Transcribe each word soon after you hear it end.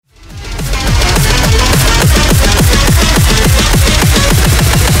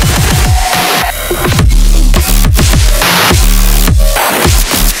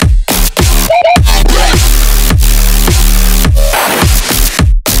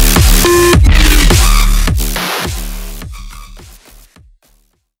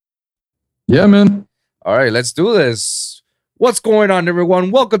Yeah, man. All right, let's do this. What's going on,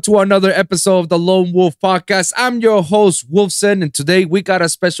 everyone? Welcome to another episode of the Lone Wolf Podcast. I'm your host, Wolfson, and today we got a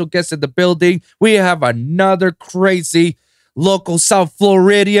special guest in the building. We have another crazy local South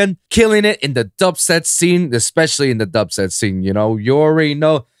Floridian killing it in the dubstep scene, especially in the dubstep scene. You know, you already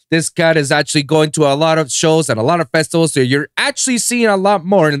know this cat is actually going to a lot of shows and a lot of festivals. So you're actually seeing a lot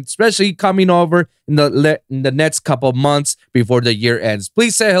more, and especially coming over in the next couple of months before the year ends.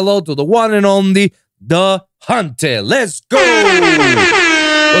 Please say hello to the one and only The Hunted. Let's go.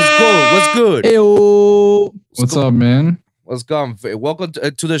 What's good? Eyo. What's up, man? What's going? Welcome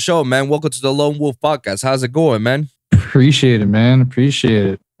to the show, man. Welcome to the Lone Wolf Podcast. How's it going, man? Appreciate it, man. Appreciate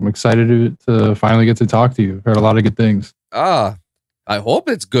it. I'm excited to finally get to talk to you. Heard a lot of good things. I hope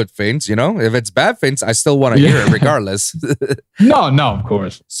it's good things, you know? If it's bad things, I still want to hear it regardless. No, of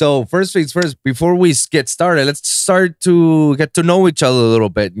course. So first things first, before we get started, let's start to get to know each other a little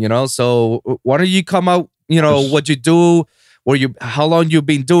bit, you know? So why don't you come out, you know, what you do, how long you've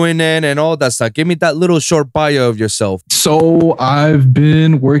been doing it and all that stuff. Give me that little short bio of yourself. So I've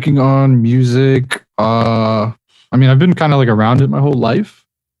been working on music. I've been kind of like around it my whole life.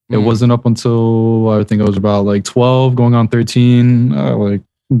 It wasn't up until I think I was about like 12, going on 13. I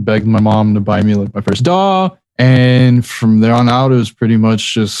begged my mom to buy me like my first DAW. And from there on out, it was pretty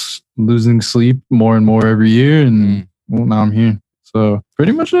much just losing sleep more and more every year. And well, now I'm here. So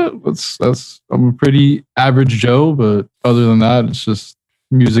pretty much it. I'm a pretty average Joe, but other than that, it's just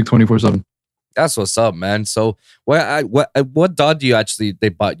music 24/7. That's what's up, man. So what DAW do they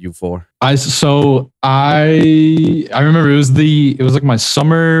bought you for? I remember it was like my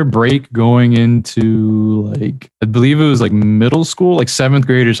summer break going into like, I believe it was like middle school, like 7th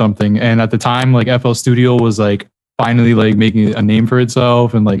grade or something. And at the time, like FL Studio was like finally like making a name for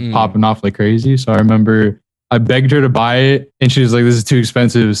itself and like popping off like crazy. So I remember I begged her to buy it and she was like, this is too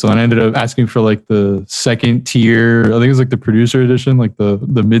expensive. So I ended up asking for like the second tier. I think it was like the producer edition, like the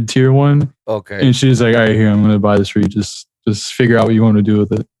mid tier one. Okay. And she was like, all right, here, I'm going to buy this for you. Just figure out what you want to do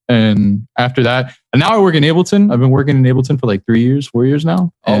with it. And after that, and now I work in Ableton. I've been working in Ableton for like 4 years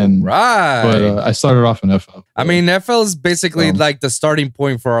now. And, right. But I started off in FL. I mean, FL is basically like the starting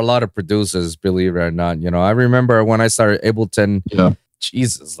point for a lot of producers, believe it or not. You know, I remember when I started Ableton,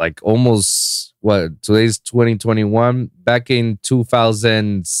 Jesus, like almost, today's 2021, back in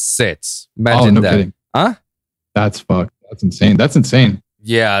 2006. Imagine that. Kidding. Huh? That's fucked. That's insane.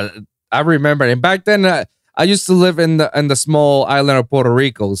 Yeah, I remember. And back then, I used to live in the small island of Puerto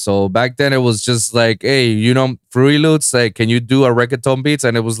Rico. So back then it was just like, hey, you know, Fruity Loops, like, can you do a reggaeton beats?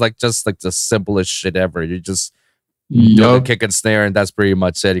 And it was like just like the simplest shit ever. You just do the kick and snare, and that's pretty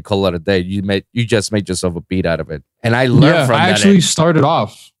much it. You call it a day. You just made yourself a beat out of it. And I learned from that. I actually started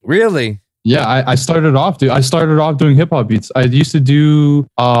off. Really? Yeah, I started off, dude. I started off doing hip hop beats. I used to do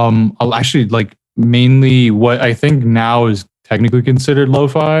actually like mainly what I think now is technically considered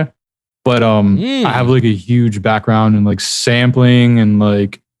lo-fi. But I have like a huge background in like sampling and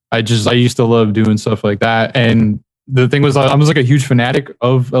like I used to love doing stuff like that. And the thing was, I was like a huge fanatic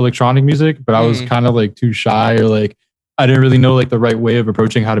of electronic music, but I was kind of like too shy, or like I didn't really know like the right way of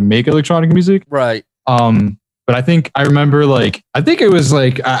approaching how to make electronic music. Right. But I think I remember like I think it was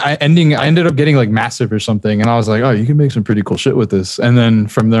like I ended up getting like Massive or something, and I was like, oh, you can make some pretty cool shit with this. And then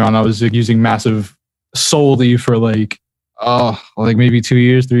from there on, I was like, using Massive solely for like maybe 2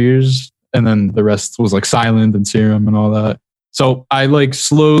 years, 3 years. And then the rest was like Silent and Serum and all that. So I like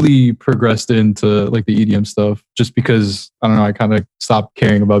slowly progressed into like the EDM stuff just because, I don't know, I kind of stopped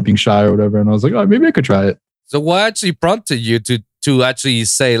caring about being shy or whatever. And I was like, oh, maybe I could try it. So what actually prompted you to actually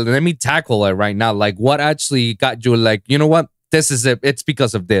say, let me tackle it right now? Like what actually got you like, you know what? This is it. It's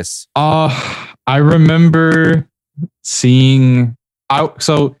because of this. I remember seeing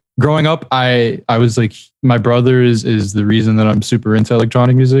so growing up, I was like, my brother is the reason that I'm super into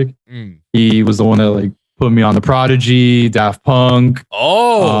electronic music. He was the one that like put me on the Prodigy, Daft Punk.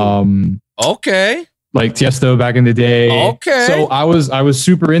 Oh, okay. Like Tiesto back in the day. Okay. So I was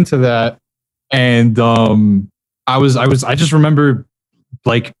super into that, and I just remember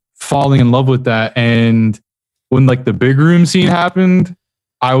like falling in love with that. And when like the big room scene happened,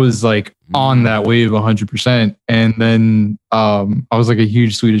 I was like on that wave 100%. And then I was like a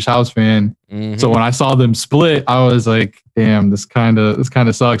huge Swedish House fan. So when I saw them split, I was like, damn, this kind of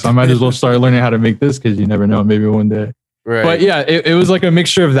sucks. I might as well start learning how to make this, because you never know, maybe one day. Right. But yeah, it was like a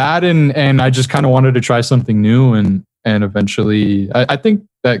mixture of that and I just kind of wanted to try something new, and eventually I think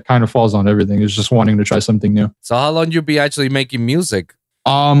that kind of falls on everything, is just wanting to try something new. So how long you be actually making music?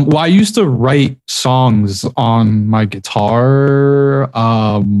 Well, I used to write songs on my guitar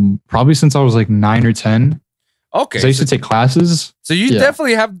probably since I was like 9 or 10. Okay. 'Cause I used to take classes. So you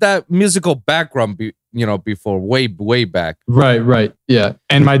definitely have that musical background, before way back. Right. Yeah.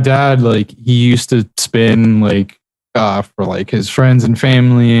 And my dad, like, he used to spin like for like his friends and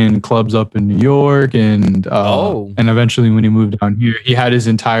family and clubs up in New York, and eventually when he moved down here, he had his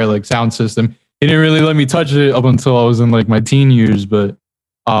entire like sound system. He didn't really let me touch it up until I was in like my teen years, but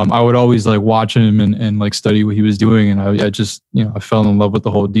I would always like watch him and like study what he was doing, and I just I fell in love with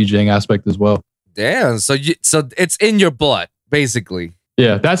the whole DJing aspect as well. Damn. So it's in your blood, basically.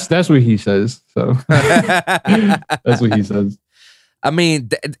 Yeah, that's what he says. So that's what he says. I mean,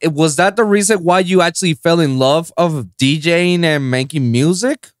 was that the reason why you actually fell in love of DJing and making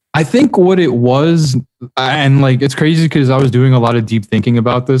music? I think what it was, and like it's crazy because I was doing a lot of deep thinking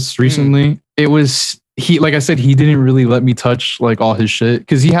about this recently. It was like I said, he didn't really let me touch like all his shit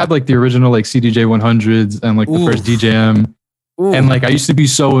because he had like the original like CDJ 100s and like the first DJM. And like I used to be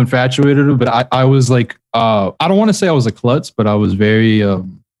so infatuated, but I was like, I don't want to say I was a klutz, but I was very,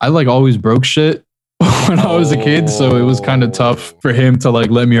 I like always broke shit when I was a kid. So it was kind of tough for him to like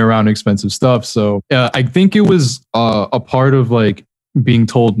let me around expensive stuff. So I think it was a part of like being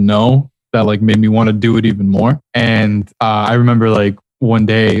told no that like made me want to do it even more. And I remember like one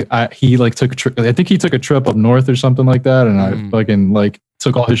day he like took a trip. I think he took a trip up north or something like that. And I fucking like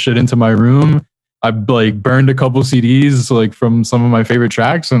took all his shit into my room. I like burned a couple CDs like from some of my favorite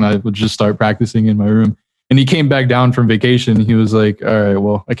tracks, and I would just start practicing in my room. And he came back down from vacation. He was like, "All right,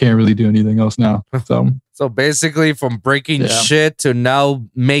 well, I can't really do anything else now." So basically, from breaking shit to now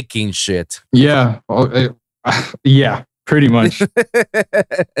making shit. Yeah, yeah, pretty much.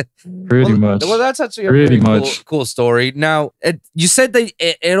 Pretty much. Well, that's actually a pretty cool story. Now, you said that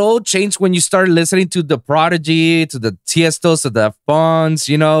it all changed when you started listening to the Prodigy, to the Tiestos, to the Fonz,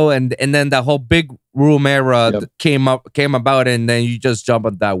 and then the whole big room era came about, and then you just jump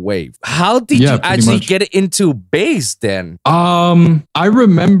on that wave. How did you actually get into bass then? I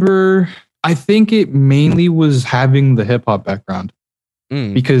remember, I think it mainly was having the hip hop background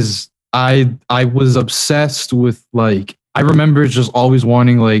because I was obsessed with like, I remember just always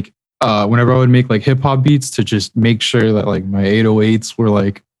wanting like, whenever I would make like hip hop beats to just make sure that like my 808s were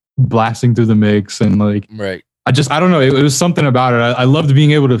like blasting through the mix and like, I don't know. It was something about it. I loved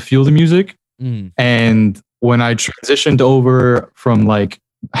being able to feel the music. And when I transitioned over from like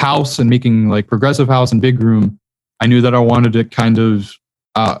house and making like progressive house and big room, I knew that I wanted to kind of,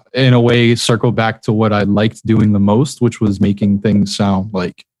 in a way, circle back to what I liked doing the most, which was making things sound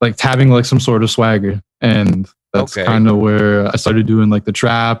like having like some sort of swagger. And that's kind of where I started doing like the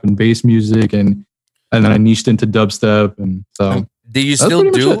trap and bass music, and then I niched into dubstep. And so, do you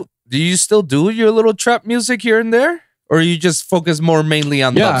still do your little trap music here and there? Or you just focus more mainly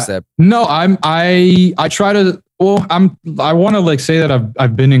on dubstep? No, I try to. Well, I want to like say that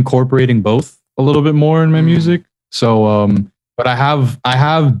I've been incorporating both a little bit more in my music. So, but I have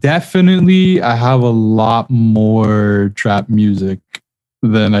a lot more trap music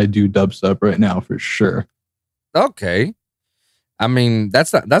than I do dubstep right now for sure. Okay, I mean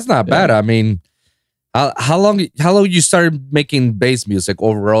that's not bad. I mean, how long you started making bass music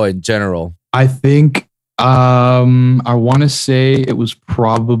overall in general? I think. I want to say it was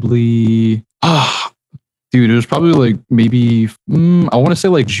probably, it was probably like maybe, I want to say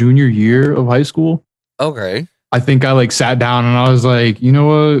like junior year of high school. Okay. I think I like sat down and I was like, you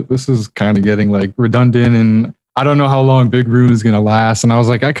know what, this is kind of getting like redundant and I don't know how long Big Room is going to last. And I was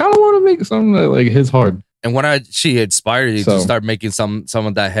like, I kind of want to make something that like hits hard. And when she inspired you to start making some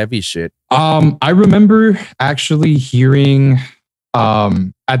of that heavy shit? I remember actually hearing,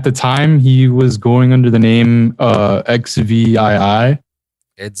 at the time he was going under the name XVII,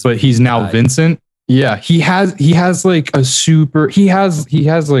 but he's now Vincent. Yeah, he has like a super, he has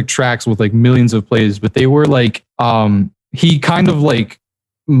like tracks with like millions of plays, but they were like he kind of like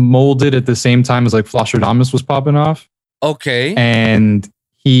molded at the same time as like Flosstradamus was popping off. Okay. And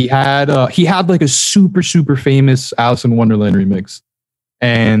he had like a super famous Alice in Wonderland remix.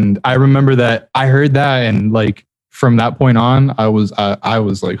 And I remember that I heard that, and like from that point on, I was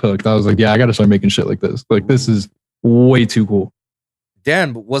like hooked. I was like, yeah, I gotta start making shit like this. Like this is way too cool.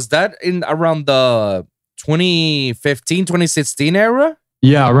 Dan, was that in around the 2015, 2016 era?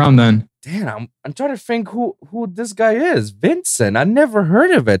 Yeah, around then. Dan, I'm trying to think who this guy is. Vincent. I never heard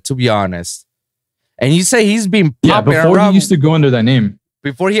of it, to be honest. And you say he's been popping before around. He used to go under that name.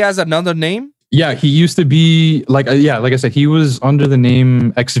 Before he has another name? Yeah, he used to be like like I said, he was under the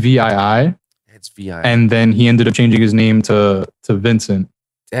name XVII. It's VI. And then he ended up changing his name to Vincent.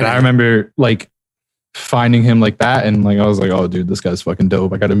 And I remember like finding him like that, and like I was like, oh dude, this guy's fucking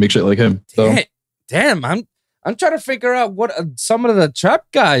dope. I gotta make shit like him. So damn, I'm trying to figure out what some of the trap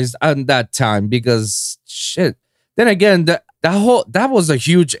guys on that time, because shit. Then again, that was a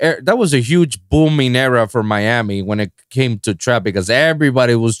huge booming era for Miami when it came to trap, because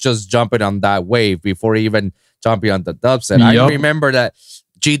everybody was just jumping on that wave before even jumping on the dubstep. Yup. I remember that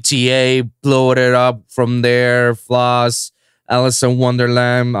GTA blew it up from there. Floss, Alice in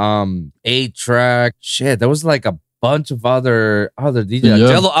Wonderland, 8-Track. Shit, there was like a bunch of other DJs.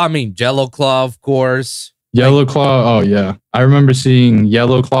 Yep. Jello Claw, of course. Yellow Claw. Oh yeah, I remember seeing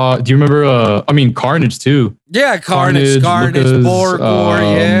Yellow Claw. Do you remember? Carnage too. Yeah, Carnage, Lucas,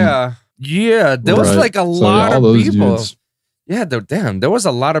 Borgor, yeah. There was like a lot of people. Dudes. Yeah, there was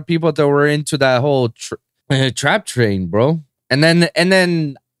a lot of people that were into that whole trap train, bro. And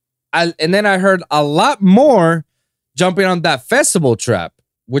then I heard a lot more jumping on that festival trap,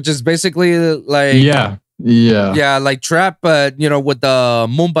 which is basically like like trap, but with the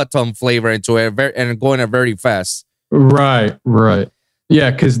Moombaton flavor into it, and going it very fast. Right. Yeah,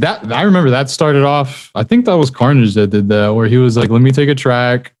 because I remember that started off. I think that was Carnage that did that, where he was like, "Let me take a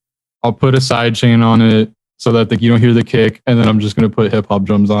track, I'll put a side chain on it so that you don't hear the kick, and then I'm just gonna put hip hop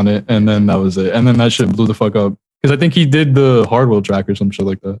drums on it," and then that was it. And then that shit blew the fuck up, because I think he did the Hardwell track or some shit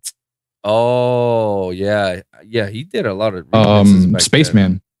like that. Oh yeah, he did a lot of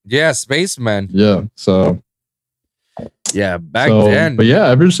Spaceman. Yeah, Spaceman. Yeah. So. Yeah, back then. But yeah,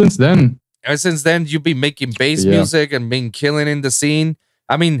 ever since then, you've been making bass music and been killing in the scene.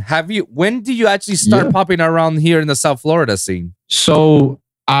 I mean, when do you actually start popping around here in the South Florida scene? So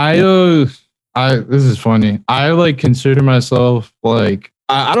this is funny. I like consider myself like,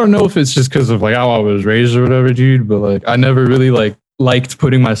 I don't know if it's just because of like how I was raised or whatever, dude, but like I never really liked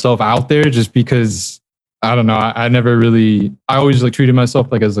putting myself out there, just because I don't know. I always like treated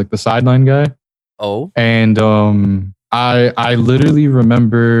myself like as like the sideline guy. Oh. And I literally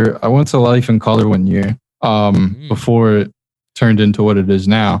remember I went to Life in Color one year before it turned into what it is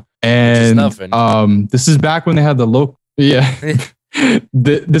now. And this is back when they had the local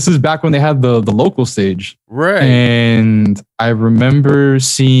this is back when they had the local stage. Right. And I remember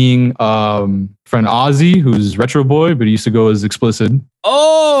seeing friend Ozzy, who's Retro Boy, but he used to go as Explicit.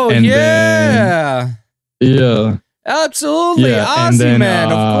 Oh, and yeah. Yeah. Absolutely. Yeah. Ozzy,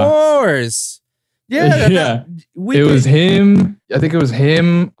 man, of course. Yeah, it was him. I think it was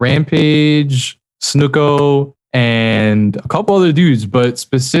him, Rampage, Snuko, and a couple other dudes, but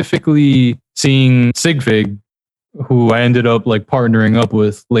specifically seeing Sigfig, who I ended up like partnering up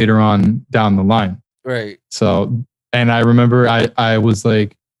with later on down the line. Right. So, and I remember I was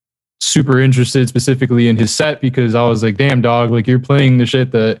like super interested specifically in his set, because I was like, damn dog, like you're playing the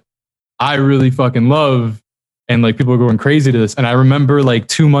shit that I really fucking love. And like people are going crazy to this. And I remember like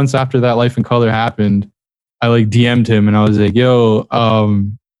 2 months after that Life in Color happened, I like DM'd him and I was like, yo,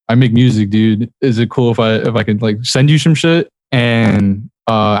 I make music, dude. Is it cool if I could like send you some shit? And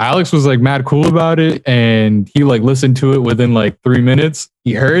Alex was like mad cool about it. And he like listened to it within like 3 minutes.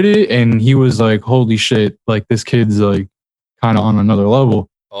 He heard it and he was like, holy shit, like this kid's like kind of on another level.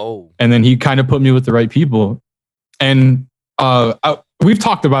 Oh. And then he kind of put me with the right people. And we've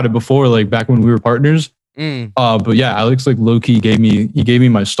talked about it before, like back when we were partners. But yeah, Alex like low-key gave me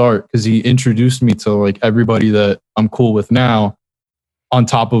my start, because he introduced me to like everybody that I'm cool with now, on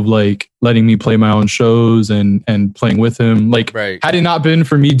top of like letting me play my own shows and playing with him. Like, had it not been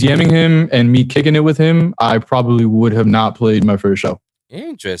for me DMing him and me kicking it with him, I probably would have not played my first show.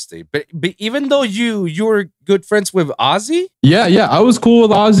 Interesting. But even though you were good friends with Ozzy? Yeah, I was cool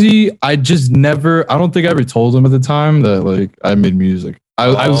with Ozzy. I don't think I ever told him at the time that like I made music.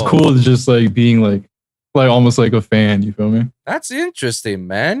 I was cool with just like being like almost like a fan, you feel me? That's interesting,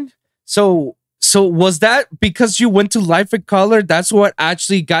 man. So was that because you went to Life in Color? That's what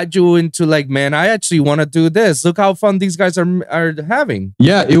actually got you into like, man, I actually want to do this. Look how fun these guys are having.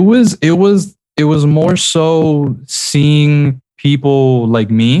 Yeah, it was more so seeing people like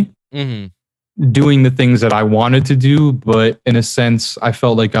me doing the things that I wanted to do, but in a sense, I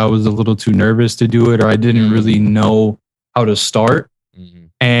felt like I was a little too nervous to do it, or I didn't really know how to start.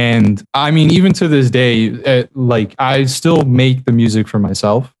 And I mean, even to this day, like I still make the music for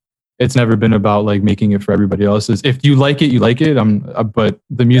myself. It's never been about like making it for everybody else. If you like it, you like it. But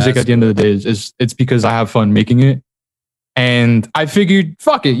the music at the end of the day it's because I have fun making it. And I figured,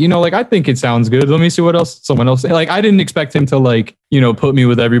 fuck it, like I think it sounds good. Let me see what else someone else. Like I didn't expect him to like, put me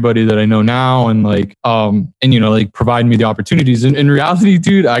with everybody that I know now and like, like provide me the opportunities. In reality,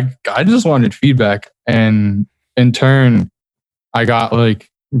 dude, I just wanted feedback, and in turn, I got like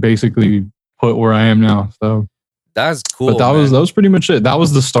basically put where I am now. So that's cool. But that was pretty much it. That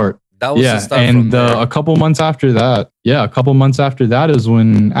was the start. That was the Yeah, start and from there. a couple months after that is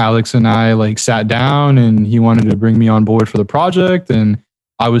when Alex and I like sat down, and he wanted to bring me on board for the project, and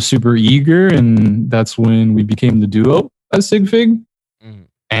I was super eager, and that's when we became the duo as Sigfig, Mhm.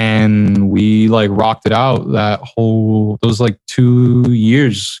 and we like rocked it out those like 2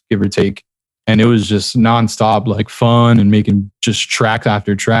 years, give or take, and it was just nonstop like fun and making just track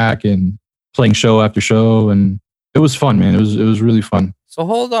after track and playing show after show, and it was fun, man. It was really fun. So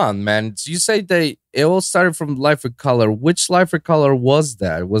hold on, man. So you say it all started from Life with Color. Which Life with Color was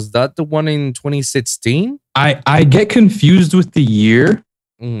that? Was that the one in 2016? I get confused with the year,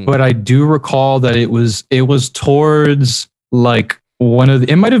 Mhm. but I do recall that it was towards like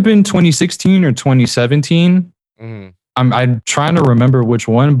it might have been 2016 or 2017. Mhm. I'm trying to remember which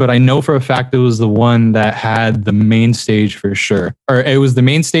one, but I know for a fact it was the one that had the main stage for sure. Or it was the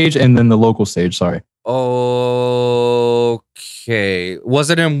main stage and then the local stage, sorry. Okay.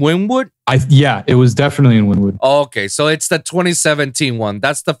 Was it in Wynwood? Yeah, it was definitely in Wynwood. Okay, so it's the 2017 one.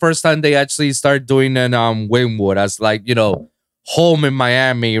 That's the first time they actually started doing in Wynwood as like, home in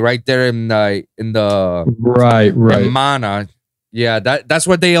Miami, right there in the Right. in Mana. Yeah, that's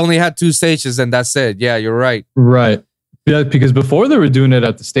where they only had 2 stages and that's it. Yeah, you're right. Right. Yeah, because before they were doing it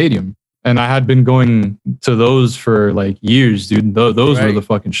at the stadium, and I had been going to those for like years, dude. Those were Right. the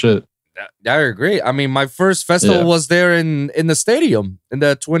fucking shit. I agree. I mean, my first festival was there in the stadium in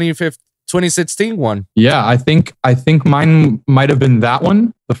the 2016 one. Yeah, I think mine might have been that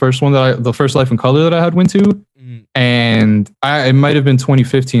one, the first Life in Color that I had went to, and it might have been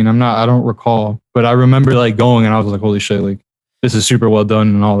 2015. I don't recall, but I remember like going and I was like, holy shit, like this is super well done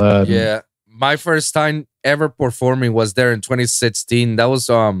and all that. Yeah, my first time ever performing was there in 2016. That was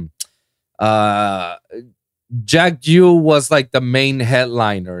Jack Jew was like the main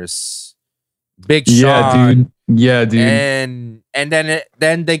headliners. Big Sean. Yeah, dude. And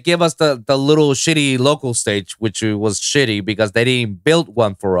then they give us the little shitty local stage, which was shitty because they didn't build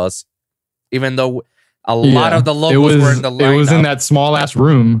one for us, even though a lot of the locals were in the lineup. It was in that small ass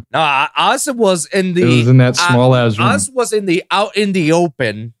room. No, us was in the. It was in that small ass room. Us was in the out in the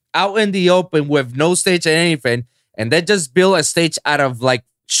open with no stage and anything, and they just built a stage out of like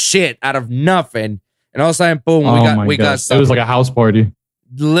shit, out of nothing, and all of a sudden, boom, we got something. It was like a house party.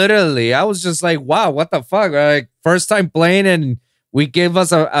 Literally, I was just like, wow, what the fuck? Like, first time playing, and we gave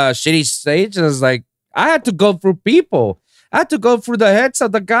us a shitty stage. I was like, I had to go through people. I had to go through the heads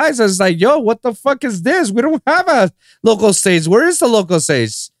of the guys. I was like, yo, what the fuck is this? We don't have a local stage. Where is the local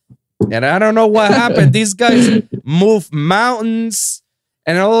stage? And I don't know what happened. These guys moved mountains,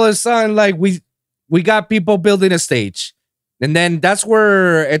 and all of a sudden, like, we got people building a stage. And then that's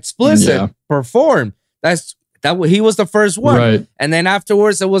where Explicit performed. He was the first one. Right. And then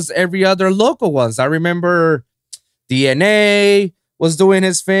afterwards, it was every other local ones. I remember DNA was doing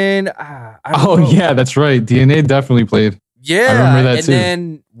his thing. Yeah, that's right. DNA definitely played. Yeah. I remember that and too.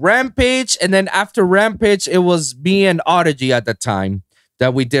 Then Rampage. And then after Rampage, it was me and Audigy at the time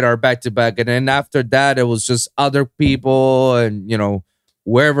that we did our back-to-back. And then after that, it was just other people and,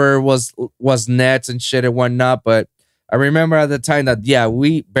 wherever was nets and shit and whatnot. But I remember at the time that,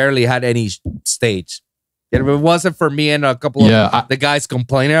 we barely had any stage. If it wasn't for me and a couple of the guys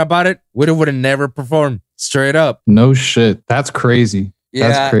complaining about it, we would have never performed. Straight up. No shit. That's crazy. Yeah,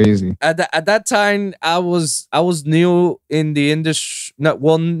 that's crazy. At that time, I was new in the industry.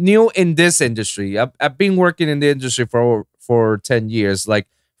 New in this industry. I've been working in the industry for 10 years, like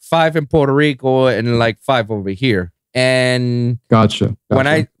 5 in Puerto Rico and like 5 over here. And gotcha. When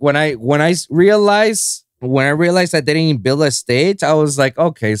I realized I didn't build a stage, I was like,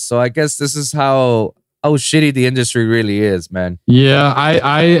 okay, so I guess this is how shitty the industry really is, man. Yeah,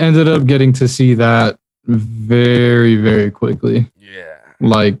 I ended up getting to see that very, very quickly. Yeah.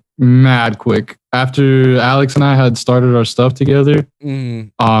 Like mad quick. After Alex and I had started our stuff together,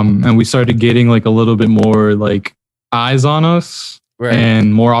 and we started getting like a little bit more like eyes on us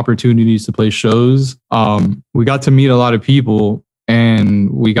and more opportunities to play shows. We got to meet a lot of people,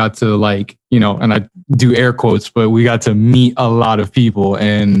 and we got to like, and I do air quotes, but we got to meet a lot of people,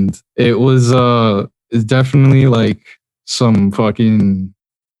 and it was it's definitely like some fucking,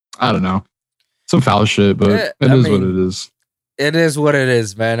 I don't know, some foul shit, but it is what it is. It is what it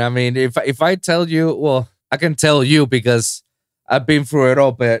is, man. I mean, if I tell you, well, I can tell you because I've been through it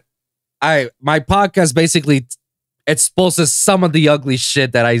all, but my podcast basically exposes some of the ugly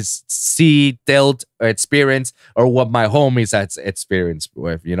shit that I see, dealt, or experience, or what my homies had experienced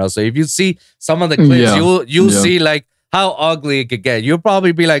with, So if you see some of the clips, you'll see like how ugly it could get. You'll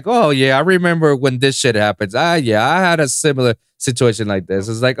probably be like, oh yeah, I remember when this shit happens. I had a similar situation like this.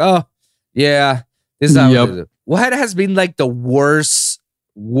 It's like, oh yeah, this is how it is. What has been like the worst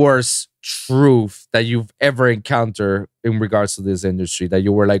worst truth that you've ever encountered in regards to this industry that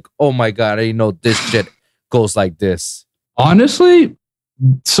you were like, oh my God, I didn't know this shit goes like this? Honestly,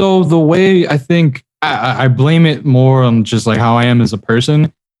 so the way I think I blame it more on just like how I am as a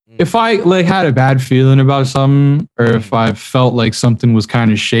person. If I like had a bad feeling about something, or if I felt like something was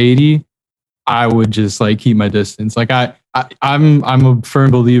kind of shady, I would just like keep my distance. Like I'm a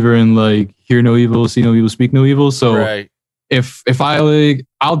firm believer in like hear no evil, see no evil, speak no evil. So Right. if I like,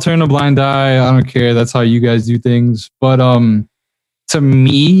 I'll turn a blind eye. I don't care. That's how you guys do things. But to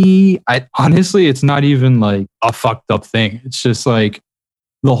me, I honestly, it's not even like a fucked up thing. It's just like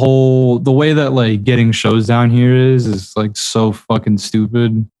the way that like getting shows down here is like so fucking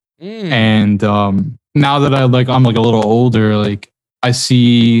stupid. And now that I'm like a little older, like I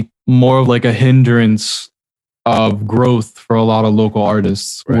see more of like a hindrance of growth for a lot of local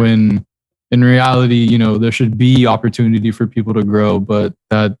artists, Right. when in reality, you know, there should be opportunity for people to grow, but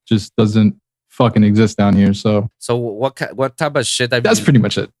that just doesn't fucking exist down here. So what type of shit that that's pretty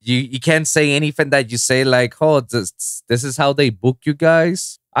much it. you can't say anything that you say like, oh, this is how they book you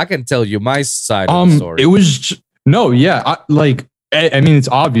guys? I can tell you my side of the story. It was no, yeah, I mean, it's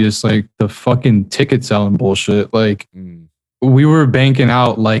obvious, like the fucking ticket selling bullshit. Like we were banking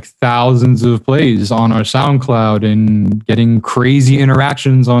out like thousands of plays on our SoundCloud and getting crazy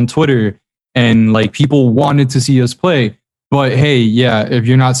interactions on Twitter, and like people wanted to see us play. But hey, yeah, if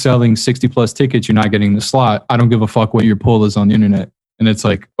you're not selling 60 plus tickets, you're not getting the slot. I don't give a fuck what your pull is on the internet. And it's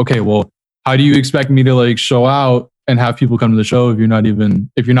like, okay, well, how do you expect me to like show out and have people come to the show if you're not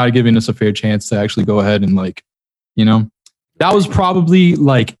giving us a fair chance to actually go ahead and like, you know? That was probably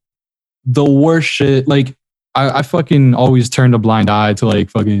like the worst shit. Like I fucking always turned a blind eye to like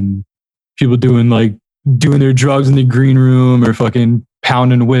fucking people doing their drugs in the green room or fucking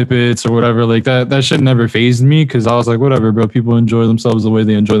pounding whippets or whatever. Like that shit never fazed me, because I was like, whatever, bro. People enjoy themselves the way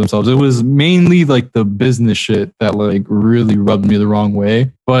they enjoy themselves. It was mainly like the business shit that like really rubbed me the wrong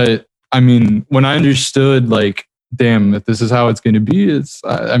way. But I mean, when I understood like, damn, if this is how it's going to be,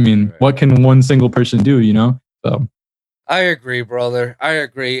 I mean, what can one single person do, you know? So I agree, brother. I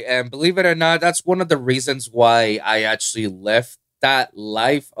agree. And believe it or not, that's one of the reasons why I actually left that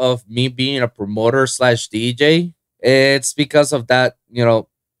life of me being a promoter / DJ. It's because of that, you know,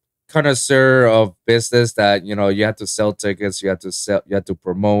 connoisseur of business that, you know, you have to sell tickets, you have to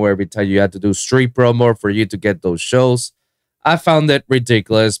promote every time, you have to do street promo for you to get those shows. I found it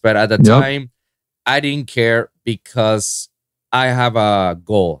ridiculous, but at the time, I didn't care because I have a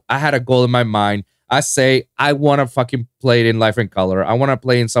goal. I had a goal in my mind. I say, I want to fucking play it in Life in Color. I want to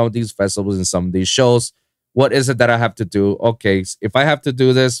play in some of these festivals and some of these shows. What is it that I have to do? Okay, if I have to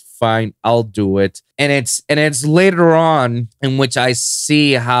do this, fine, I'll do it. And it's later on in which I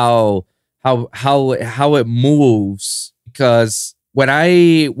see how it moves, because when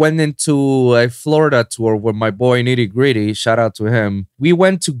I went into a Florida tour with my boy Nitty Gritty, shout out to him, we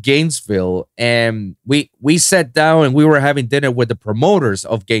went to Gainesville and we sat down and we were having dinner with the promoters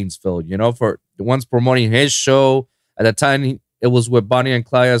of Gainesville, you know, for the ones promoting his show. At the time, it was with Bonnie and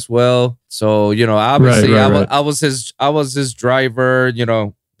Clyde as well. So, you know, obviously right. I was his driver, you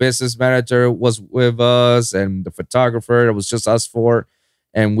know, business manager was with us, and the photographer, it was just us four.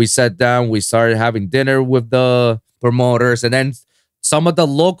 And we sat down, we started having dinner with the promoters, and then some of the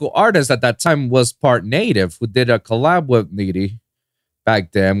local artists at that time was Part Native, who did a collab with Needy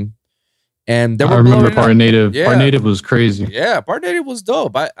back then. And they were, I remember Part Native. Yeah. Part Native was crazy. Yeah, Part Native was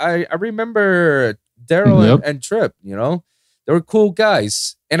dope. I remember Daryl and Trip, you know, they were cool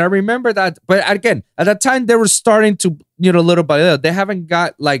guys. And I remember that. But again, at that time, they were starting to, you know, little by little. They haven't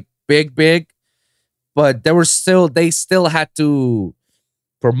got like big, but they still had to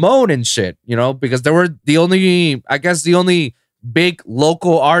promote and shit, you know, because they were the only big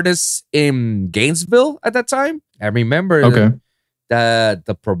local artists in Gainesville at that time. I remember that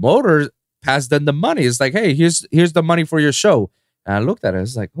the promoter passed them the money. It's like, hey, here's the money for your show. And I looked at it.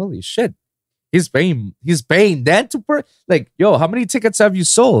 It's like, holy shit, he's paying that to like, yo, how many tickets have you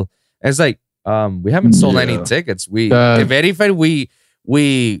sold? And it's like, we haven't sold any tickets. If anything,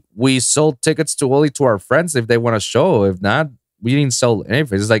 we sold tickets only to our friends if they want to show. If not, we didn't sell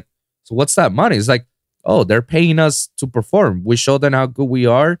anything. It's like, so what's that money? It's like, oh, they're paying us to perform. We show them how good we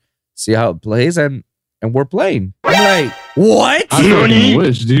are, see how it plays, and we're playing. I'm like, what? I fucking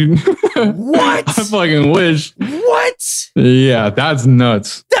wish, dude. What? I fucking wish. What? Yeah, that's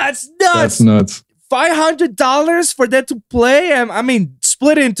nuts. That's nuts. $500 for them to play? I mean,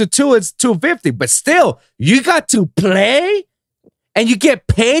 split it into two, it's $250. But still, you got to play? And you get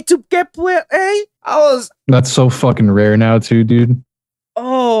paid to get play? That's so fucking rare now too, dude.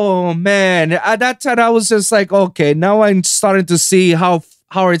 Oh man, at that time I was just like, okay, now I'm starting to see how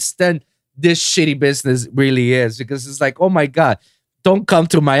how extent this shitty business really is, because it's like, oh my God, don't come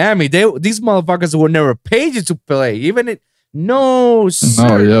to Miami. These motherfuckers will never pay you to play. No,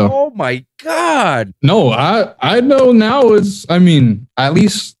 sir. yeah. Oh my God. No, I know now I mean, at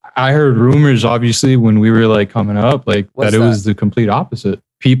least I heard rumors, obviously, when we were like coming up, like What's that it that? was the complete opposite.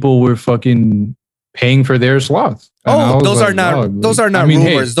 People were fucking paying for their slots. And I Oh, was those like, are not dog, those like, are not I mean,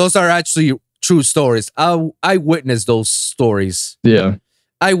 rumors. hey, Those are actually true stories. I witnessed those stories. yeah.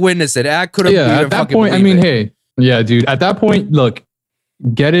 I witnessed it. I couldn't Yeah, even at that fucking point, I believe mean, it. hey, yeah, dude, at that point, look,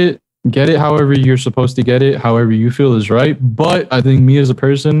 get it however you're supposed to get it, however you feel is right. But I think me as a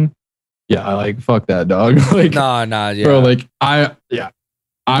person, yeah, like fuck that, dog. Like, Nah, yeah. bro, like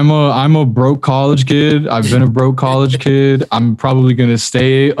I'm a broke college kid. I've been a broke college kid. I'm probably gonna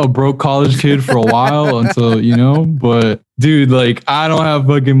stay a broke college kid for a while until, but dude, like I don't have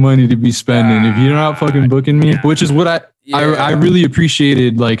fucking money to be spending. If you're not fucking booking me, which is what I really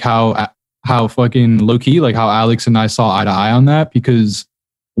appreciated, like how fucking low key, like how Alex and I saw eye to eye on that, because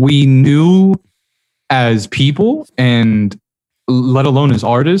we knew as people, and let alone as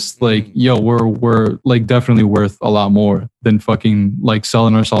artists, like, yo, we're like definitely worth a lot more than fucking like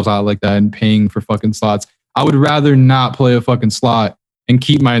selling ourselves out like that and paying for fucking slots. I would rather not play a fucking slot and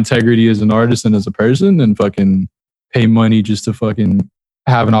keep my integrity as an artist and as a person than fucking pay money just to fucking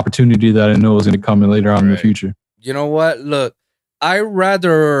have an opportunity that I know is going to come in later on in the future. You know what? Look, I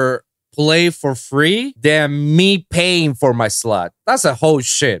rather play for free than me paying for my slot. That's a whole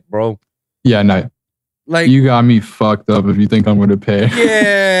shit, bro. Yeah, no. Like, you got me fucked up if you think I'm going to pay.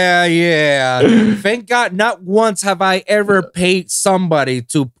 Yeah. Thank God, not once have I ever paid somebody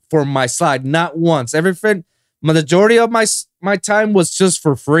for my slide. Not once. Everything, majority of my time was just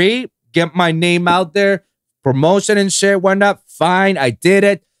for free. Get my name out there, promotion and shit. Why not? Fine, I did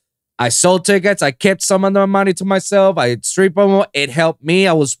it. I sold tickets. I kept some of the money to myself. I street promo. It helped me.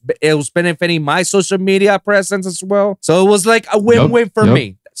 It was benefiting my social media presence as well. So it was like a win-win for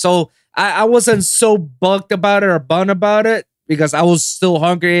me. So I wasn't so bugged about it or bummed about it, because I was still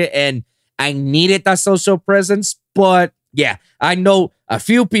hungry and I needed that social presence. But yeah, I know a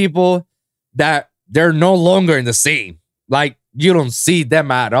few people that they're no longer in the scene. Like, you don't see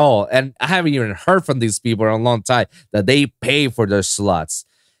them at all. And I haven't even heard from these people in a long time that they pay for their slots.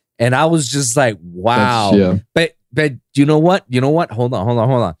 And I was just like, wow. Yeah. But you know what? Hold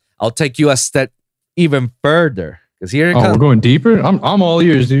on. I'll take you a step even further. Because here it comes. We're going deeper? I'm all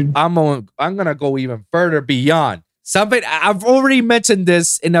ears, dude. I'm gonna go even further beyond. Something I've already mentioned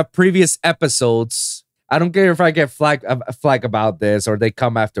this in the previous episodes. I don't care if I get flag about this or they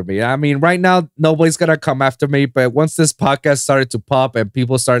come after me. I mean, right now nobody's gonna come after me, but once this podcast started to pop and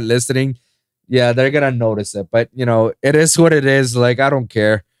people start listening, yeah, they're gonna notice it. But it is what it is. Like, I don't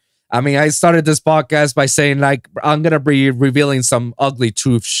care. I mean, I started this podcast by saying, like, I'm gonna be revealing some ugly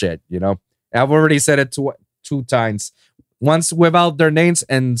truth shit. I've already said it two times, once without their names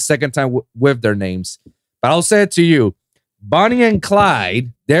and second time with their names. But I'll say it to you, Bonnie and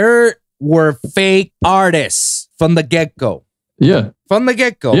Clyde, they were fake artists from the get-go. Yeah. From the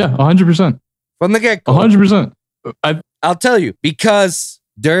get-go. Yeah, 100%. From the get-go. 100%. I'll tell you, because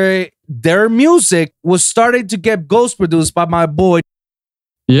their music was starting to get ghost produced by my boy.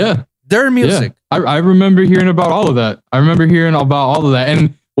 Yeah. Their music. Yeah. I remember hearing about all of that.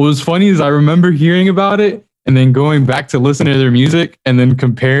 And what was funny is I remember hearing about it and then going back to listen to their music and then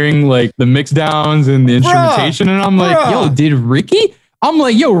comparing like the mix downs and the instrumentation. And I'm like, yo, did Ricky? I'm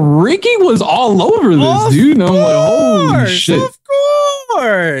like, yo, Ricky was all over this, dude. And I'm like, holy shit. Of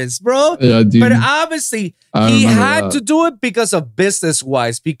course, bro. Yeah, dude. But obviously, he had to do it because of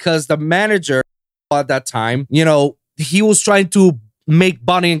business-wise, because the manager at that time, he was trying to make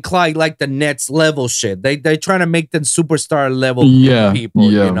Bonnie and Clyde like the next level shit. They trying to make them superstar level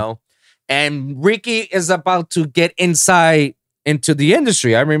people, And Ricky is about to get inside into the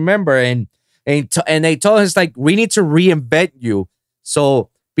industry. I remember, and they told us, like, we need to reinvent you. So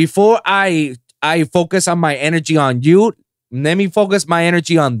before I focus on my energy on you, let me focus my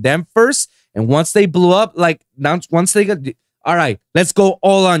energy on them first. And once they blew up, like, once they got, all right, let's go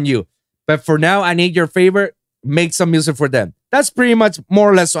all on you. But for now, I need your favor. Make some music for them. That's pretty much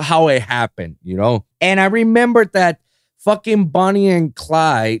more or less how it happened, And I remember that fucking Bonnie and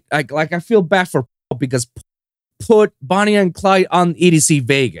Clyde, like I feel bad for Paul, because put Bonnie and Clyde on EDC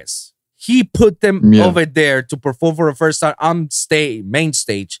Vegas. He put them over there to perform for the first time on main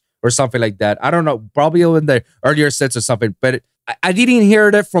stage or something like that. I don't know, probably in the earlier sets or something, but I didn't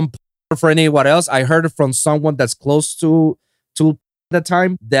hear that from anyone else. I heard it from someone that's close to the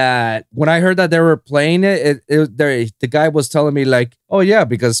time, that when I heard that they were playing the guy was telling me, like, oh yeah,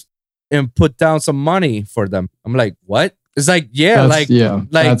 because and put down some money for them. I'm like, what? It's like, yeah, like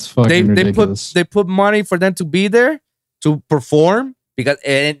that's fucking ridiculous. they put money for them to be there to perform because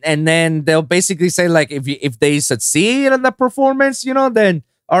and then they'll basically say like if they succeed in the performance, then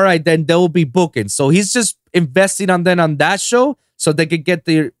all right, then they'll be booking. So he's just investing on that show so they could get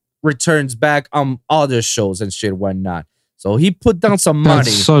the returns back on other shows and shit whatnot. So he put down some money.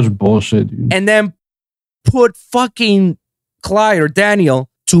 That's such bullshit, dude. And then put fucking Clyde or Daniel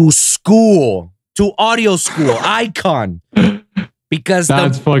to school, to audio school, Icon. Because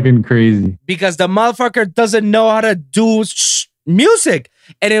that's fucking crazy. Because the motherfucker doesn't know how to do music.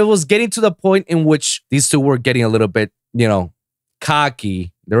 And it was getting to the point in which these two were getting a little bit,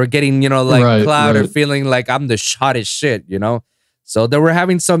 cocky. They were getting, Cloud or feeling like I'm the hottest shit, So they were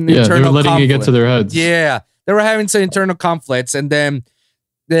having some internal they were letting conflict. it get to their heads. Yeah. They were having some internal conflicts. And then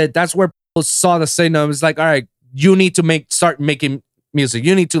that's where people saw the signal. It was like, all right, you need to start making music.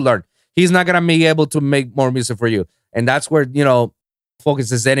 You need to learn. He's not going to be able to make more music for you. And that's where,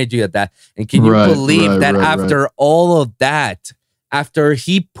 focus his energy at that. And can you believe that after all of that, after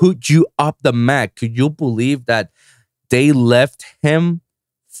he put you up the mat, could you believe that they left him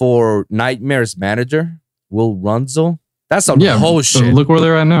for Nightmare's manager, Will Runzel? That's some whole shit. Look where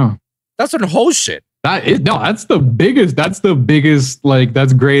they're at now. That's some whole shit. That's the biggest, like,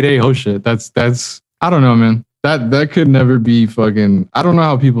 that's grade A whole shit. That's I don't know, man. That could never be fucking, I don't know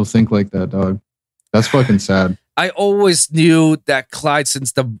how people think like that, dog. That's fucking sad. I always knew that Clyde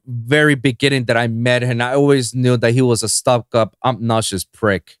since the very beginning that I met him. I always knew that he was a stuck-up, obnoxious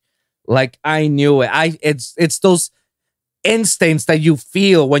prick. Like, I knew it. It's those instincts that you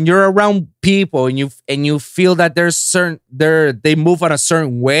feel when you're around people and you feel that they move on a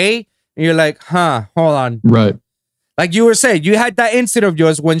certain way, and you're like, hold on. Right. Like you were saying, you had that instinct of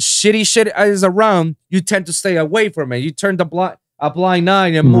yours when shitty shit is around, you tend to stay away from it. You turn a blind eye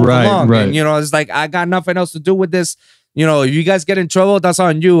and move along. Right. And, it's like, I got nothing else to do with this. If you guys get in trouble, that's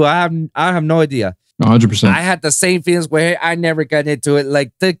on you. I have no idea. 100%. I had the same feelings where I never got into it.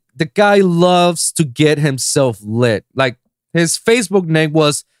 Like the guy loves to get himself lit. Like his Facebook name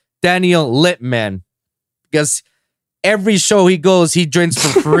was Daniel Litman because every show he goes, he drinks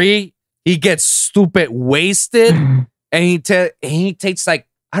for free. He gets stupid wasted, and he takes like,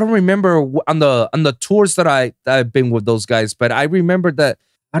 I don't remember on the tours that I've been with those guys, but I remember that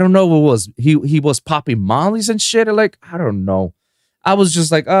I don't know what it was. He was popping mollies and shit. Like, I don't know. I was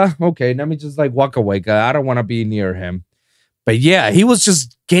just like, okay, let me just like walk away, guy. I don't want to be near him. But yeah, he was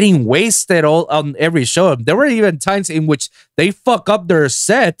just getting wasted all on every show. There were even times in which they fuck up their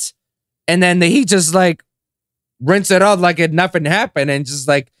set, and then he just like rinse it out like it nothing happened and just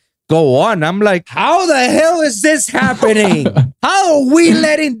like go on. I'm like, how the hell is this happening? How are we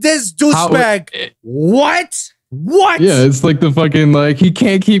letting this douchebag? What? Yeah, it's like the fucking, like, he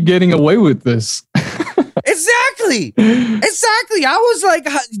can't keep getting away with this. Exactly. I was like,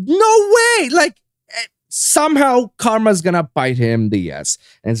 no way. Like, somehow karma's gonna bite him the ass,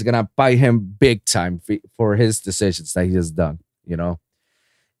 and it's gonna bite him big time for his decisions that he has done.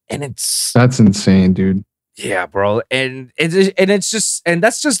 And that's insane, dude. Yeah, bro, and that's just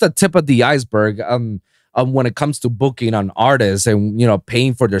the tip of the iceberg. When it comes to booking on artists and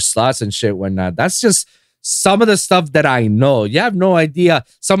paying for their slots and shit whatnot. That's just some of the stuff that I know. You have no idea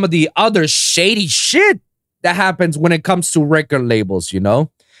some of the other shady shit that happens when it comes to record labels. And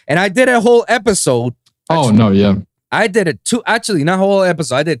I did a whole episode. Oh no, yeah, I did it not a whole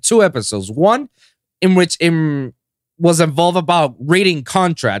episode. I did 2 episodes. One in which was involved about reading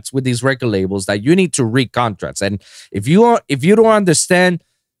contracts with these record labels, that you need to read contracts. And if you don't understand,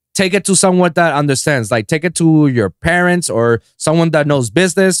 take it to someone that understands. Like, take it to your parents or someone that knows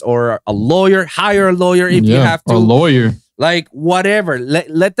business or a lawyer. Hire a lawyer if you have to. A lawyer. Like, whatever.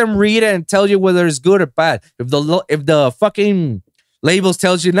 Let them read it and tell you whether it's good or bad. If the fucking labels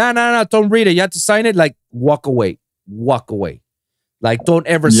tells you, no, don't read it, you have to sign it, like, walk away. Like, don't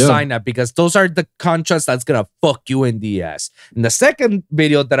ever sign that, because those are the contracts that's gonna fuck you in the ass. And the second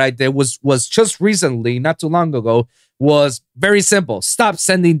video that I did was just recently, not too long ago, was very simple. Stop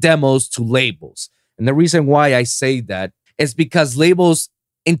sending demos to labels. And the reason why I say that is because labels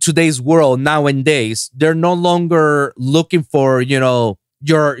in today's world, nowadays, they're no longer looking for, your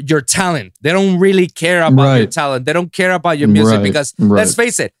talent. They don't really care about your talent. They don't care about your music because let's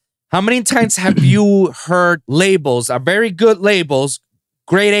face it, how many times have you heard labels, very good labels,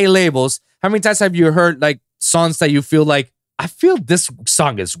 grade A labels? How many times have you heard like songs that you feel like, I feel this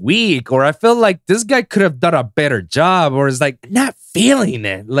song is weak, or I feel like this guy could have done a better job, or is like not feeling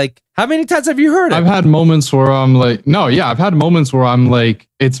it? Like, how many times have you heard it? I've had moments where I'm like, I've had moments where I'm like,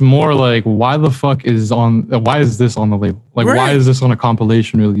 it's more like, why is this on the label? Like, why is this on a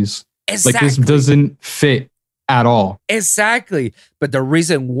compilation release? Exactly. Like, this doesn't fit at all. Exactly. But the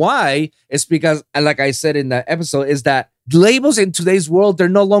reason why is because, like I said in the episode, is that labels in today's world, they're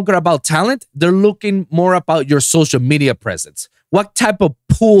no longer about talent. They're looking more about your social media presence. What type of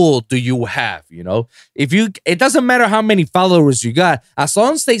pool do you have? You know, it doesn't matter how many followers you got, as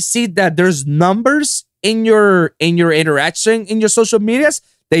long as they see that there's numbers in your interaction in your social medias,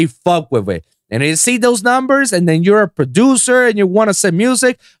 they fuck with it. And they see those numbers, and then you're a producer and you want to send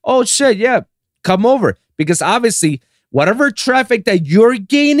music. Oh shit, yeah, come over. Because obviously, whatever traffic that you're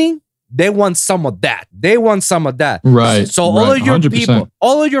gaining, they want some of that. They want some of that. Right. So all of your 100%. people,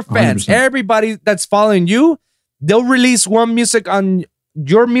 all of your fans, 100%. everybody that's following you, they'll release one music on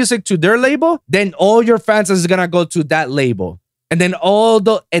your music to their label. Then all your fans is gonna go to that label, and then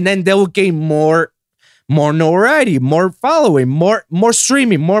they will gain more notoriety, more following, more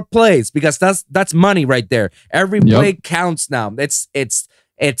streaming, more plays, because that's money right there. Every play counts now. It's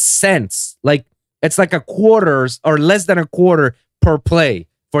cents. Like it's like a quarter or less than a quarter per play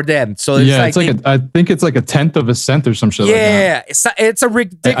for them. So it's I think it's like a tenth of a cent or some shit. Yeah, like it's a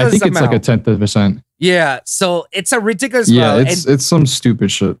ridiculous. I think it's amount. like a tenth of a cent. Yeah, so it's a ridiculous. Yeah, amount. it's some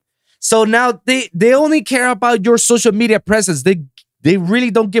stupid shit. So now they only care about your social media presence. They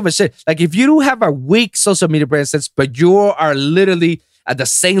really don't give a shit. Like if you have a weak social media presence, but you are literally at the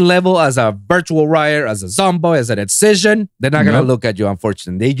same level as a Virtual Riot, as a Zombo, as an Incision, they're not gonna look at you,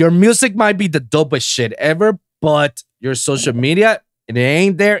 unfortunately. Your music might be the dopest shit ever, but your social media, it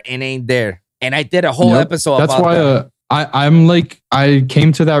ain't there, it ain't there. And I did a whole episode That's about why, that. I'm like, I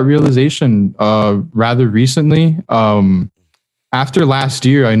came to that realization rather recently. After last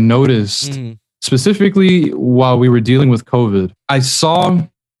year, I noticed, specifically while we were dealing with COVID, I saw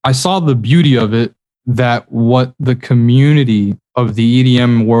the beauty of it, that what the community of the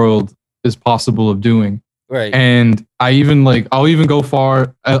EDM world is possible of doing. Right. And I'll even go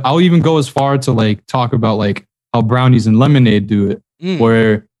as far to like talk about like how Brownies and Lemonade do it,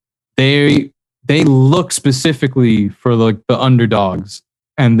 where they look specifically for like the underdogs,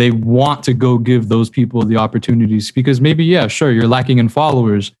 and they want to go give those people the opportunities, because maybe, yeah, sure, you're lacking in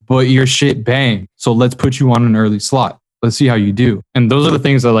followers, but your shit bang. So let's put you on an early slot. Let's see how you do. And those are the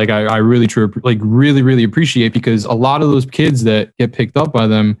things that like I really really appreciate, because a lot of those kids that get picked up by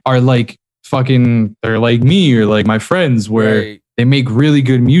them are like they're like me or like my friends, where they make really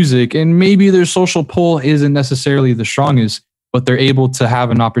good music, and maybe their social pull isn't necessarily the strongest, but they're able to have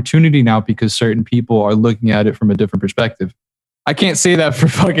an opportunity now because certain people are looking at it from a different perspective. I can't say that for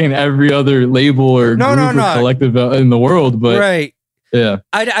fucking every other label or group or collective in the world, but yeah,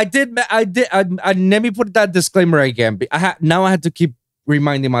 I did. Let me put that disclaimer again. Now I had to keep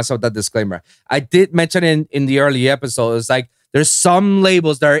reminding myself that disclaimer. I did mention in the early episode. It's like there's some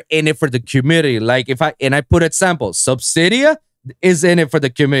labels that are in it for the community. Like I put examples. Subsidia is in it for the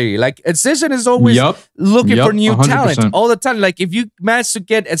community. Like Incision is always looking for new 100%. talent all the time. Like if you manage to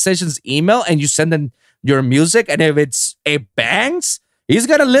get Incision's email and you send them your music, and if it bangs, he's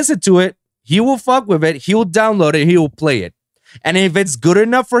gonna listen to it. He will fuck with it. He will download it. He will play it. And if it's good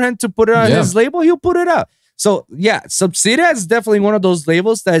enough for him to put it on his label, he'll put it up. So yeah, Subsidia is definitely one of those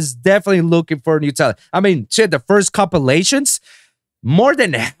labels that is definitely looking for new talent. I mean, shit, the first compilations, more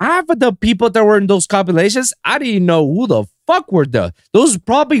than half of the people that were in those compilations, I didn't know who the fuck were there. There was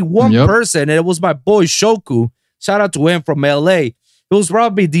probably one person, and it was my boy Shoku. Shout out to him from LA. It was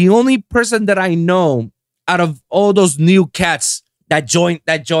probably the only person that I know out of all those new cats that joined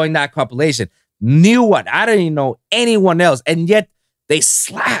that compilation. New one. I didn't know anyone else. And yet they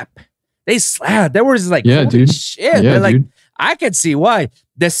slap. There was like, holy shit. Yeah, like, I can see why.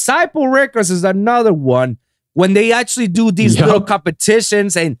 Disciple Records is another one. When they actually do these little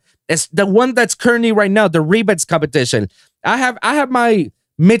competitions, and it's the one that's currently right now, the remix competition. I have my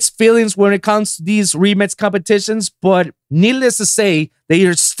mixed feelings when it comes to these remix competitions, but needless to say, they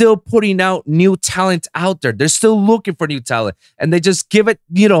are still putting out new talent out there. They're still looking for new talent, and they just give it,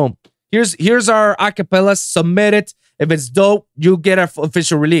 here's our acapella, submit it. If it's dope, you get an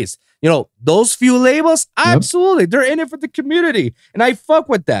official release. Those few labels, absolutely, they're in it for the community, and I fuck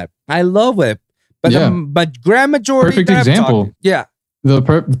with that. I love it. But grand majority. Perfect example.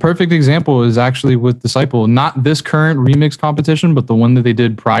 The perfect example is actually with Disciple, not this current remix competition, but the one that they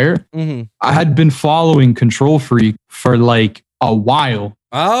did prior. I had been following Control Freak for like a while.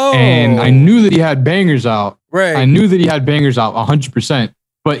 And I knew that he had bangers out. Right. I knew that he had bangers out 100%,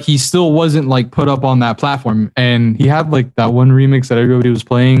 but he still wasn't like put up on that platform. And he had like that one remix that everybody was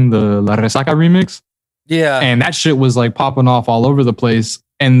playing, the La Resaca remix. Yeah. And that shit was like popping off all over the place.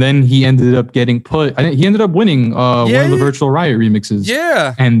 And then he ended up getting he ended up winning one of the Virtual Riot remixes.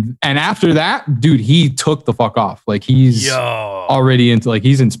 Yeah. And after that, dude, he took the fuck off. Like he's already into, like,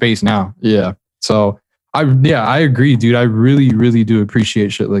 he's in space now. Yeah. So I agree, dude. I really, really do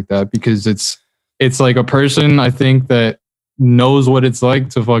appreciate shit like that because it's like a person I think that knows what it's like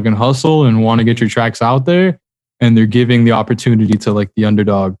to fucking hustle and want to get your tracks out there, and they're giving the opportunity to like the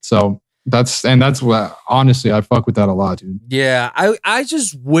underdog. So that's what honestly I fuck with that a lot, dude. Yeah, I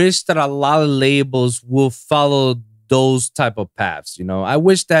just wish that a lot of labels will follow those type of paths. I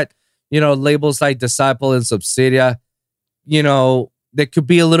wish that labels like Disciple and Subsidia, there could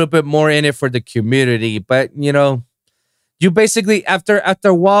be a little bit more in it for the community. But you basically after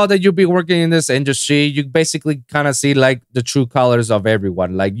a while that you'll be working in this industry, you basically kind of see like the true colors of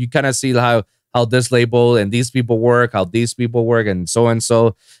everyone. Like you kind of see how this label and these people work, how these people work, and so and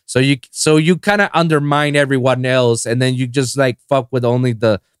so. So you kind of undermine everyone else, and then you just like fuck with only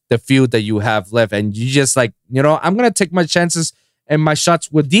the few that you have left, and you just like I'm gonna take my chances and my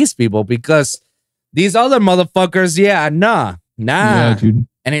shots with these people because these other motherfuckers, nah. Yeah, dude.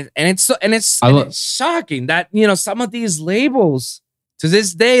 And it's shocking that some of these labels to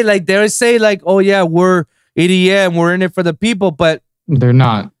this day, like they say like, oh yeah, we're EDM, we're in it for the people, but they're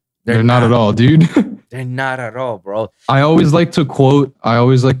not. They're not at all, dude. They're not at all, bro. I always like to quote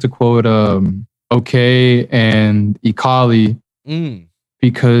OK and Ikali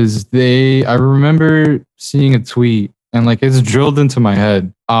because I remember seeing a tweet and like it's drilled into my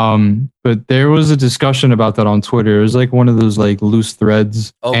head. But there was a discussion about that on Twitter. It was like one of those like loose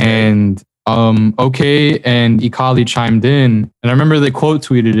threads. Okay. And OK and Ikali chimed in, and I remember they quote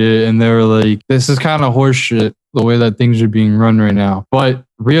tweeted it, and they were like, "This is kind of horseshit the way that things are being run right now." But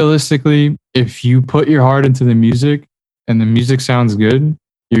realistically, if you put your heart into the music and the music sounds good,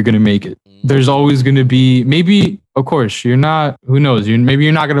 you're gonna make it. There's always gonna be maybe, of course, you're not. Who knows? Maybe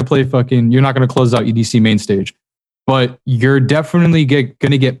you're not gonna play you're not gonna close out EDC main stage, but you're definitely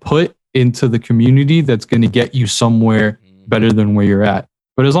gonna get put into the community that's gonna get you somewhere better than where you're at.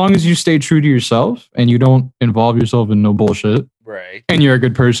 But as long as you stay true to yourself and you don't involve yourself in no bullshit, right? And you're a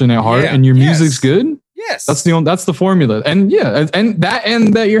good person at heart, and your music's good, yes, that's the formula. And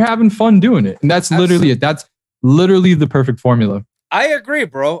that you're having fun doing it, and that's literally it. That's literally the perfect formula. I agree,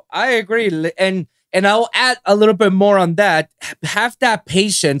 bro. I agree, and I'll add a little bit more on that. Have that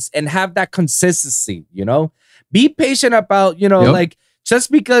patience and have that consistency. Be patient about like just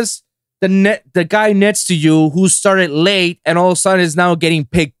because the guy next to you who started late and all of a sudden is now getting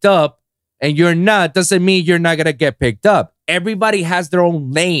picked up and you're not, doesn't mean you're not gonna get picked up. Everybody has their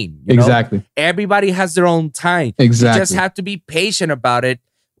own lane. Exactly. Everybody has their own time. Exactly. You just have to be patient about it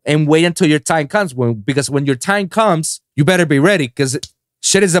and wait until your time comes. Because when your time comes, you better be ready because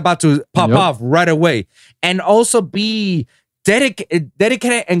shit is about to pop off right away. And also be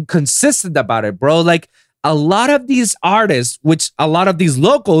dedicated and consistent about it, bro. Like a lot of these artists, which a lot of these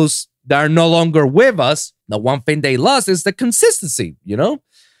locals that are no longer with us, the one thing they lost is the consistency,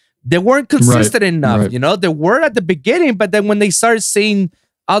 They weren't consistent enough, They were at the beginning, but then when they started seeing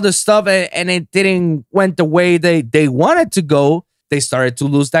other stuff and it didn't went the way they wanted to go, they started to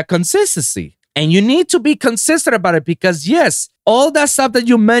lose that consistency. And you need to be consistent about it because, yes, all that stuff that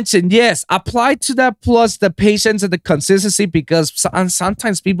you mentioned, yes, apply to that plus the patience and the consistency because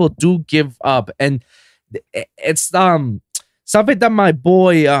sometimes people do give up. And it's something that my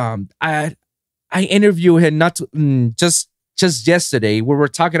boy, I interviewed him just yesterday. We were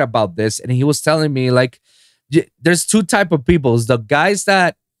talking about this, and he was telling me like, there's two type of people: the guys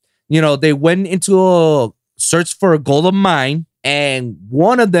that they went into a search for a golden mine, and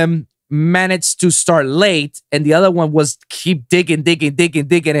one of them managed to start late, and the other one was keep digging,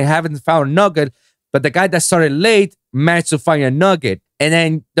 and haven't found a nugget. But the guy that started late managed to find a nugget. And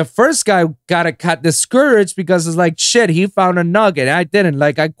then the first guy got discouraged because it's like, shit, he found a nugget. I didn't.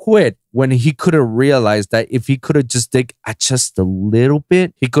 Like, I quit. When he could have realized that if he could have just dig just a little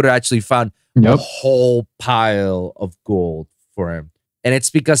bit, he could have actually found a whole pile of gold for him. And it's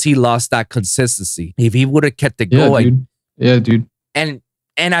because he lost that consistency. If he would have kept it going. Yeah, dude. And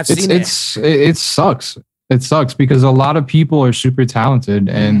I've seen it. It sucks. It sucks because a lot of people are super talented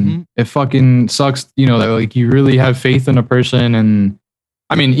and it fucking sucks, that like you really have faith in a person. And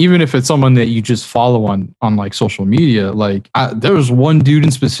I mean, even if it's someone that you just follow on like social media, like there was one dude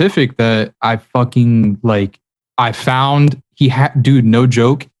in specific that I fucking like, I found dude, no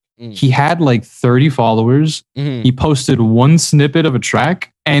joke. He had like 30 followers. He posted one snippet of a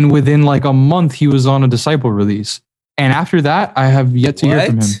track and within like a month he was on a Disciple release. And after that, I have yet to hear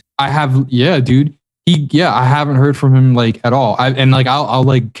from him. Dude. I haven't heard from him like at all. I'll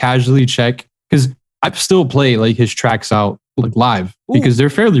like casually check because I still play like his tracks out like live because they're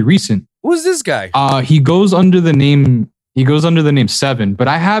fairly recent. Who's this guy? He goes under the name 7, but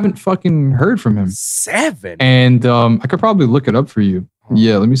I haven't fucking heard from him. 7? And I could probably look it up for you.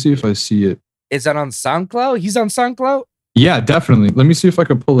 Yeah, let me see if I see it. Is that on SoundCloud? He's on SoundCloud? Yeah, definitely. Let me see if I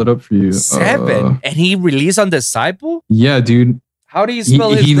can pull it up for you. 7. And he released on Disciple? Yeah, dude. How do you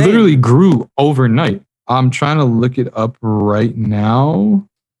spell his He name? literally grew overnight. I'm trying to look it up right now.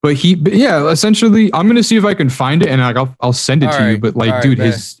 But yeah, essentially, I'm gonna see if I can find it and like I'll send it to you. But like, dude,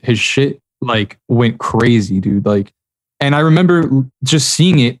 his shit like went crazy, dude. Like, and I remember just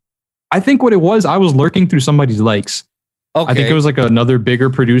seeing it. I think what it was, I was lurking through somebody's likes. Okay. I think it was like another bigger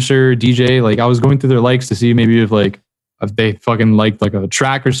producer, DJ. Like I was going through their likes to see maybe if they fucking liked like a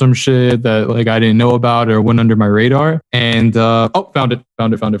track or some shit that like I didn't know about or went under my radar. And found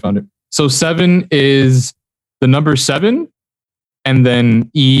it. So 7 is the number 7 and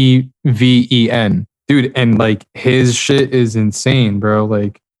then EVEN. Dude, and like his shit is insane, bro.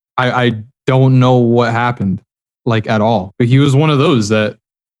 Like I don't know what happened like at all. But he was one of those that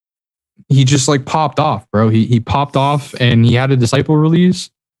he just like popped off, bro. He popped off and he had a Disciple release.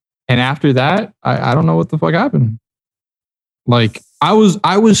 And after that, I don't know what the fuck happened. Like I was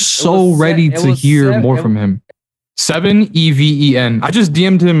so ready to hear more from him. 7 EVEN. I just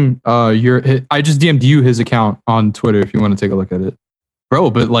DM'd him I just DM'd you his account on Twitter if you want to take a look at it.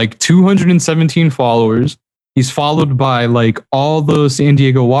 Bro, but like 217 followers. He's followed by like all the San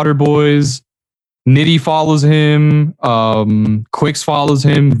Diego Water Boys. Nitty follows him. Quicks follows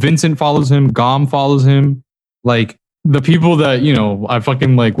him. Vincent follows him. Gom follows him. Like the people that, you know, I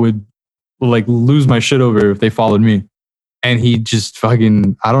fucking like would like lose my shit over if they followed me. And he just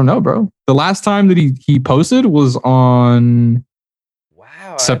fucking, I don't know, bro. The last time that he posted was on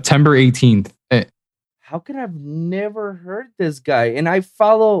September 18th. How could I've never heard this guy? And I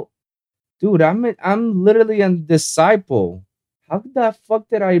follow, dude, I'm literally a Disciple. How the fuck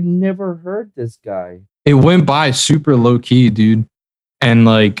did I never heard this guy? It went by super low key, dude. And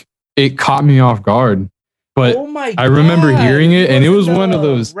like it caught me off guard. But I remember hearing it and it was one of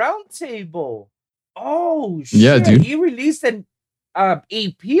those round table. Oh shit! Yeah, dude. He released an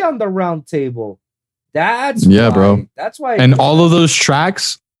EP on the round table. That's bro. That's why. And all of those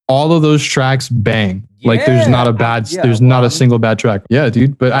tracks bang. Yeah, like there's not a single bad track. Yeah,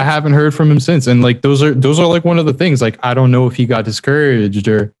 dude. But I haven't heard from him since. And like those are like one of the things. Like I don't know if he got discouraged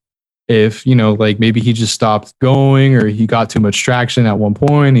or if, you know, like maybe he just stopped going or he got too much traction at one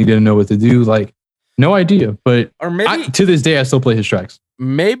point. He didn't know what to do. Like no idea. But or maybe to this day I still play his tracks.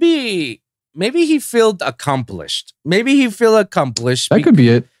 Maybe he felt accomplished. That could be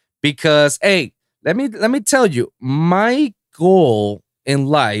it. Because hey, let me tell you, my goal in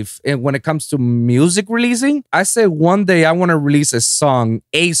life, and when it comes to music releasing, I say one day I want to release a song.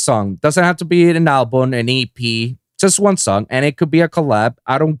 Doesn't have to be an album, an EP, just one song, and it could be a collab.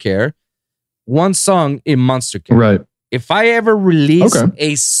 I don't care. One song in Monster Cat. Right. If I ever release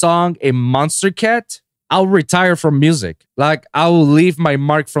a song in Monster Cat, I'll retire from music. Like I'll leave my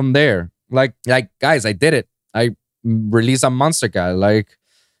mark from there. Like guys, I did it. I released a Monster Cat. Like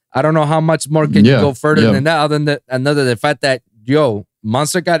I don't know how much more can you go further than that, other than the fact that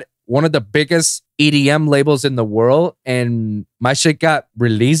Monster Cat, one of the biggest EDM labels in the world, and my shit got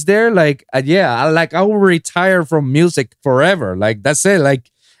released there. Like I will retire from music forever. Like that's it. Like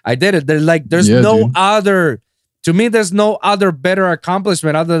I did it. There's no other. To me, there's no other better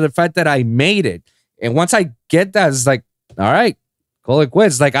accomplishment other than the fact that I made it. And once I get that, it's like, all right, call it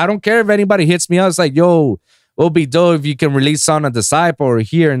quits. Like, I don't care if anybody hits me up. It's like, yo, it'll be dope if you can release on a Disciple or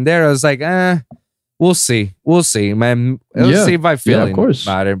here and there. I was like, we'll see. We'll see, man. Let's see if I feel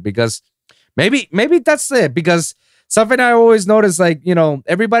about it. Because maybe that's it. Because something I always notice, like, you know,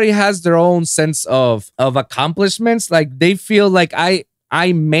 everybody has their own sense of accomplishments. Like, they feel like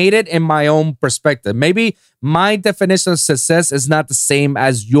I made it in my own perspective. Maybe my definition of success is not the same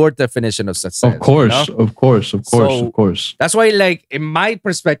as your definition of success. Of course. That's why, like, in my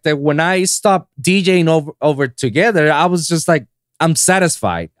perspective, when I stopped DJing over together, I was just like, I'm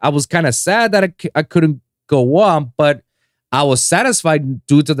satisfied. I was kind of sad that I couldn't go on, but I was satisfied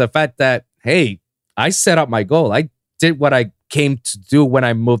due to the fact that, hey, I set up my goal. I did what I came to do when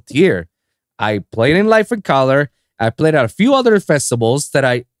I moved here. I played in Life in Color. I played at a few other festivals that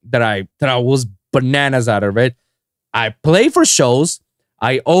I was bananas out of it. I played for shows.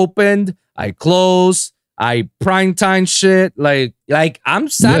 I opened. I closed. I primetime shit. Like I'm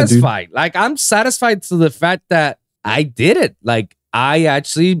satisfied. I'm satisfied to the fact that I did it. Like I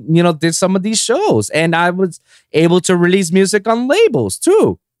actually, did some of these shows, and I was able to release music on labels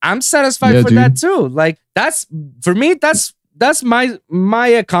too. I'm satisfied for that too. Like that's for me. That's my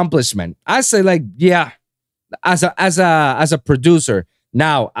accomplishment. I say like, yeah. As a producer,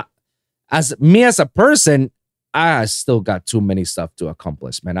 now as a person, I still got too many stuff to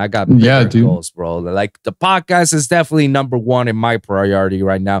accomplish, man. I got Yeah, bigger dude. goals, bro. Like the podcast is definitely number one in my priority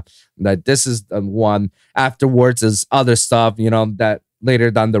right now. That this is the one. Afterwards is other stuff, that later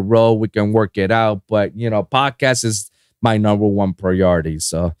down the road we can work it out. But podcast is my number one priority.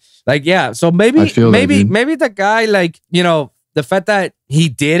 So like, yeah. So I maybe feel that, dude. maybe the guy, like, the fact that he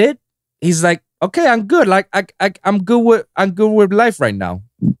did it, he's like, okay, I'm good. Like I'm good with life right now.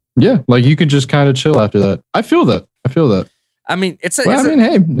 Yeah, like you can just kind of chill after that. I feel that. I mean, Hey,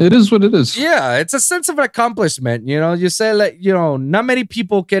 it is what it is. yeah, it's a sense of accomplishment. You say, like, not many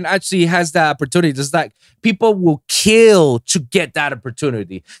people can actually has that opportunity. Just like people will kill to get that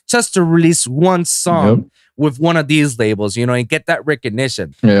opportunity just to release one song with one of these labels, and get that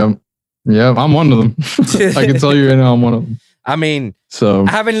recognition. Yeah, I'm one of them. I can tell you right now, I'm one of them. I mean, So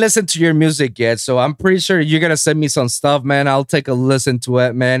I haven't listened to your music yet, so I'm pretty sure you're gonna send me some stuff, man. I'll take a listen to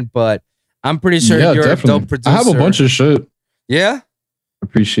it, man. But I'm pretty sure you're definitely. a dope producer. I have a bunch of shit. Yeah.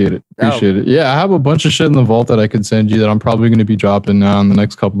 Appreciate it. Yeah, I have a bunch of shit in the vault that I can send you that I'm probably going to be dropping now in the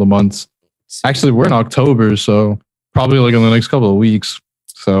next couple of months. Actually, we're in October, so probably like in the next couple of weeks.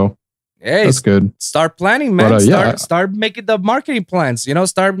 So hey, that's good. Start planning, man. But, start making the marketing plans.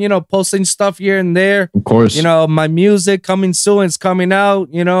 Start posting stuff here and there. Of course. My music coming soon. It's coming out.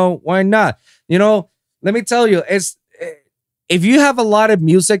 Why not? Let me tell you, if you have a lot of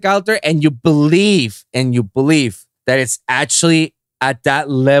music out there and you believe that it's actually at that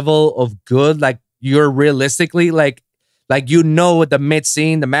level of good, like you're realistically like the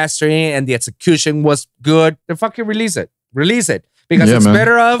mixing, the mastering, and the execution was good, then fucking release it. Because it's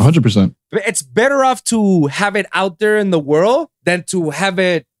better off 100%. It's better off to have it out there in the world than to have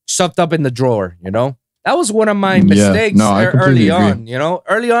it shoved up in the drawer, That was one of my mistakes early on,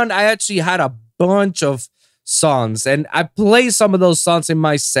 Early on, I actually had a bunch of songs and I played some of those songs in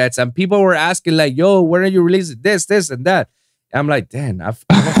my sets and people were asking like, yo, when are you releasing this, and that? And I'm like, damn, I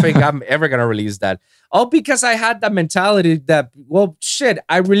don't think I'm ever going to release that. All because I had that mentality that, well, shit,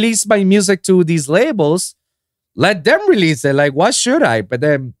 I released my music to these labels. Let them release it. Like, why should I? But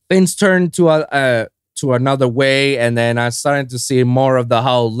then things turned to another way. And then I started to see more of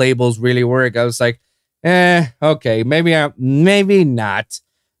how labels really work. I was like, okay, maybe not.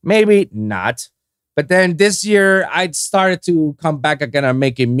 But then this year, I started to come back again and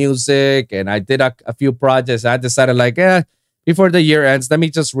making music. And I did a few projects. I decided like, before the year ends, let me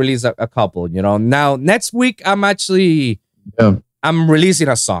just release a couple, Now, next week, I'm releasing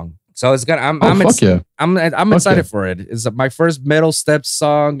a song. So it's gonna. I'm excited for it. It's my first Metal Steps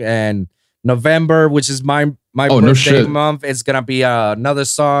song, and November, which is my birthday month, it's gonna be another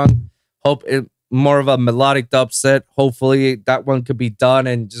song. Hope it more of a melodic dubstep. Hopefully that one could be done,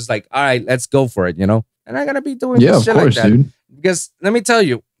 and just like, all right, let's go for it, And I'm gonna be doing shit of course, like that, dude. Because let me tell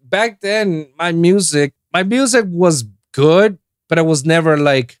you, back then my music was good, but it was never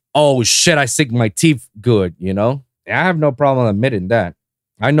like, oh shit, I sink my teeth good, I have no problem admitting that.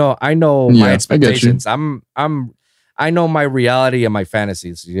 I know my expectations. I know my reality and my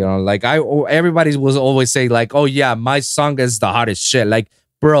fantasies. Like everybody was always say like, oh yeah, my song is the hottest shit. Like,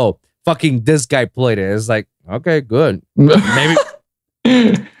 bro, fucking this guy played it. It's like, okay, good. Maybe.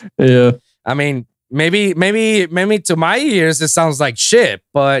 Yeah. I mean, maybe to my ears it sounds like shit,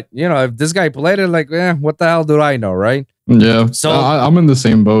 but if this guy played it, like, what the hell do I know, right? Yeah. So I'm in the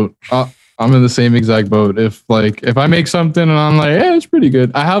same boat. I'm in the same exact boat. If I make something and I'm like, it's pretty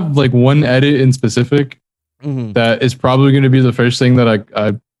good. I have like one edit in specific that is probably going to be the first thing that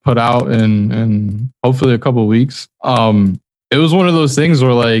I put out in hopefully a couple of weeks. It was one of those things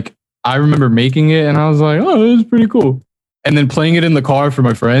where like I remember making it and I was like, oh, it was pretty cool. And then playing it in the car for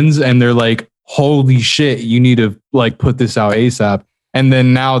my friends and they're like, holy shit, you need to like put this out ASAP. And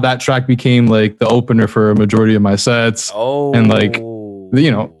then now that track became like the opener for a majority of my sets. Oh, and like,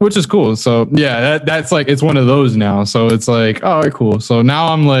 which is cool. So yeah, that's like, it's one of those now. So it's like, all right, cool. So now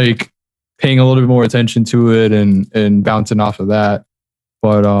I'm like paying a little bit more attention to it and bouncing off of that.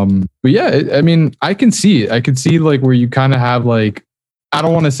 But yeah, I mean, I can see it. I can see like where you kind of have like, I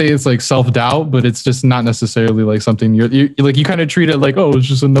don't want to say it's like self-doubt, but it's just not necessarily like something you like, you kind of treat it like, oh, it's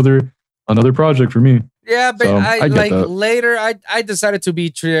just another project for me. Yeah, but so, I like that. Later I decided to be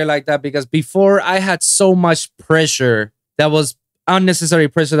treated like that because before I had so much pressure that was unnecessary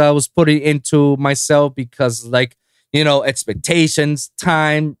pressure that I was putting into myself because like, expectations,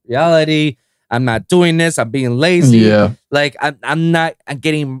 time, reality. I'm not doing this. I'm being lazy. Yeah. Like I'm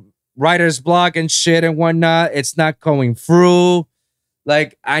getting writer's block and shit and whatnot. It's not going through.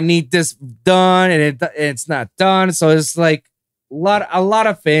 Like I need this done and it's not done. So it's like a lot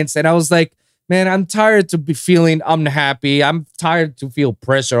of things. And I was like, man, I'm tired to be feeling unhappy. I'm tired to feel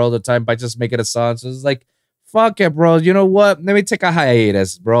pressure all the time by just making a song. So it's like, fuck it, bro. You know what? Let me take a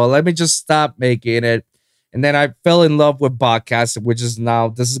hiatus, bro. Let me just stop making it. And then I fell in love with podcasting, which is now,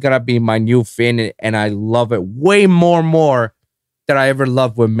 this is going to be my new thing. And I love it way more than I ever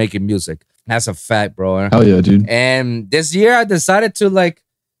loved with making music. That's a fact, bro. Hell yeah, dude. And this year I decided to, like,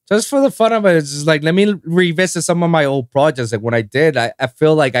 just for the fun of it, it's just like, let me revisit some of my old projects. Like when I did, I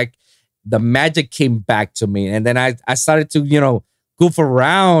feel like the magic came back to me. And then I started to, you know, goof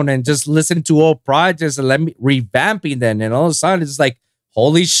around and just listen to old projects and let me revamping them. And all of a sudden it's like,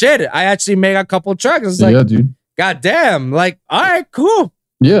 holy shit, I actually made a couple tracks. It's like, yeah, dude. God damn. Like, all right, cool.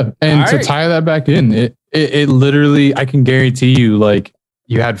 Yeah. And all to right. tie that back in, it literally, I can guarantee you, like,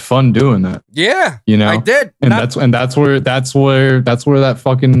 you had fun doing that. Yeah, you know, I did. And that's where that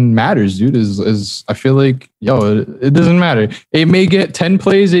fucking matters, dude. Is I feel like, it doesn't matter. It may get 10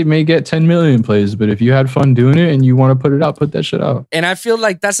 plays, it may get 10 million plays, but if you had fun doing it and you want to put it out, put that shit out. And I feel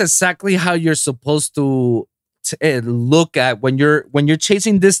like that's exactly how you're supposed to look at when you're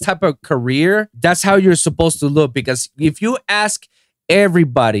chasing this type of career. That's how you're supposed to look, because if you ask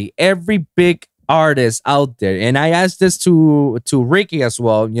everybody, every big artist out there, and I asked this to Ricky as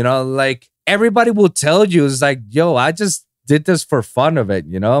well, you know, like everybody will tell you, it's like, yo, I just did this for fun of it,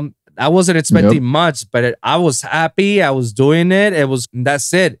 you know. I wasn't expecting much, but I was happy. I was doing it.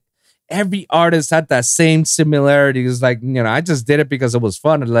 That's it. Every artist had that same similarity. It's like, you know, I just did it because it was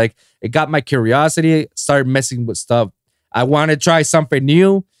fun. And like, it got my curiosity, started messing with stuff. I want to try something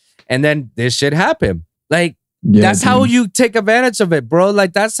new. And then this shit happened. Like, that's how you take advantage of it, bro.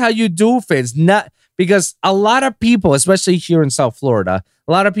 Like, that's how you do things. Not because a lot of people, especially here in South Florida,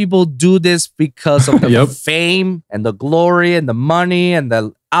 a lot of people do this because of the fame and the glory and the money and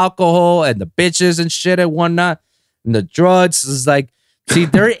the alcohol and the bitches and shit and whatnot and the drugs. It's like, see,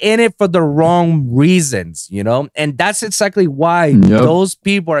 they're in it for the wrong reasons, you know? And that's exactly why those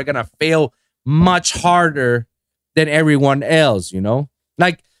people are going to fail much harder than everyone else, you know?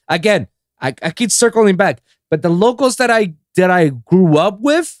 Like, again, I keep circling back, but the locals that I grew up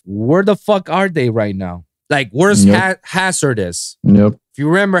with, where the fuck are they right now? Like, where's Hazardous? Yep. If you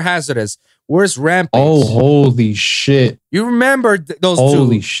remember Hazardous, where's Rampage? Oh, holy shit. You remember those two?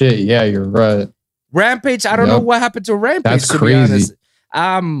 Holy shit. Yeah, you're right. Rampage, I don't know what happened to Rampage. That's to crazy. Be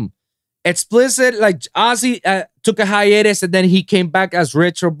honest. Explicit, like Ozzy took a hiatus and then he came back as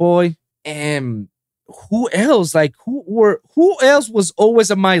Retro Boy. And who else? Like, who else was always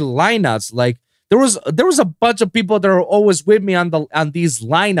in my lineups? Like, there was a bunch of people that are always with me on these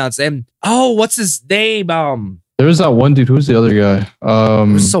lineups. And what's his name? There was that one dude. Who's the other guy?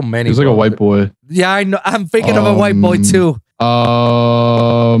 There's so many. He's like a white boy. Yeah, I know. I'm thinking of a white boy too.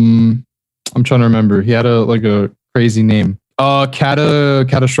 I'm trying to remember. He had a crazy name.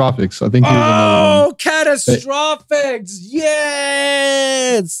 Catastrophics. I think he was another one. Catastrophics.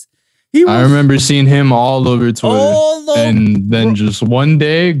 Yes. I remember seeing him all over Twitter. And then just one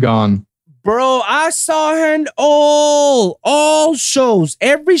day, gone. Bro, I saw him all shows.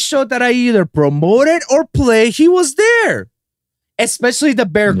 Every show that I either promoted or played, he was there. Especially the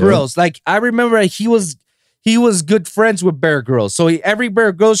Bear Grylls. Like, I remember he was good friends with Bear Grylls. So every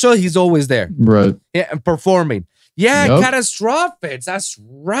Bear Grylls show, he's always there. Right. Yeah, and performing. Yeah, Catastrophics. That's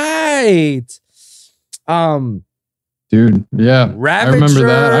right. Dude, yeah. Ravager, I remember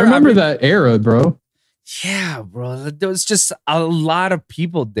that. I remember that era, bro. Yeah, bro. There was just a lot of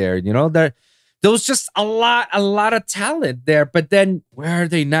people there, you know. There was just a lot of talent there. But then where are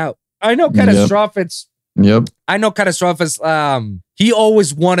they now? I know Catastrophics. Yep. I know Catastrophics. He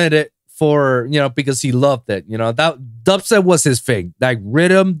always wanted it for, you know, because he loved it. You know, that dubstep was his thing. Like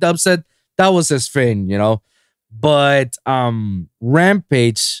rhythm dubstep, that was his thing, you know. But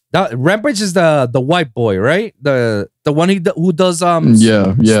Rampage is the white boy, right? The one who does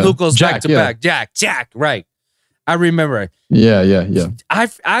Snookles back to back. Jack, right. I remember. Yeah.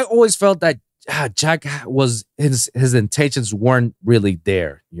 I always felt that Jack was his intentions weren't really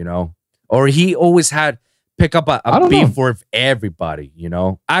there, you know, or he always had pick up a beef with everybody, you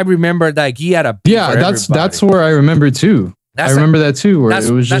know. I remember that he had a beef for that's where I remember too. I remember that too, where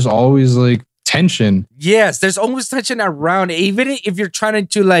it was just always like tension. Yes, there's always tension around, even if you're trying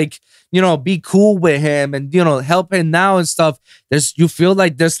to, like, you know, be cool with him and, you know, help him now and stuff. You feel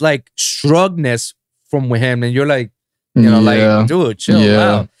like there's like shruggness from with him, and you're like, you know, like, dude, chill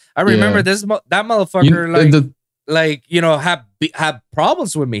out. I remember that motherfucker like you know, have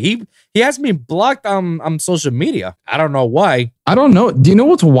problems with me. He has me blocked on social media. I don't know why. I don't know. Do you know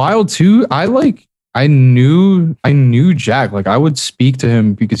what's wild too? I knew Jack. Like, I would speak to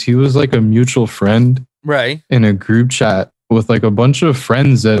him because he was like a mutual friend, right? In a group chat with like a bunch of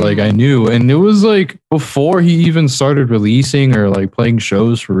friends that like I knew, and it was like before he even started releasing or like playing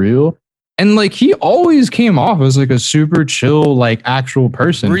shows for real. And like he always came off as like a super chill, like actual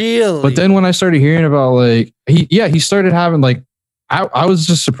person. Really? But then when I started hearing about like he started having like I was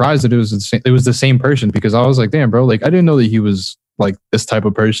just surprised that it was the same person, because I was like, damn, bro, like I didn't know that he was like this type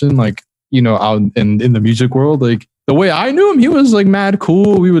of person, like, you know, out in the music world. Like the way I knew him, he was like mad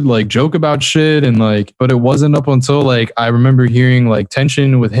cool. We would like joke about shit and like, but it wasn't up until like I remember hearing like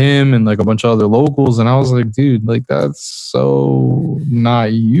Tension with him and like a bunch of other locals, and I was like, dude, like that's so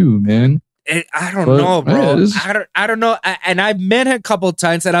not you, man. I don't know, bro. I don't know. And I've met him a couple of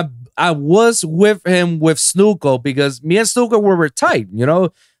times, and I was with him with Snuko, because me and Snuko were tight, you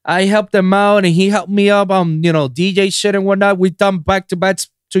know. I helped him out and he helped me up on, you know, DJ shit and whatnot. We've done back-to-backs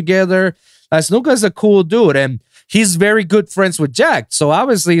together. Snuka is a cool dude, and he's very good friends with Jack. So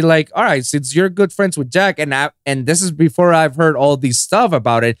obviously, like, all right, since you're good friends with Jack, and this is before I've heard all these stuff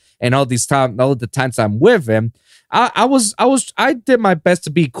about it and all the times I'm with him, I did my best to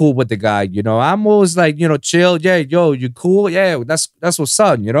be cool with the guy. You know, I'm always like, you know, chill. Yeah, yo, you cool? Yeah, that's what's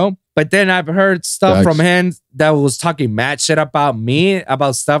up, you know? But then I've heard stuff from him that was talking mad shit about me,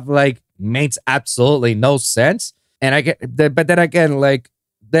 about stuff like makes absolutely no sense. And but then again, like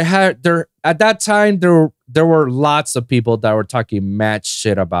at that time, there were lots of people that were talking mad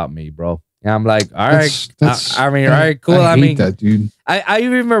shit about me, bro. And I'm like, all right, I mean, all right, cool. I hate that, dude. I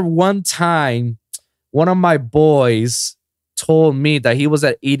remember one time, one of my boys told me that he was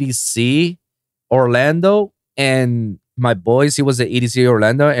at EDC Orlando, and my boys, he was at EDC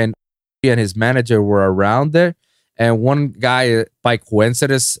Orlando, and his manager were around there. And one guy, by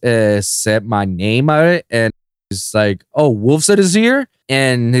coincidence, said my name out of it, and he's like, "Oh, Wolv is here,"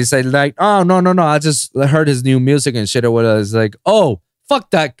 and he said like, "Oh, no, I just heard his new music and shit or whatever." It's like, "Oh,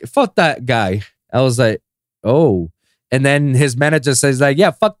 fuck that guy." I was like, "Oh." And then his manager says like,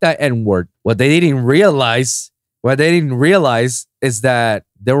 "Yeah, fuck that N-word." What they didn't realize is that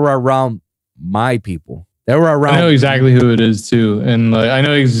they were around my people. They were around. I know exactly who it is too, and like I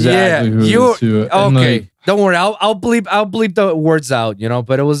know exactly who it is too. And okay, like, don't worry. I'll bleep the words out. You know,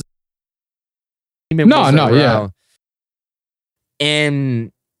 but it was yeah.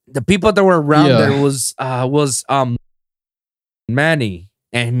 And the people that were around there was Manny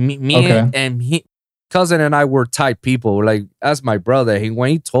and me and he. Cousin and I were tight people. Like, as my brother,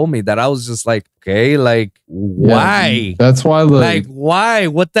 when he told me that, I was just like, okay, like, why? Yeah, that's why. Like, why?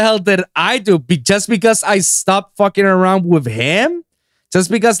 What the hell did I do? Just because I stopped fucking around with him? Just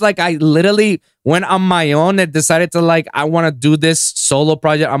because, like, I literally went on my own and decided to, like, I want to do this solo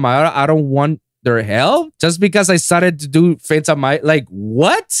project on my own. I don't want their help. Just because I started to do things on my, like,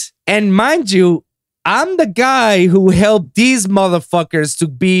 what? And mind you, I'm the guy who helped these motherfuckers to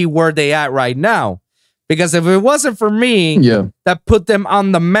be where they at right now. Because if it wasn't for me that put them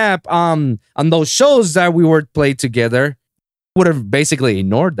on the map on those shows that we were played together, would have basically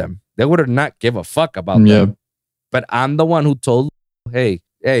ignored them. They would have not give a fuck about them. But I'm the one who told, hey,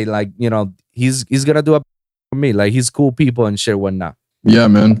 like, you know, he's gonna do it for me. Like, he's cool people and shit, whatnot. Yeah,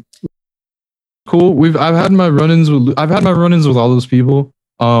 man. Cool. I've had my run-ins with all those people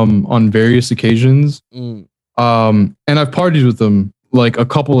on various occasions. And I've partied with them like a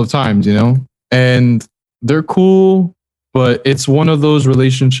couple of times, you know, and they're cool, but it's one of those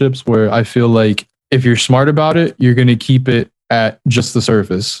relationships where I feel like if you're smart about it, you're going to keep it at just the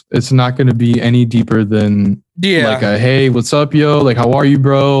surface. It's not going to be any deeper than like a, hey, what's up, yo? Like, how are you,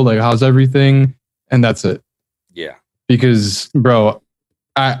 bro? Like, how's everything? And that's it. Yeah. Because, bro,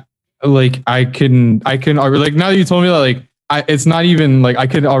 I can, like, now that you told me that, like, it's not even like I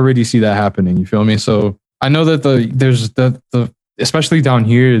could already see that happening. You feel me? So I know that there's especially down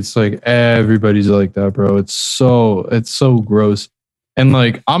here, it's like everybody's like that, bro. It's so gross. And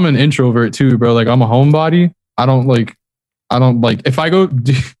like, I'm an introvert too, bro. Like, I'm a homebody. I don't like if I go,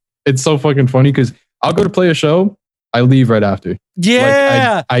 it's so fucking funny because I'll go to play a show, I leave right after.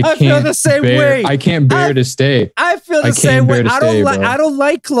 Yeah, like, I feel the same way. I can't bear to stay. I feel the same way. I don't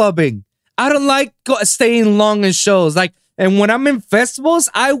like clubbing. I don't like staying long in shows. Like, and when I'm in festivals,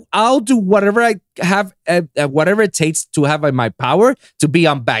 I'll do whatever I have, whatever it takes to have in my power to be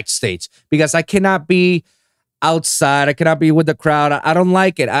on backstage, because I cannot be outside. I cannot be with the crowd. I don't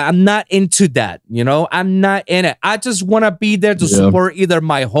like it. I'm not into that. You know, I'm not in it. I just want to be there to support either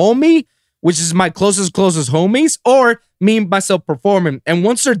my homie, which is my closest homies, or me myself performing. And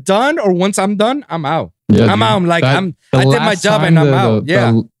once they're done, or once I'm done, I'm out. Yeah, I'm out. I'm like, I did my job and I'm out.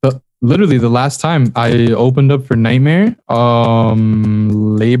 Literally the last time I opened up for Nightmare,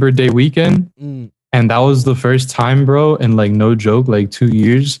 Labor Day weekend, and that was the first time, bro, and like no joke, like 2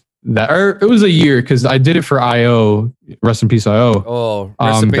 years it was a year because I did it for IO. Rest in peace, IO. Oh,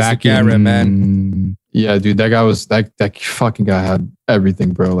 rest in peace, Garrett, man. Yeah, dude, that guy was that fucking guy had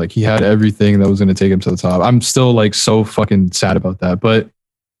everything, bro. Like he had everything that was gonna take him to the top. I'm still like so fucking sad about that. But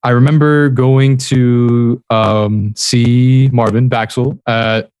I remember going to see Marvin Baxel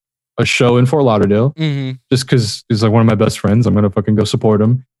at a show in Fort Lauderdale, just because he's like one of my best friends. I'm gonna fucking go support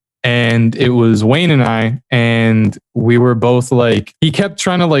him. And it was Wayne and I, and we were both like, he kept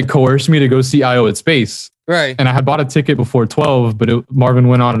trying to like coerce me to go see IO at Space. Right. And I had bought a ticket before 12, but Marvin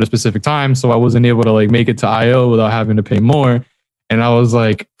went on at a specific time. So I wasn't able to like make it to IO without having to pay more. And I was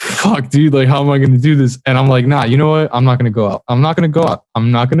like, fuck, dude, like, how am I going to do this? And I'm like, nah, you know what? I'm not going to go out. I'm not going to go out.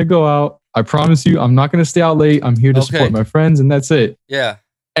 I'm not going to go out. I promise you, I'm not going to stay out late. I'm here to support my friends, and that's it. Yeah.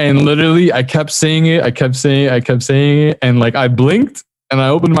 And literally, I kept saying it. I kept saying it. And like, I blinked and I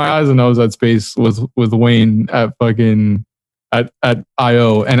opened my eyes and I was at Space with Wayne at fucking at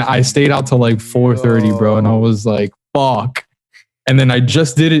IO. And I stayed out till like 4:30, bro. And I was like, fuck. And then I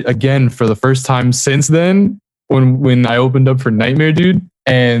just did it again for the first time since then when I opened up for Nightmare, dude.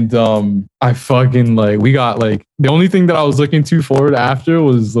 And I fucking like, we got like, the only thing that I was looking to forward after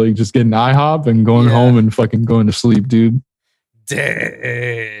was like just getting IHOP and going home and fucking going to sleep, dude.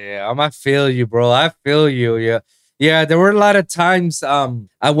 Damn, I feel you, bro. I feel you. Yeah. Yeah, there were a lot of times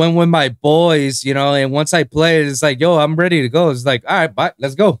I went with my boys, you know, and once I played, it's like, yo, I'm ready to go. It's like, all right, bye,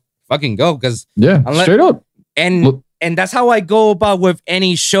 let's go. Fucking go. Because straight up. And that's how I go about with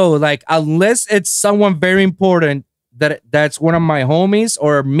any show. Like, unless it's someone very important that's one of my homies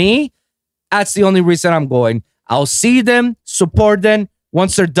or me, that's the only reason I'm going. I'll see them, support them.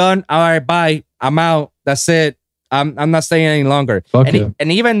 Once they're done, all right, bye. I'm out. That's it. I'm not staying any longer.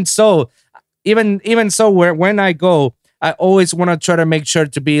 And even so, when I go, I always want to try to make sure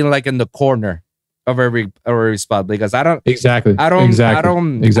to be like in the corner of every spot, because I don't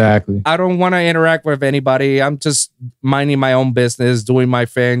want to interact with anybody. I'm just minding my own business, doing my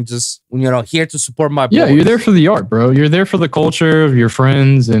thing, just, you know, here to support my boys. Yeah, you're there for the art, bro. You're there for the culture of your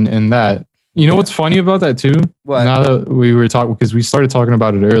friends and that. You know what's funny about that too? What? Now that we were talking, because we started talking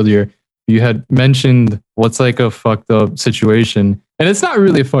about it earlier, you had mentioned what's like a fucked up situation. And it's not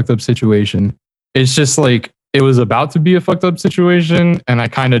really a fucked up situation. It's just like, it was about to be a fucked up situation. And I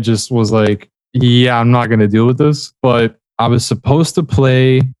kind of just was like, yeah, I'm not going to deal with this. But I was supposed to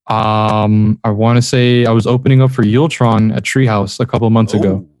play, I want to say I was opening up for Yultron at Treehouse a couple of months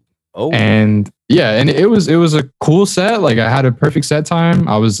ago. And yeah, and it was a cool set. Like I had a perfect set time.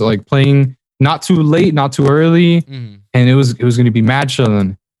 I was like playing not too late, not too early. And it was going to be mad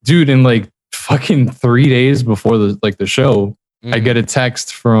chilling. Dude, in like fucking 3 days before the show, I get a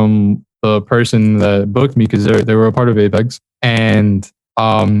text from the person that booked me, because they were a part of Apex, and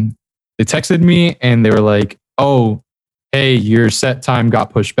they texted me and they were like, "Oh, hey, your set time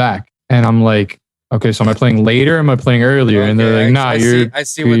got pushed back." And I'm like, "Okay, so am I playing later? Or am I playing earlier?" And they're like, "Nah,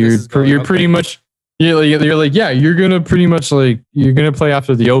 you're pretty much you're like, yeah, you're gonna pretty much like you're gonna play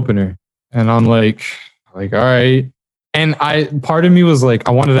after the opener." And I'm like, all right. And part of me was like,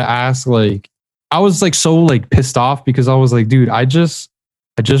 I wanted to ask, like, I was like so like pissed off, because I was like, dude, I just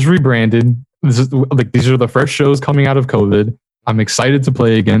rebranded. This is like, these are the first shows coming out of COVID. I'm excited to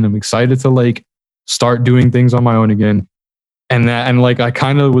play again. I'm excited to like start doing things on my own again. And like, I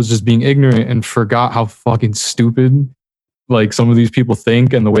kind of was just being ignorant and forgot how fucking stupid like some of these people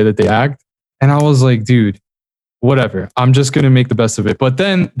think and the way that they act. And I was like, dude, whatever. I'm just going to make the best of it. But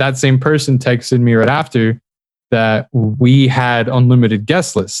then that same person texted me right after that we had unlimited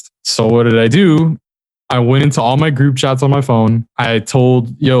guest list. So what did I do? I went into all my group chats on my phone. I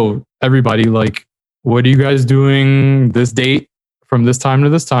told, everybody, like, what are you guys doing this date from this time to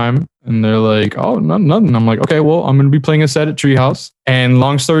this time? And they're like, oh, nothing. I'm like, okay, well, I'm going to be playing a set at Treehouse. And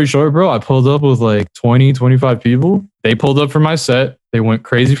long story short, bro, I pulled up with like 20, 25 people. They pulled up for my set. They went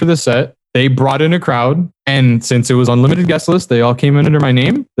crazy for the set. They brought in a crowd. And since it was unlimited guest list, they all came in under my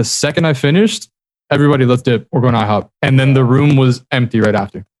name. The second I finished, everybody, let's dip. We're going to IHOP. And then the room was empty right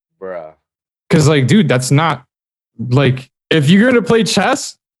after. Bruh. Because, like, dude, that's not... Like, if you're going to play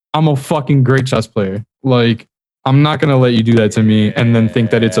chess, I'm a fucking great chess player. Like, I'm not going to let you do that to me and then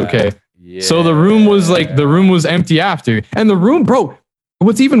think that it's okay. Yeah. So the room was empty after. And the room, bro,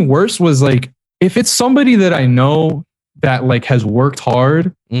 what's even worse was, like, if it's somebody that I know that, like, has worked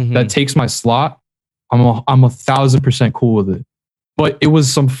hard, that takes my slot, I'm 1,000% cool with it. But it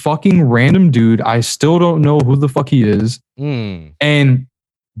was some fucking random dude. I still don't know who the fuck he is. And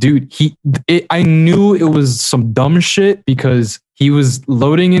dude, I knew it was some dumb shit because he was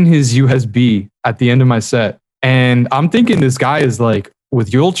loading in his USB at the end of my set. And I'm thinking this guy is like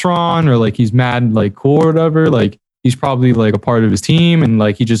with Yultron, or like he's mad, like cool or whatever. Like he's probably like a part of his team and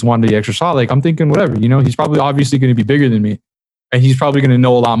like he just wanted the extra shot. Like I'm thinking whatever, he's probably obviously going to be bigger than me and he's probably going to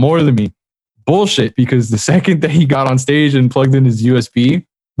know a lot more than me. bullshit, because the second that he got on stage and plugged in his USB,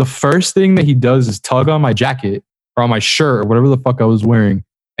 the first thing that he does is tug on my jacket or on my shirt or whatever the fuck I was wearing.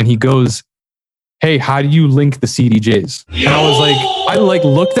 And he goes, hey, how do you link the CDJs? And I was like, I like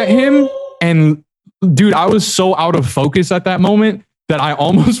looked at him, and dude, I was so out of focus at that moment that I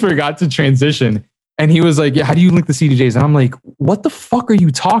almost forgot to transition. And he was like, yeah, how do you link the CDJs? And I'm like, what the fuck are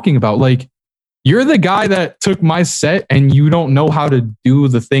you talking about? Like, you're the guy that took my set and you don't know how to do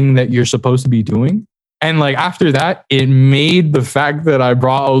the thing that you're supposed to be doing. And like after that, it made the fact that I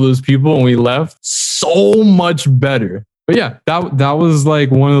brought all those people and we left so much better. But yeah, that was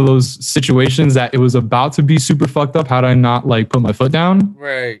like one of those situations that it was about to be super fucked up had I not like put my foot down.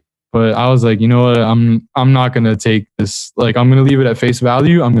 Right. But I was like, you know what? I'm not gonna take this. Like, I'm gonna leave it at face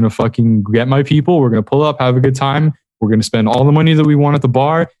value. I'm gonna fucking get my people. We're gonna pull up, have a good time. We're gonna spend all the money that we want at the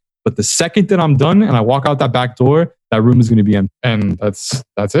bar. But the second that I'm done and I walk out that back door, that room is gonna be empty. And that's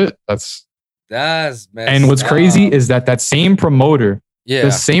it. That's and what's crazy is that same promoter, the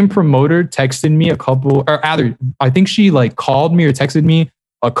same promoter texted me I think she like called me or texted me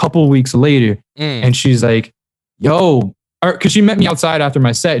a couple weeks later, and she's like, yo. Because she met me outside after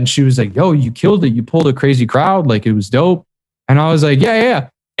my set and she was like, yo, you killed it. You pulled a crazy crowd. Like, it was dope. And I was like, yeah.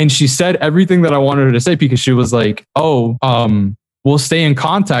 And she said everything that I wanted her to say, because she was like, oh, we'll stay in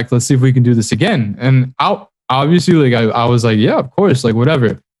contact. Let's see if we can do this again. And obviously, like, I was like, yeah, of course, like,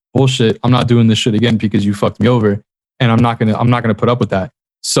 whatever. Bullshit. I'm not doing this shit again because you fucked me over. And I'm not gonna put up with that.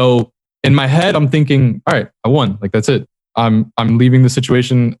 So in my head, I'm thinking, all right, I won. Like, that's it. I'm leaving the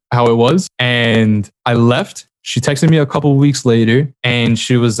situation how it was. And I left. She texted me a couple weeks later and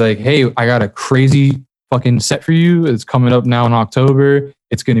she was like, hey, I got a crazy fucking set for you. It's coming up now in October.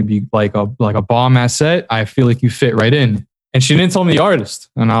 It's going to be like a bomb ass set. I feel like you fit right in. And she didn't tell me the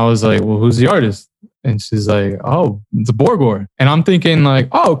artist. And I was like, well, who's the artist? And she's like, oh, it's a Borgor. And I'm thinking like,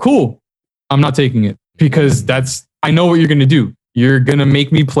 oh, cool. I'm not taking it because I know what you're going to do. You're going to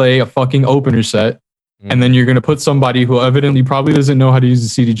make me play a fucking opener set. And then you're going to put somebody who evidently probably doesn't know how to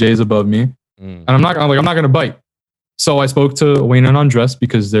use the CDJs above me. And I'm not going to bite. So I spoke to Wayne and Andres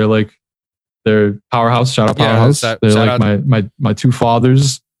because they're powerhouse. Shout out powerhouse. They're like my two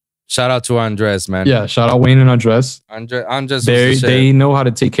fathers. Shout out to Andres, man. Yeah, shout out Wayne and Andres. Andres, they know how to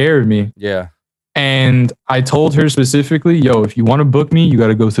take care of me. Yeah. And I told her specifically, yo, if you want to book me, you got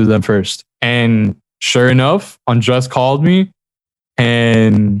to go through them first. And sure enough, Andres called me,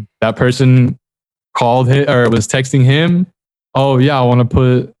 and that person called him or was texting him. Oh yeah, I want to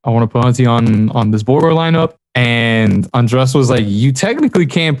put Hunty on this Borgor lineup. And Andres was like, you technically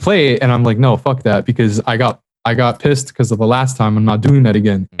can't play it. And I'm like, no, fuck that, because I got pissed because of the last time. I'm not doing that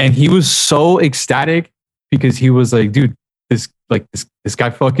again. And he was so ecstatic because he was like, dude, this guy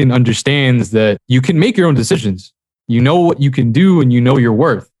fucking understands that you can make your own decisions. You know what you can do and you know your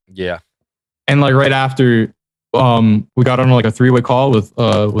worth. Yeah. And like right after we got on like a 3-way call with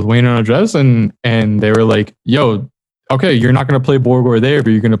Wayne and Andres, and they were like, yo, okay, you're not going to play Borgor there, but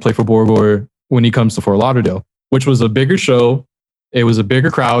you're going to play for Borgor when he comes to Fort Lauderdale, which was a bigger show. It was a bigger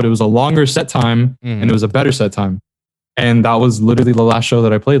crowd. It was a longer set time, and it was a better set time. And that was literally the last show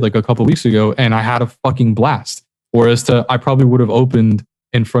that I played like a couple weeks ago, and I had a fucking blast. Whereas I probably would have opened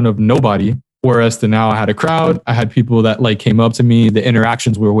in front of nobody. Whereas to now I had a crowd. I had people that like came up to me. The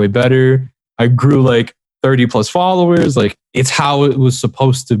interactions were way better. I grew like 30 plus followers. Like, it's how it was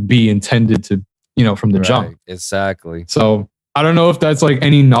supposed to be intended to, from the jump. Exactly. So I don't know if that's like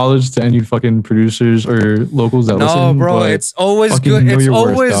any knowledge to any fucking producers or locals that listen. No, bro, it's always good. It's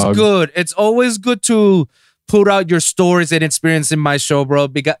always good. It's always good to put out your stories and experience in my show, bro,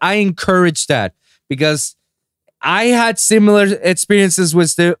 because I encourage that, because I had similar experiences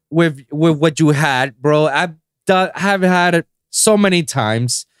with what you had, bro. Have had it so many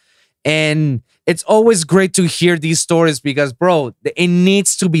times, and it's always great to hear these stories because, bro, it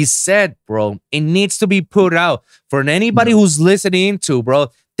needs to be said, bro. It needs to be put out for anybody who's listening to, bro.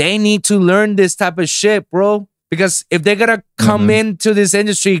 They need to learn this type of shit, bro. Because if they're gonna come into this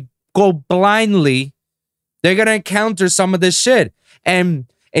industry, go blindly, they're gonna encounter some of this shit. And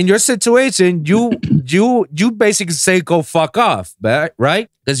in your situation, you basically say go fuck off, right?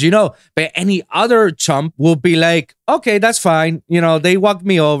 Because but any other chump will be like, okay, that's fine. They walked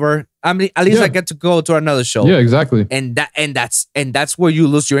me over. I mean, at least I get to go to another show. Yeah, exactly. And that's where you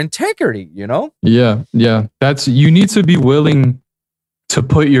lose your integrity, Yeah. You need to be willing to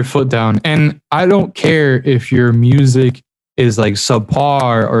put your foot down. And I don't care if your music is like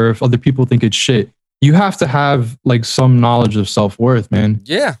subpar or if other people think it's shit. You have to have like some knowledge of self-worth, man.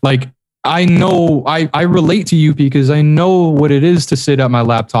 Yeah. Like, I know I relate to you because I know what it is to sit at my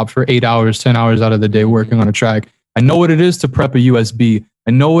laptop for 8 hours, 10 hours out of the day working on a track. I know what it is to prep a USB.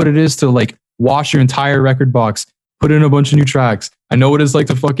 I know what it is to like wash your entire record box, put in a bunch of new tracks. I know what it's like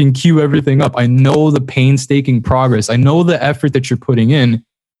to fucking queue everything up. I know the painstaking progress. I know the effort that you're putting in.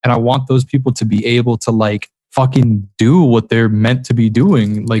 And I want those people to be able to like fucking do what they're meant to be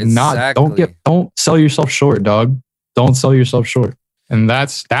doing. Like don't sell yourself short, dog. Don't sell yourself short. And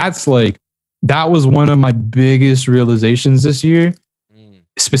that's like, that was one of my biggest realizations this year,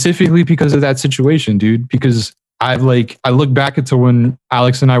 specifically because of that situation, dude. Because I look back into when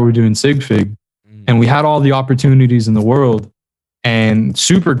Alex and I were doing SigFig, and we had all the opportunities in the world, and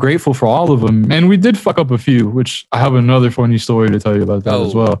super grateful for all of them. And we did fuck up a few, which I have another funny story to tell you about that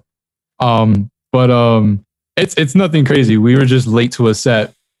as well. But it's nothing crazy. We were just late to a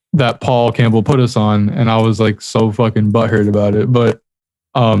set that Paul Campbell put us on, and I was like so fucking butthurt about it. But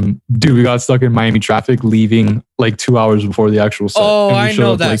dude, we got stuck in Miami traffic leaving like 2 hours before the actual set. Oh, I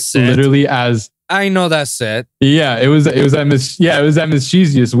know that set. Literally as I know that set. Yeah, it was at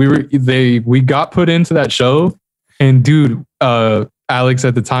Mischievous. We got put into that show, and dude, Alex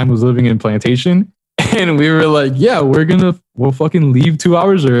at the time was living in Plantation, and we were like, yeah, we'll fucking leave 2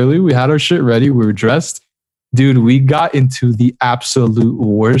 hours early. We had our shit ready. We were dressed. Dude, we got into the absolute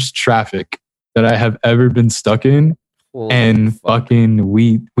worst traffic that I have ever been stuck in. And fucking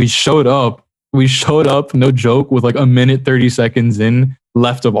we showed up, no joke, with like a minute 30 seconds in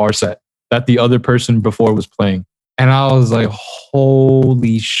left of our set that the other person before was playing. And I was like,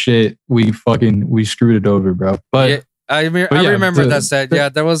 holy shit, we screwed it over, bro. But yeah, I remember that set. Yeah,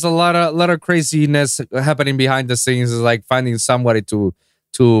 there was a lot of craziness happening behind the scenes, like finding somebody to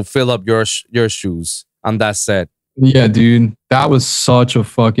fill up your shoes on that set. Yeah, dude, that was such a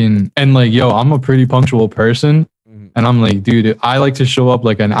fucking, and like, yo, I'm a pretty punctual person. And I'm like, dude, I like to show up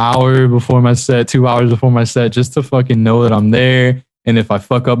like an hour before my set, 2 hours before my set, just to fucking know that I'm there. And if I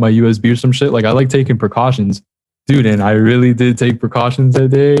fuck up my USB or some shit, like I like taking precautions, dude. And I really did take precautions that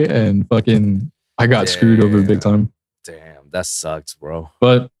day, and fucking I got screwed over big time. Damn, that sucks, bro.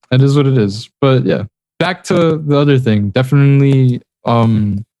 But it is what it is. But yeah, back to the other thing. Definitely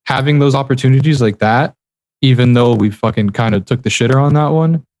having those opportunities like that, even though we fucking kind of took the shitter on that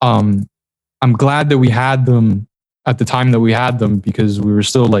one. I'm glad that we had them at the time that we had them, because we were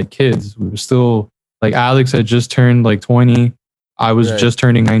still like kids. We were still like, Alex had just turned like 20. I was just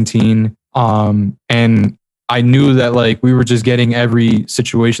turning 19. And I knew that like we were just getting every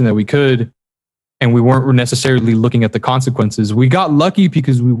situation that we could, and we weren't necessarily looking at the consequences. We got lucky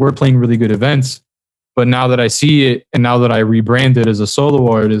because we were playing really good events. But now that I see it, and now that I rebranded as a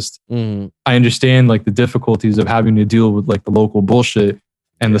solo artist, I understand like the difficulties of having to deal with like the local bullshit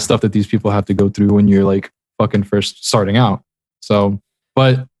and the stuff that these people have to go through when you're like fucking first starting out. So,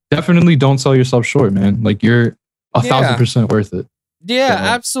 but definitely don't sell yourself short, man. Like you're 1,000% worth it. Yeah, so,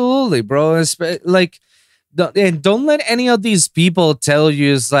 absolutely, bro. It's like, and don't let any of these people tell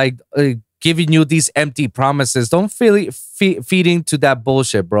you it's like giving you these empty promises. Don't feed into that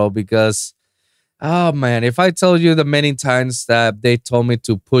bullshit, bro. Because, oh man, if I tell you the many times that they told me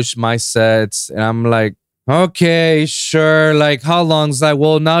to push my sets, and I'm like, okay, sure. Like, how long is that?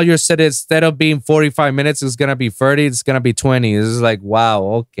 Well, now your set, instead of being 45 minutes, it's gonna be 30. It's gonna be 20. This is like, wow,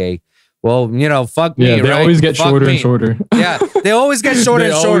 okay. Well, you know, fuck me. Yeah, they always get shorter and shorter. Yeah, they always get shorter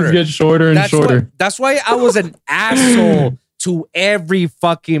and shorter. Always get shorter and shorter. That's why I was an asshole to every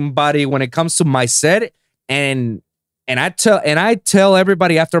fucking body when it comes to my set. And I tell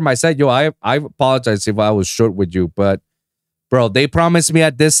everybody after my set, yo, I apologize if I was short with you, but bro, they promised me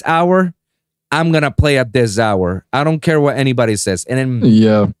at this hour, I'm gonna play at this hour. I don't care what anybody says. And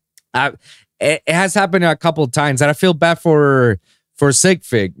then it has happened a couple of times, and I feel bad for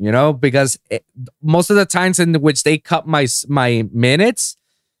SigFig, you know, because most of the times in which they cut my minutes,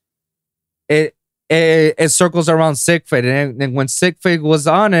 it circles around SigFig, and when SigFig was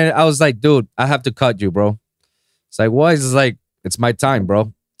on it, I was like, dude, I have to cut you, bro. It's like, what? It's like, it's my time,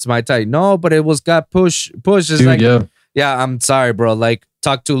 bro. It's my time. No, but it got pushed. It's dude, like, yeah, I'm sorry, bro. Like,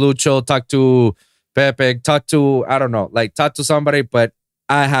 talk to Lucho, talk to Pepe, talk to, I don't know, like talk to somebody, but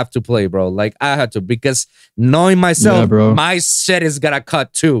I have to play, bro. Like, I have to, because knowing myself, my shit is gonna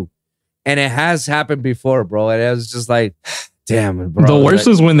cut too. And it has happened before, bro. And it was just like, damn it, bro. The worst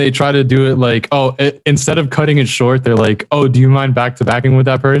is when they try to do it like, instead of cutting it short, they're like, oh, do you mind back-to-backing with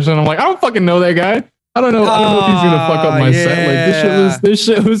that person? I'm like, I don't fucking know that guy. I don't know if he's gonna fuck up my set. Like, this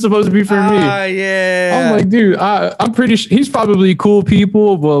shit was supposed to be for me. I'm like, dude, I'm pretty sure he's probably cool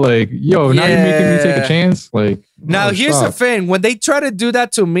people, but like, yo, now you're making me take a chance. Like, Now, Oh, here's the stop. thing. When they try to do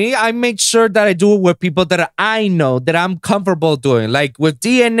that to me, I make sure that I do it with people that I know that I'm comfortable doing. Like with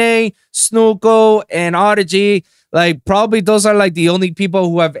DNA, Snooko, and Odyssey. Like probably those are like the only people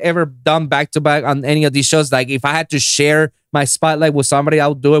who have ever done back-to-back on any of these shows. Like if I had to share my spotlight with somebody, I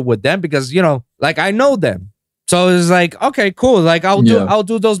would do it with them because, you know, like I know them. So it's like, okay, cool. Like I'll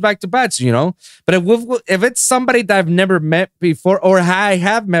do those back-to-backs, you know. But if it's somebody that I've never met before or I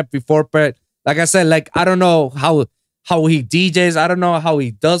have met before, but like I said, like I don't know how he DJs, I don't know how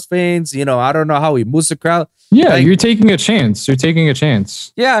he does things, you know, I don't know how he moves the crowd. Yeah, like, you're taking a chance. You're taking a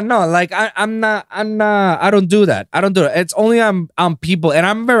chance. Yeah, no, like I'm not. I don't do that. I don't do it. It's only on people, and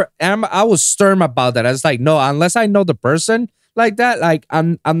I was stern about that. I was like, no, unless I know the person like that, like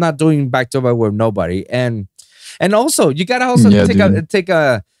I'm not doing back to back with nobody. And also you gotta also take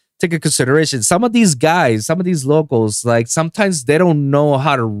a consideration. Some of these guys, some of these locals, like sometimes they don't know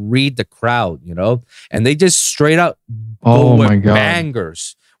how to read the crowd, you know, and they just straight up go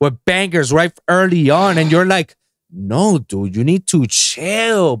with bangers right early on, and you're like, no, dude, you need to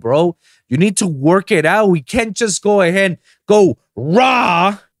chill, bro. You need to work it out. We can't just go ahead and go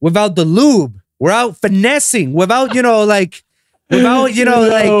raw without the lube, without finessing, without foreplay.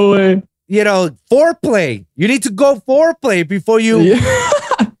 You need to go foreplay before you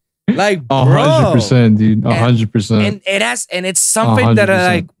like, bro. 100%, dude. 100%. And it's something that I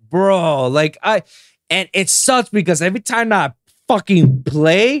like, bro. Like and it sucks because every time I fucking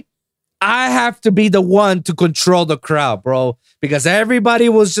play, I have to be the one to control the crowd, bro. Because everybody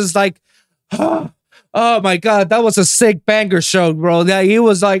was just like, oh my God, that was a sick banger show, bro. That he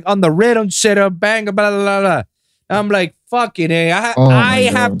was like on the rhythm shit, a banger, blah, blah, blah, blah. I'm like, fucking A. I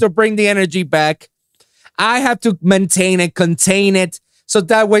have to bring the energy back. I have to maintain it, contain it. So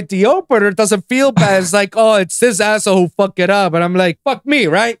that way the opener doesn't feel bad. It's like, oh, it's this asshole who fucked it up. And I'm like, fuck me,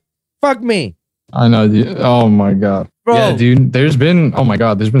 right? Fuck me. I know, dude. Oh my God. Bro. Yeah, dude. There's been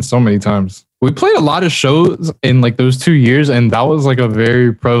so many times. We played a lot of shows in like those 2 years, and that was like a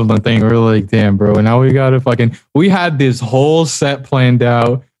very prevalent thing. We're like, damn, bro. And now we had this whole set planned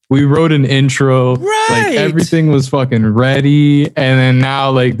out. We wrote an intro. Right. Like everything was fucking ready. And then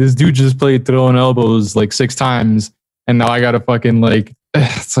now like this dude just played throwing elbows like 6 times. And now I gotta fucking like,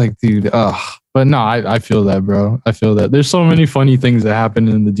 it's like, dude, but no, I feel that, bro. I feel that. There's so many funny things that happen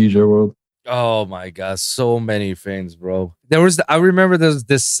in the DJ world. Oh my God, so many things, bro. I remember there's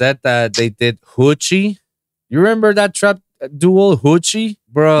this set that they did Hoochie. You remember that trap duel Hoochie?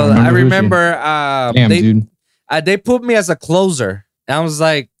 Bro, I remember dude. They put me as a closer. And I was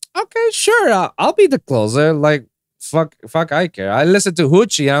like, okay, sure, I'll be the closer. Like, fuck, I care. I listened to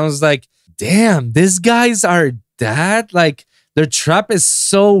Hoochie and I was like, damn, these guys are that? Like, their trap is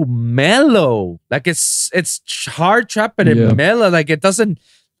so mellow. Like, it's hard trap, but it mellow. Like, it doesn't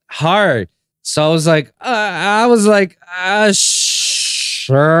hard. So I was like,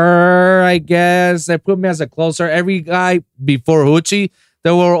 sure, I guess. They put me as a closer. Every guy before Hoochie,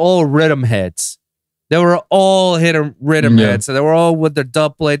 they were all rhythm heads. They were all rhythm heads. So they were all with their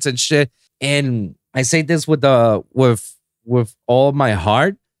doublets and shit. And I say this with all my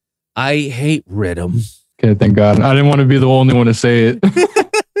heart. I hate rhythm. Okay, thank God. I didn't want to be the only one to say it.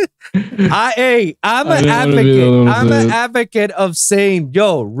 I'm an advocate. I'm an advocate of saying,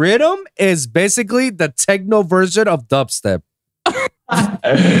 yo, rhythm is basically the techno version of dubstep.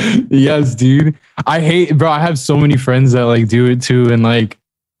 Yes, dude. I have so many friends that like do it too, and like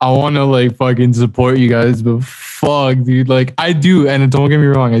I want to like fucking support you guys, but fuck, dude. Like I do, and don't get me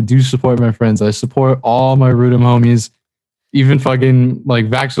wrong, I do support my friends. I support all my rhythm homies. Even fucking like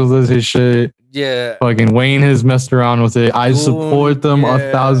Vaxel does his shit. Yeah. Fucking Wayne has messed around with it. I support them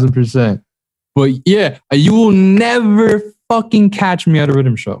 1,000%. But yeah, you will never fucking catch me at a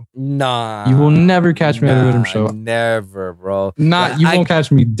rhythm show. Nah. You will never catch me at a rhythm show. Never, bro. You won't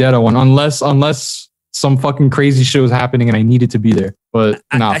catch me dead at one unless some fucking crazy show is happening and I needed to be there. But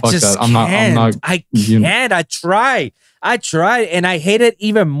fuck that. I'm not. I can't. I tried and I hate it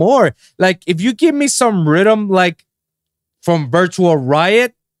even more. Like if you give me some rhythm like from Virtual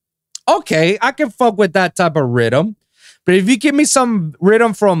Riot, okay, I can fuck with that type of rhythm. But if you give me some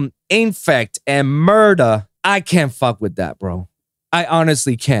rhythm from Infect and Murder, I can't fuck with that, bro. I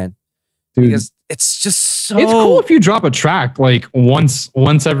honestly can't. Dude, because it's just so... It's cool if you drop a track like once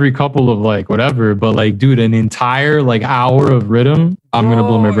every couple of like whatever, but like, dude, an entire like hour of rhythm, I'm going to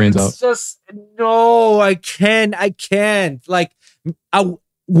blow my brains out. No, I can't. Like,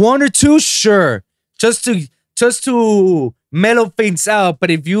 one or two, sure. Just to mellow things out.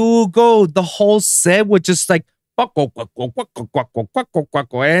 But if you go the whole set with just like and it's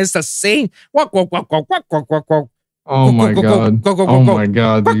the same. Oh my God. Oh my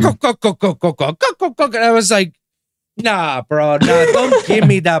God, dude. And I was like, Nah, bro. Nah, don't give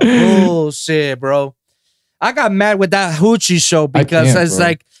me that bullshit, bro. I got mad with that Hoochie show because it's bro.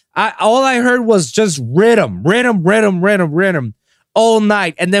 like all I heard was just rhythm all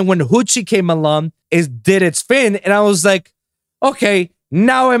night. And then when Hoochie came along, it did its thing, and I was like, okay,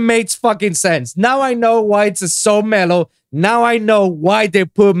 now it makes fucking sense. Now I know why it's so mellow. Now I know why they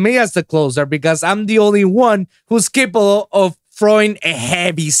put me as the closer, because I'm the only one who's capable of throwing a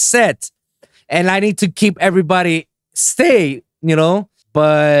heavy set, and I need to keep everybody stay, you know.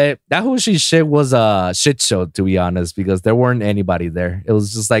 But that Hoochie shit was a shit show, to be honest, because there weren't anybody there. It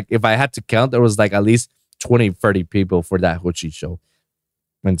was just like, if I had to count, there was like at least 20, 30 people for that Hoochie show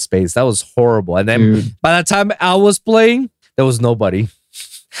in space. That was horrible. And then by the time I was playing, there was nobody.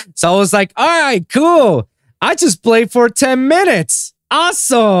 So I was like, all right, cool. I just played for 10 minutes.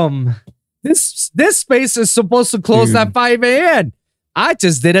 Awesome. This space is supposed to close at 5 a.m. I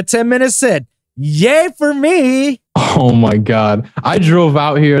just did a 10-minute set. Yay for me. Oh my God. I drove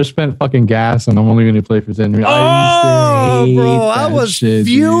out here, spent fucking gas, and I'm only going to play for 10 minutes. I was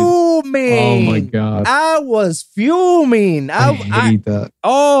fuming. Oh my God. I was fuming. I hate that.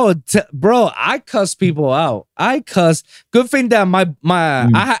 Bro, I cuss people out. Good thing that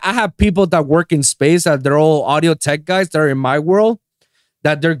I have people that work in space, that they're all audio tech guys that are in my world,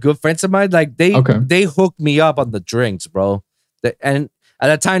 that they're good friends of mine. Like they hooked me up on the drinks, bro. And at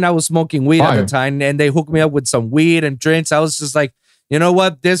the time, I was smoking weed at the time, and they hooked me up with some weed and drinks. I was just like, you know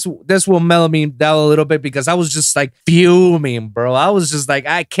what? This will mellow me down a little bit, because I was just like fuming, bro. I was just like,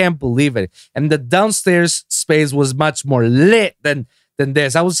 I can't believe it. And the downstairs space was much more lit than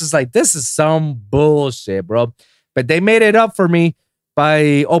this. I was just like, this is some bullshit, bro. But they made it up for me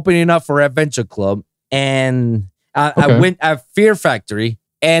by opening up for Adventure Club. And I went at Fear Factory.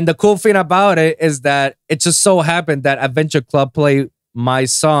 And the cool thing about it is that it just so happened that Adventure Club played my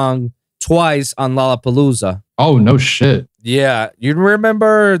song twice on Lollapalooza. Oh, no shit. Yeah. You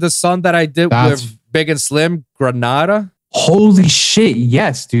remember the song that I did with Big and Slim, Granada? Holy shit.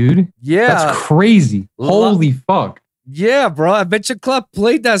 Yes, dude. Yeah. That's crazy. Holy fuck. Yeah, bro. Adventure Club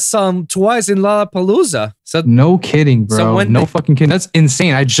played that song twice in Lollapalooza. So no kidding, bro. No fucking kidding. That's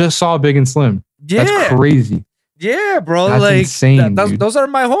insane. I just saw Big and Slim. Yeah. That's crazy. Yeah, bro. That's like insane. Those are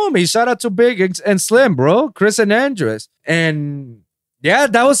my homies. Shout out to Big and Slim, bro. Chris and Andres. And yeah,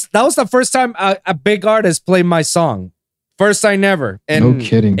 that was the first time a big artist played my song. First time ever. And no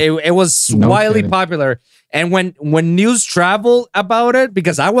kidding. It was wildly popular. And when news traveled about it,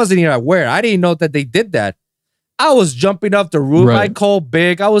 because I wasn't even aware, I didn't know that they did that. I was jumping off the roof. Right. I called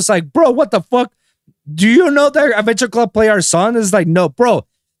Big. I was like, bro, what the fuck? Do you know that Adventure Club play our song? It's like, no, bro.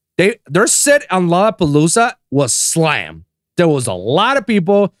 Their set on Lollapalooza was slam. There was a lot of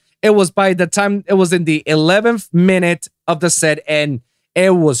people. It was by the time it was in the 11th minute of the set, and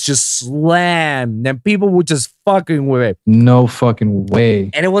it was just slam. And people were just fucking with it. No fucking way.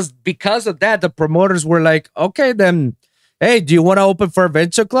 And it was because of that, the promoters were like, okay, then, hey, do you want to open for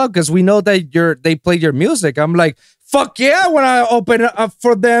Adventure Club? Because we know that they play your music. I'm like, fuck yeah, when I open up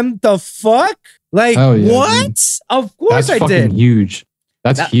for them, the fuck? Like, what? Dude. Of course I did. That's fucking huge.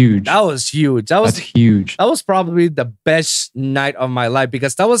 That's huge. That was huge. That's huge. That was probably the best night of my life,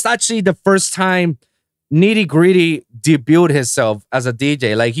 because that was actually the first time Nitty Gritty debuted himself as a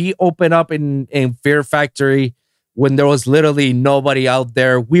DJ. Like, he opened up in Fear Factory when there was literally nobody out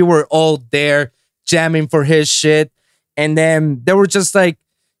there. We were all there jamming for his shit. And then they were just like,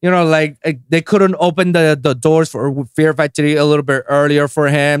 you know, like they couldn't open the doors for Fear Factory a little bit earlier for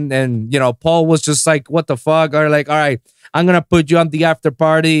him. And, you know, Paul was just like, what the fuck? Or like, all right, I'm going to put you on the after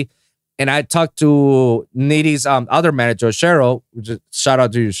party. And I talked to Nitty's other manager, Cheryl. Shout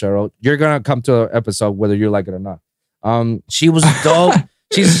out to you, Cheryl. You're going to come to an episode whether you like it or not. She was dope.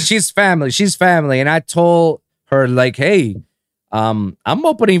 She's family. She's family. And I told her, like, hey, I'm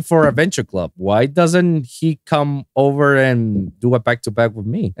opening for Adventure Club. Why doesn't he come over and do a back-to-back with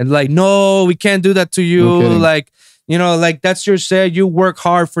me? And like, no, we can't do that to you. No, like, you know, like, that's your set. You work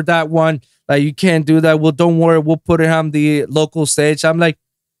hard for that one. Like, you can't do that. Well, don't worry. We'll put it on the local stage. I'm like,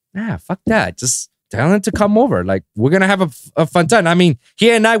 nah, fuck that. Just tell him to come over. Like, we're going to have a fun time. I mean,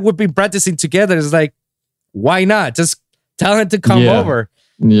 he and I would be practicing together. It's like, why not? Just tell him to come over.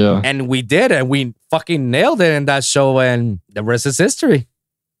 Yeah. And we did, and we fucking nailed it in that show, and the rest is history.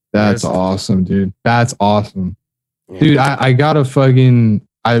 That's awesome, dude. That's awesome. Dude, I gotta fucking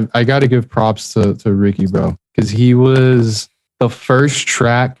I gotta give props to Ricky, bro. Because he was the first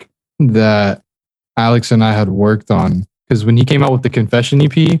track that Alex and I had worked on. Because when he came out with the Confession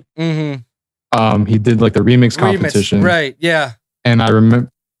EP, he did like the remix competition. Right, yeah. And I remember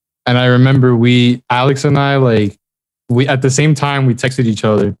Alex and I, like, we at the same time we texted each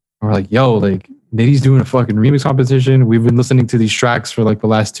other and we're like, yo, like, Nitty's doing a fucking remix competition. We've been listening to these tracks for like the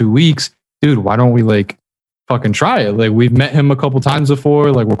last 2 weeks. Dude, why don't we like fucking try it? Like we've met him a couple times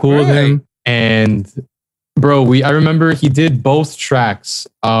before. Like we're cool with him. And bro, I remember he did both tracks.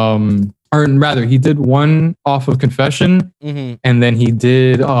 Or rather, he did one off of Confession, and then he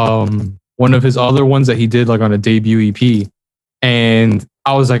did one of his other ones that he did like on a debut EP. And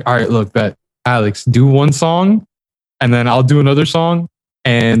I was like, all right, look, bet Alex, do one song, and then I'll do another song,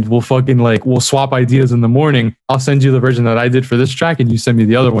 and we'll fucking like we'll swap ideas in the morning. I'll send you the version that I did for this track, and you send me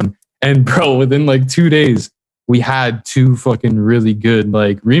the other one. And bro, within like 2 days, we had 2 fucking really good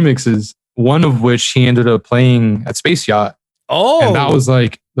like remixes. One of which he ended up playing at Space Yacht. Oh, and that was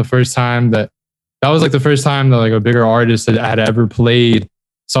like the first time that like a bigger artist had ever played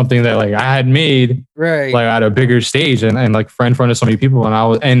something that like I had made like at a bigger stage and like in front of so many people.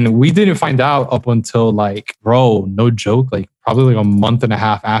 And we didn't find out up until like, bro, no joke, like probably like a month and a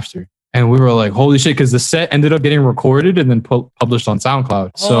half after. And we were like, holy shit, because the set ended up getting recorded and then published on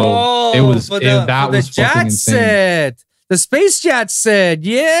SoundCloud. So it was fucking insane. Set. The Space Yacht said,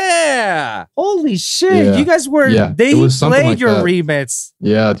 yeah. Holy shit. Yeah. You guys were, they played like your remix.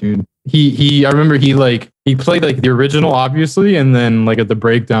 Yeah, dude. I remember he played like the original, obviously. And then like at the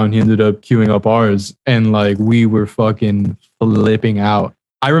breakdown, he ended up queuing up ours. And like we were fucking flipping out.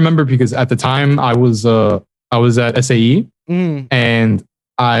 I remember because at the time I was at SAE and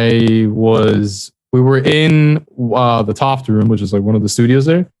we were in the Toft room, which is like one of the studios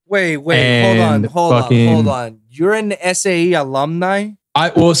there. Wait, hold on. You're an SAE alumni?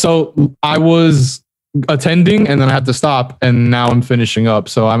 I was attending and then I had to stop and now I'm finishing up.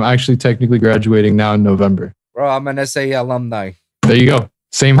 So I'm actually technically graduating now in November. Bro, I'm an SAE alumni. There you go.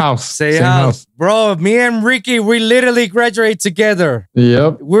 Same house. Same house. Bro, me and Ricky, we literally graduated together.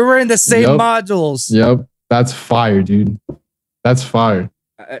 Yep. We were in the same modules. Yep. That's fire, dude. That's fire.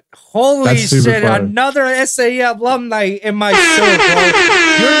 Holy shit, fire. Another SAE alumni in my show, bro.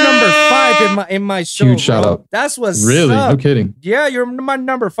 You're number 5 in my show. Huge shout out. That's what's really up. No kidding. Yeah, you're my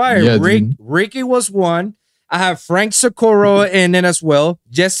number 5. Yeah, Ricky was 1. I have Frank Socorro in it as well.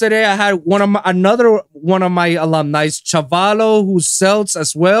 Yesterday I had another one of my alumni, Chavalo, who sells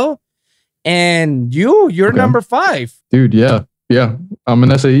as well. And you're number 5. Dude, yeah. Yeah. I'm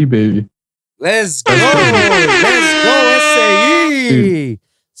an SAE baby. Let's go. Let's go, SAE. Dude.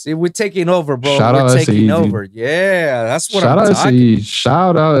 See, we're taking over, bro. We're taking over. Dude. Yeah, that's what I'm talking about.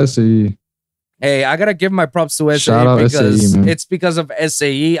 Shout out SAE. Hey, I gotta give my props to SAE because it's because of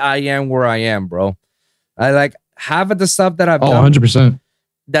SAE I am where I am, bro. I like half of the stuff that I've done, 100%.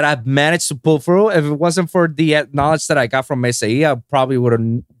 that I've managed to pull through. If it wasn't for the knowledge that I got from SAE, I probably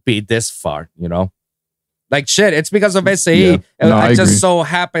wouldn't be this far, you know? Like shit, it's because of SAE. Yeah. No, I just so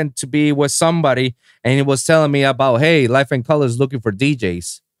happened to be with somebody and he was telling me about, hey, Life in Color is looking for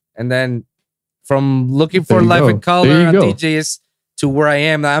DJs. And then from looking for Life in Color and DJs to where I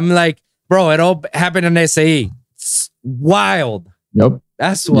am, I'm like, bro, it all happened in SAE. It's wild. Yep.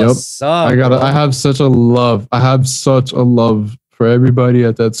 That's what's up. I have such a love. I have such a love for everybody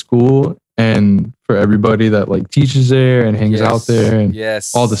at that school and for everybody that like teaches there and hangs out there and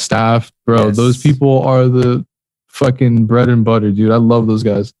all the staff, bro. Those people are the fucking bread and butter, dude. I love those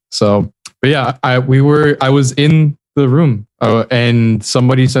guys. So, but yeah, I was in the room and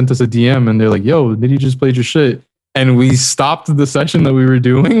somebody sent us a DM and they're like, yo, Nitty just played your shit. And we stopped the session that we were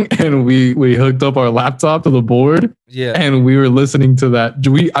doing and we hooked up our laptop to the board. Yeah. And we were listening to that.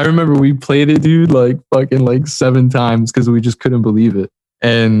 I remember we played it, dude, like fucking like 7 times because we just couldn't believe it.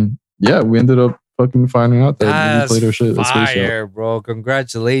 And yeah, we ended up fucking finding out that we played our shit. That's fire, bro.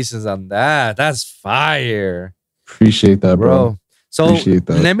 Congratulations on that. That's fire. Appreciate that, bro. So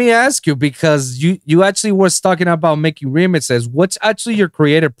let me ask you, because you actually was talking about making remixes. What's actually your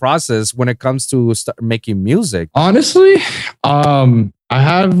creative process when it comes to making music? Honestly, I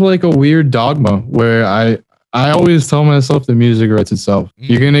have like a weird dogma where I always tell myself the music writes itself.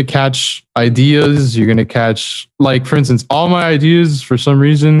 You're going to catch ideas. You're going to catch, like, for instance, all my ideas for some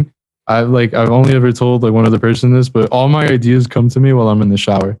reason, I've only ever told like one other person this, but all my ideas come to me while I'm in the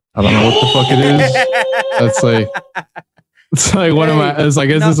shower. I don't know what the fuck it is. That's like... It's like one of my. It's like,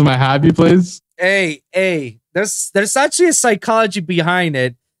 I guess this is my happy place. Hey, there's actually a psychology behind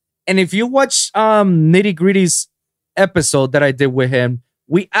it, and if you watch Nitty Gritty's episode that I did with him,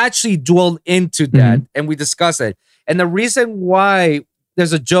 we actually dwelled into that and we discussed it. And the reason why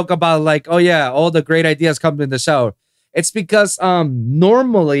there's a joke about like, oh yeah, all the great ideas come in the shower. It's because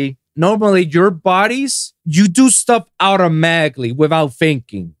normally your bodies, you do stuff automatically without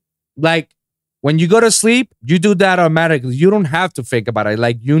thinking, like. When you go to sleep, you do that automatically. You don't have to think about it.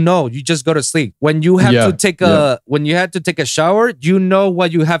 Like, you just go to sleep. When you have to take when you have to take a shower, you know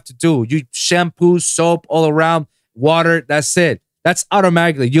what you have to do. You shampoo, soap all around, water, that's it. That's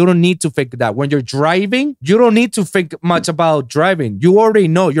automatically. You don't need to think that. When you're driving, you don't need to think much about driving. You already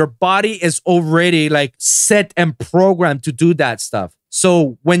know. Your body is already like set and programmed to do that stuff.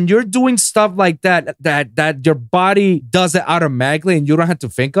 So when you're doing stuff like that your body does it automatically and you don't have to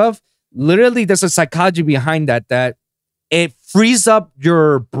think of, literally there's a psychology behind that it frees up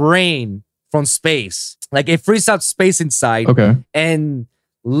your brain from space. Like it frees up space inside. Okay. And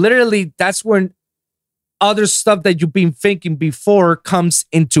literally that's when other stuff that you've been thinking before comes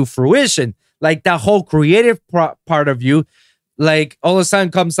into fruition. Like that whole creative part of you, like all of a sudden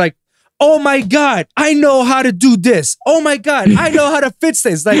comes like, oh my God, I know how to do this. Oh my God, I know how to fix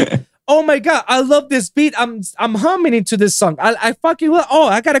this. Like, oh my God, I love this beat. I'm humming into this song. I fucking love,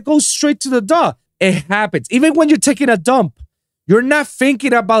 I gotta go straight to the dog. It happens. Even when you're taking a dump, you're not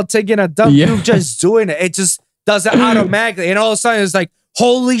thinking about taking a dump. Yeah. You're just doing it. It just does it automatically. And all of a sudden it's like,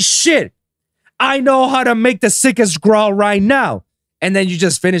 holy shit, I know how to make the sickest growl right now. And then you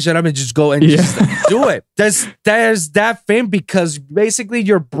just finish it up and just go and just do it. There's that thing because basically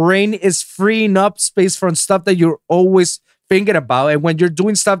your brain is freeing up space from stuff that you're always thinking about. And when you're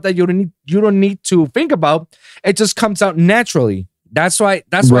doing stuff that you don't need to think about, it just comes out naturally. That's why it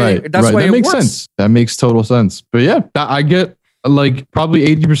that makes works. sense. That makes total sense. But yeah, I get like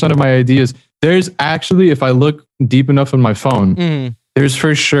probably 80% of my ideas. There's actually, if I look deep enough in my phone, there's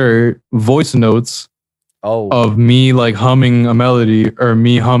for sure voice notes of me like humming a melody or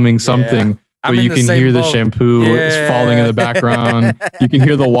me humming something. But you can hear the shampoo falling in the background. You can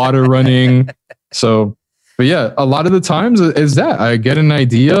hear the water running. So, but yeah, a lot of the times is that I get an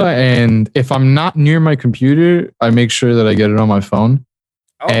idea, and if I'm not near my computer, I make sure that I get it on my phone.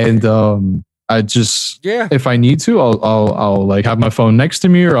 Okay. And I just if I need to, I'll like have my phone next to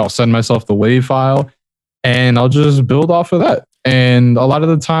me, or I'll send myself the WAV file, and I'll just build off of that. And a lot of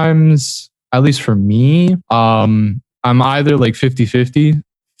the times, at least for me, I'm either like 50-50.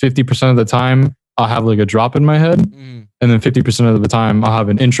 50% of the time, I'll have like a drop in my head. And then 50% of the time, I'll have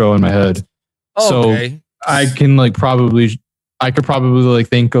an intro in my head. So I can like I could probably like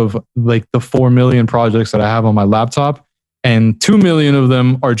think of like the 4 million projects that I have on my laptop. And 2 million of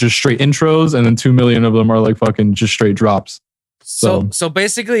them are just straight intros. And then 2 million of them are like fucking just straight drops. So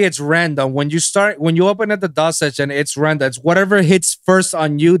basically it's random. When you open at the DAW session, it's random. It's whatever hits first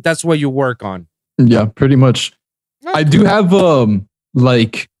on you, that's what you work on. Yeah, pretty much. Okay. I do have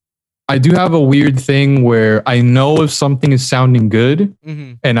a weird thing where I know if something is sounding good,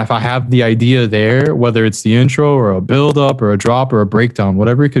 and if I have the idea there, whether it's the intro or a build up or a drop or a breakdown,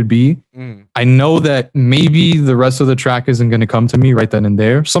 whatever it could be, I know that maybe the rest of the track isn't going to come to me right then and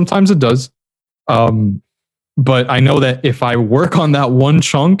there. Sometimes it does. But I know that if I work on that one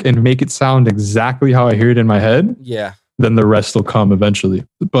chunk and make it sound exactly how I hear it in my head, then the rest will come eventually.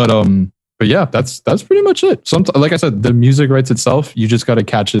 But yeah, that's pretty much it. Like I said, the music writes itself. You just got to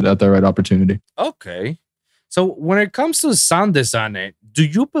catch it at the right opportunity. Okay. So when it comes to sound designing, do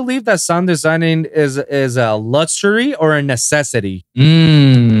you believe that sound designing is a luxury or a necessity?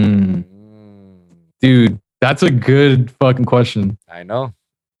 Dude, that's a good fucking question. I know.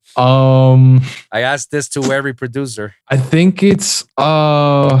 I asked this to every producer. I think it's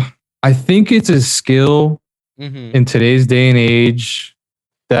a skill in today's day and age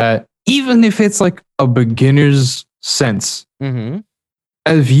that even if it's like a beginner's sense,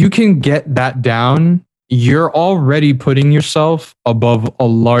 if you can get that down, you're already putting yourself above a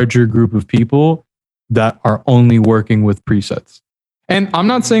larger group of people that are only working with presets. And I'm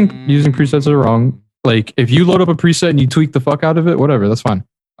not saying using presets are wrong. Like if you load up a preset and you tweak the fuck out of it, whatever, that's fine.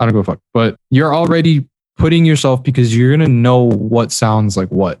 I don't give a fuck. But you're already putting yourself, because you're going to know what sounds like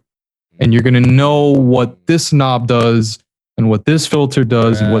what. And you're going to know what this knob does and what this filter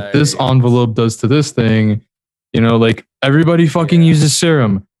does and what this envelope does to this thing. You know, like everybody fucking uses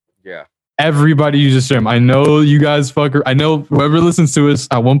Serum. Yeah. Everybody uses Serum. I know you guys I know whoever listens to us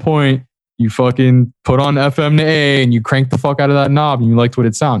at one point, you fucking put on FM to A and you crank the fuck out of that knob and you liked what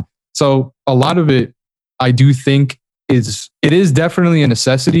it sound. So a lot of it, I do think it is definitely a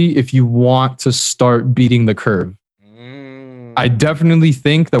necessity if you want to start beating the curve. I definitely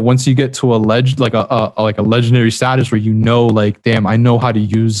think that once you get to a legendary status where you know, like, damn, I know how to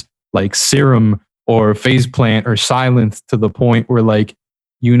use like Serum or Phase Plant or Silence to the point where like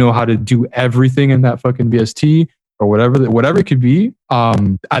you know how to do everything in that fucking VST or whatever it could be.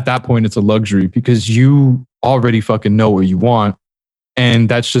 At that point, it's a luxury because you already fucking know what you want. And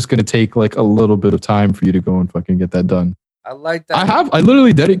that's just going to take like a little bit of time for you to go and fucking get that done. I like that. I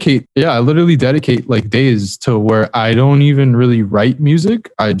literally dedicate like days to where I don't even really write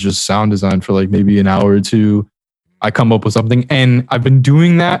music. I just sound design for like maybe an hour or two. I come up with something, and I've been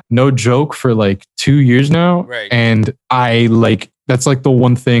doing that, no joke, for like 2 years now. Right. And that's like the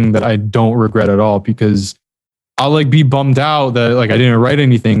one thing that I don't regret at all, because I'll like be bummed out that like I didn't write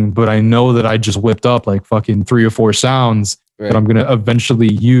anything, but I know that I just whipped up like fucking 3 or 4 sounds that I'm gonna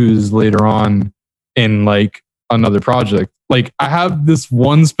eventually use later on in like another project. Like I have this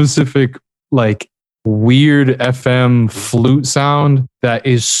one specific like weird FM flute sound that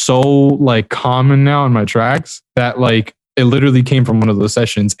is so like common now in my tracks that like it literally came from one of those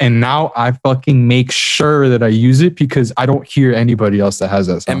sessions, and now I fucking make sure that I use it because I don't hear anybody else that has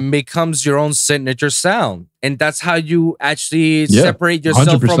that sound. And becomes your own signature sound. And that's how you actually separate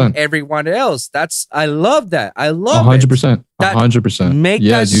yourself 100%. from everyone else. I love that. I love 100%. it. 100%. Make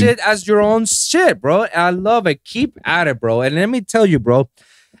that shit as your own shit, bro. I love it. Keep at it, bro. And let me tell you, bro,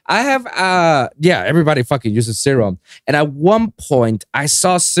 I have everybody fucking uses Serum. And at one point I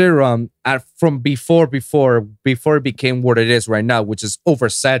saw Serum from before it became what it is right now, which is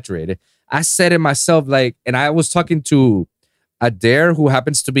oversaturated. I said it myself, like, and I was talking to Adair, who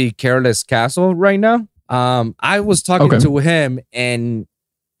happens to be Careless Castle right now. I was talking to him, and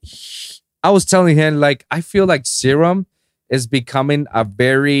I was telling him, like, I feel like Serum is becoming a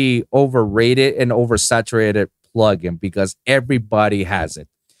very overrated and oversaturated plugin because everybody has it.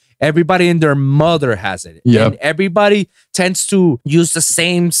 Everybody and their mother has it. And everybody tends to use the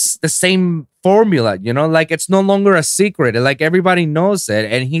same formula, you know, like it's no longer a secret. Like everybody knows it.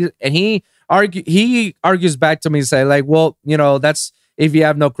 And he argues back to me and say, like, well, you know, that's if you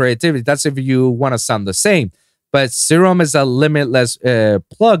have no creativity. That's if you want to sound the same. But Serum is a limitless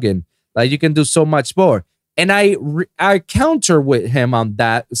plugin. Like you can do so much more. And I counter with him on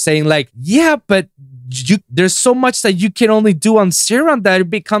that, saying like, yeah, but there's so much that you can only do on Serum that it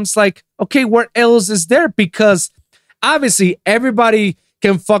becomes like, okay, what else is there? Because obviously everybody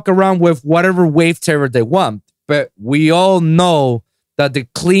can fuck around with whatever waveterror they want, but we all know that the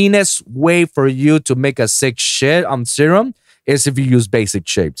cleanest way for you to make a sick shit on Serum is if you use basic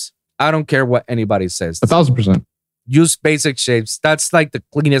shapes. I don't care what anybody says. 1,000%. Use basic shapes. That's like the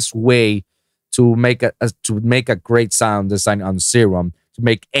cleanest way to make a great sound design on Serum. To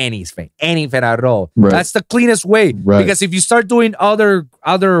make anything at all. Right. That's the cleanest way. Right. Because if you start doing other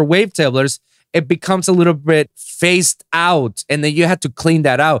wavetablers, it becomes a little bit phased out, and then you have to clean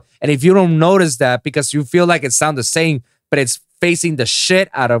that out. And if you don't notice that because you feel like it sounds the same, but it's phasing the shit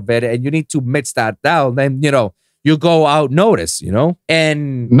out of it, and you need to mix that down, then you know you go out notice, you know.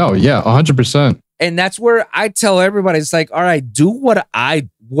 And no, yeah, 100%. And that's where I tell everybody, it's like, all right, do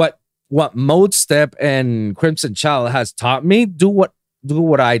what Mode Step and Crimson Child has taught me. Do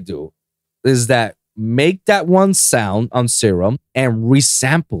what I do, is that make that one sound on Serum and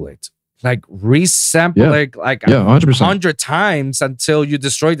resample it. Like resample it like 100 times until you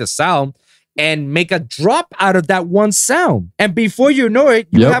destroy the sound and make a drop out of that one sound. And before you know it,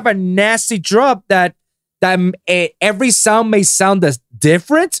 you have a nasty drop that every sound may sound as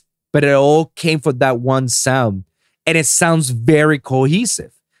different, but it all came from that one sound. And it sounds very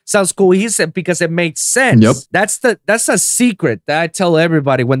cohesive. Sounds cohesive because it makes sense. That's a secret that I tell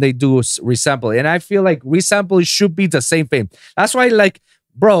everybody when they do resample. And I feel like resample should be the same thing. That's why, like,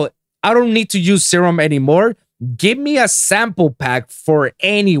 bro, I don't need to use Serum anymore. Give me a sample pack for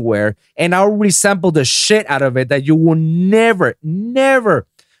anywhere, and I'll resample the shit out of it that you will never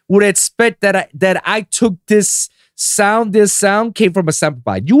would expect that I took this sound came from a sample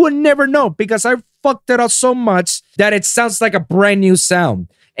pack. You would never know because I fucked it up so much that it sounds like a brand new sound.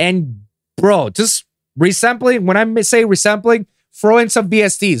 And bro, just resampling. When I say resampling, throw in some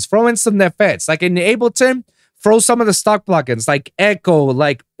VSTs, throw in some effects. Like in Ableton, throw some of the stock plugins like Echo,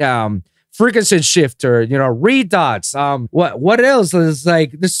 like frequency shifter, you know, redots. What else is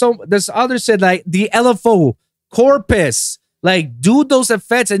like? There's other shit like the LFO, Corpus. Like do those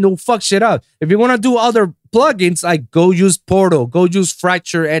effects and don't fuck shit up. If you want to do other plugins, like go use Portal, go use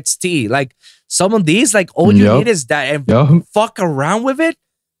Fracture XT. Like some of these, like all you need is that, and fuck around with it.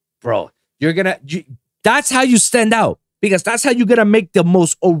 Bro, that's how you stand out, because that's how you're going to make the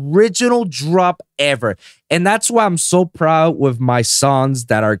most original drop ever. And that's why I'm so proud with my songs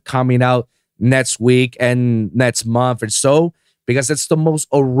that are coming out next week and next month or so, because it's the most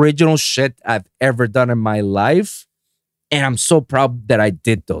original shit I've ever done in my life. And I'm so proud that I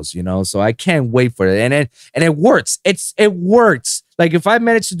did those, you know, so I can't wait for it. And it works. It works. Like if I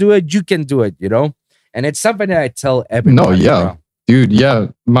manage to do it, you can do it, you know, and it's something that I tell everybody. No, yeah. Bro. Dude, yeah,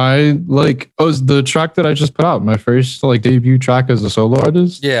 my was the track that I just put out, my first like debut track as a solo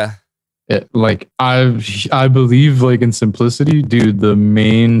artist. Yeah, like I believe like in simplicity, dude. The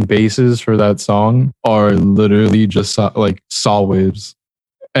main bases for that song are literally just like saw waves,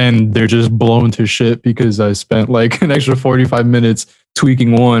 and they're just blown to shit because I spent like an extra 45 minutes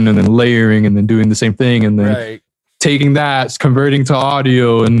tweaking one and then layering and then doing the same thing and then taking that, converting to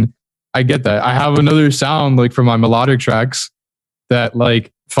audio. And I get that. I have another sound like for my melodic tracks that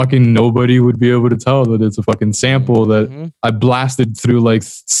like fucking nobody would be able to tell that it's a fucking sample that I blasted through like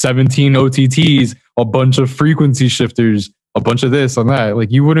 17 OTTs, a bunch of frequency shifters, a bunch of this and that. Like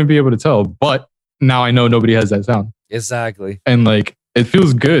you wouldn't be able to tell, but now I know nobody has that sound. Exactly. And like, it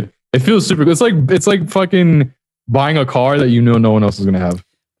feels good. It feels super good. It's like fucking buying a car that you know no one else is gonna have.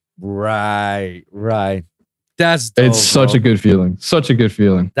 Right. That's dope, it's such a good feeling. Such a good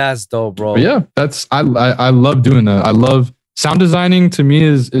feeling. That's dope, bro. But yeah, I love doing that. I love sound designing. To me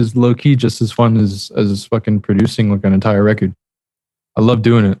is low key just as fun as fucking producing like an entire record. I love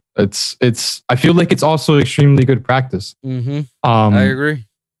doing it. It's I feel like it's also extremely good practice. I agree.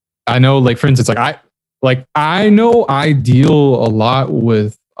 I know, like for instance, I know I deal a lot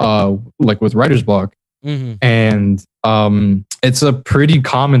with with writer's block, and it's a pretty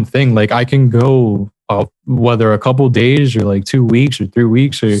common thing. Like I can go whether a couple days or like 2 weeks or 3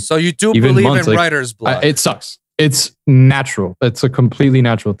 weeks or so you do even believe months, in like, writer's block. It sucks. It's natural. It's a completely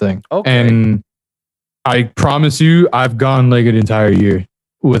natural thing. Okay. And I promise you, I've gone like an entire year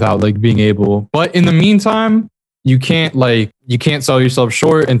without like being able. But in the meantime, you can't sell yourself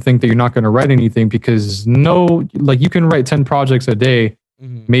short and think that you're not going to write anything, because you can write 10 projects a day.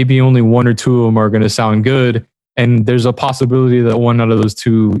 Maybe only one or two of them are going to sound good. And there's a possibility that one out of those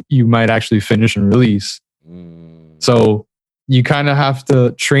two you might actually finish and release. So you kind of have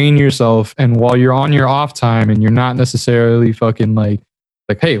to train yourself. And while you're on your off time and you're not necessarily fucking like,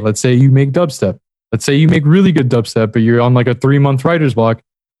 hey, let's say you make dubstep. Let's say you make really good dubstep, but you're on like a 3-month writer's block.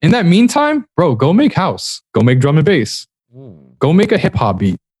 In that meantime, bro, go make house. Go make drum and bass. Go make a hip hop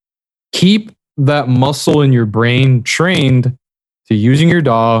beat. Keep that muscle in your brain trained to using your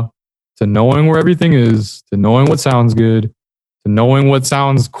DAW, to knowing where everything is, to knowing what sounds good, to knowing what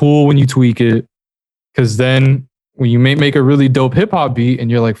sounds cool when you tweak it. Because then when you may make a really dope hip hop beat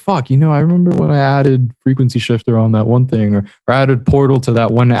and you're like, fuck, I remember when I added frequency shifter on that one thing, or added portal to that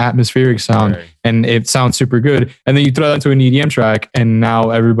one atmospheric sound, and it sounds super good. And then you throw that to an EDM track and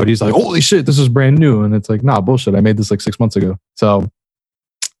now everybody's like, holy shit, this is brand new. And it's like, nah, bullshit. I made this like 6 months ago. So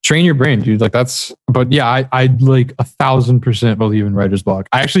train your brain, dude. Like but yeah, I like 1,000% believe in writer's block.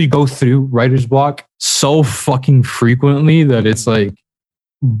 I actually go through writer's block so fucking frequently that it's like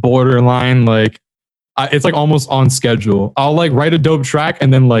borderline, like, it's like almost on schedule. I'll like write a dope track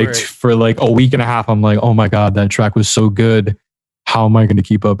and then like for like a week and a half, I'm like, oh my God, that track was so good. How am I going to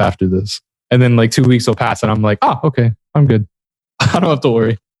keep up after this? And then like 2 weeks will pass and I'm like, okay, I'm good. I don't have to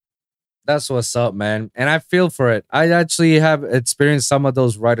worry. That's what's up, man. And I feel for it. I actually have experienced some of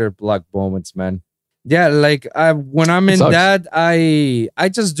those writer block moments, man. Yeah, like when I'm in that, I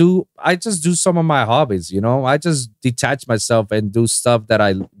just do some of my hobbies, I just detach myself and do stuff that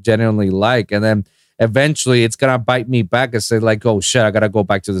I genuinely like. And then eventually it's gonna bite me back and say like, oh shit, I gotta go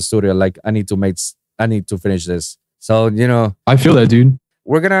back to the studio. Like I need to finish this. So, I feel that, dude.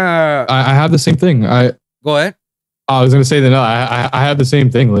 We're gonna I have the same thing. Go ahead. I was gonna say that no, I have the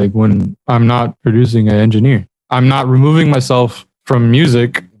same thing. Like when I'm not producing, I engineer. I'm not removing myself from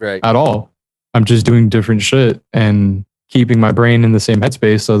music at all. I'm just doing different shit and keeping my brain in the same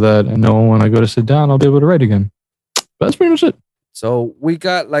headspace so that I know when I go to sit down, I'll be able to write again. But that's pretty much it. So we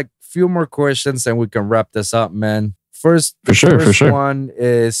got like a few more questions and we can wrap this up, man. First one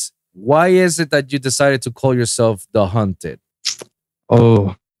is, why is it that you decided to call yourself The Hunted?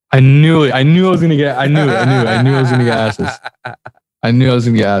 Oh, I knew it. I knew I was gonna get asked this. I knew I was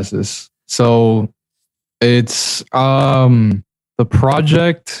gonna get asked this. So it's the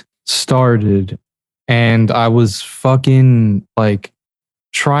project started and I was fucking like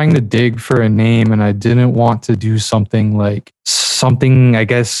trying to dig for a name, and I didn't want to do something, I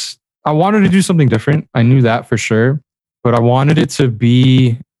guess I wanted to do something different. I knew that for sure, but I wanted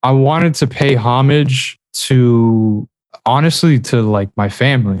to pay homage to, honestly, to like my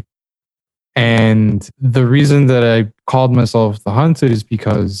family. And the reason that I called myself The Hunted is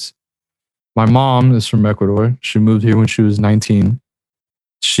because my mom is from Ecuador. She moved here when she was 19.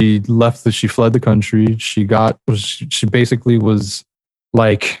 She fled the country. She basically was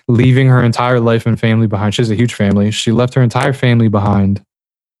like leaving her entire life and family behind. She has a huge family. She left her entire family behind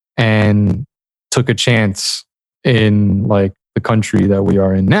and took a chance in like the country that we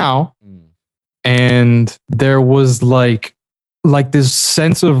are in now. And there was like this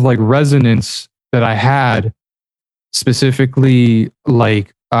sense of like resonance that I had, specifically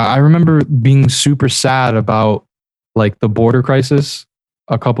like I remember being super sad about like the border crisis.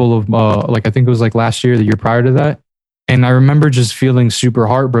 A couple of like I think it was like last year, the year prior to that, and I remember just feeling super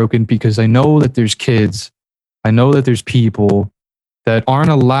heartbroken because I know that there's kids, I know that there's people that aren't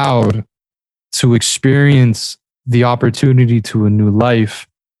allowed to experience the opportunity to a new life,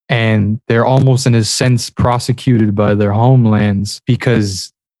 and they're almost in a sense prosecuted by their homelands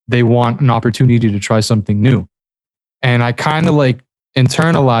because they want an opportunity to try something new. And I kind of like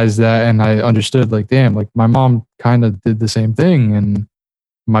internalized that, and I understood like, damn, like my mom kind of did the same thing, and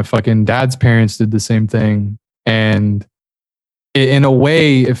my fucking dad's parents did the same thing. And in a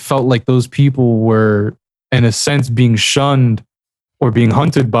way, it felt like those people were, in a sense, being shunned or being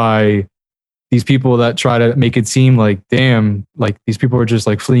hunted by these people that try to make it seem like, damn, like these people are just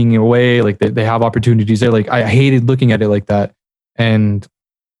like fleeing away, like they have opportunities there. Like I hated looking at it like that. And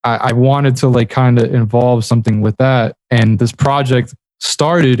I wanted to like kind of involve something with that. And this project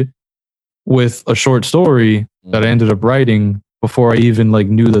started with a short story that I ended up writing before I even like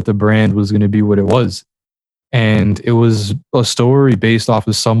knew that the brand was going to be what it was. And it was a story based off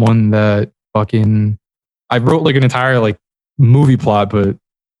of someone that fucking, I wrote like an entire like movie plot, but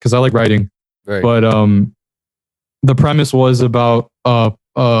because I like writing. Right. But the premise was about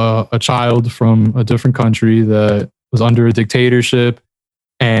a child from a different country that was under a dictatorship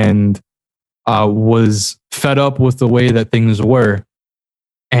and was fed up with the way that things were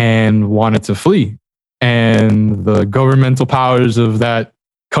and wanted to flee. And the governmental powers of that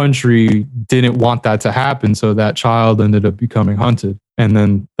country didn't want that to happen. So that child ended up becoming hunted. And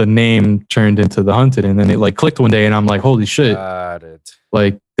then the name turned into the hunted. And then it like clicked one day and I'm like, holy shit. Got it.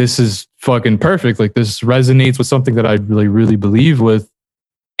 Like, this is fucking perfect. Like, this resonates with something that I really, really believe with.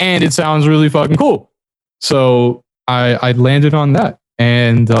 And it sounds really fucking cool. So I landed on that.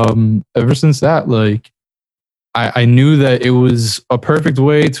 And ever since that, like, I knew that it was a perfect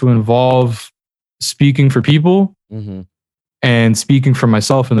way to involve speaking for people and speaking for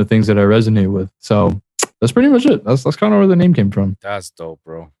myself and the things that I resonate with. So that's pretty much it. That's kind of where the name came from. That's dope,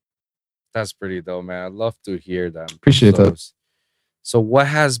 bro. That's pretty dope, man. I'd love to hear that. Appreciate that. So what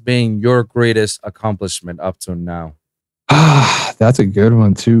has been your greatest accomplishment up to now? That's a good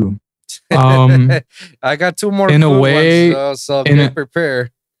one too. I got two more in a way, ones, so get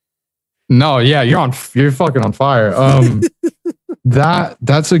prepared. No, yeah, you're fucking on fire.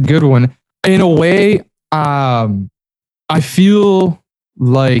 That's a good one. In a way, I feel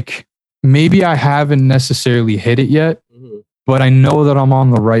like maybe I haven't necessarily hit it yet, but I know that I'm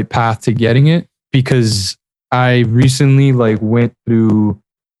on the right path to getting it because I recently like went through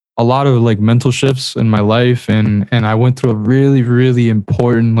a lot of like mental shifts in my life and I went through a really, really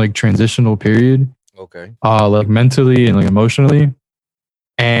important like transitional period. Okay. Like mentally and like emotionally.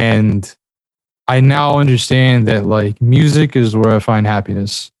 And I now understand that like music is where I find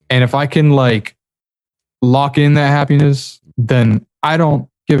happiness. And if I can like lock in that happiness, then I don't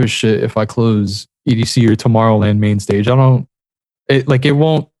give a shit if I close EDC or Tomorrowland main stage.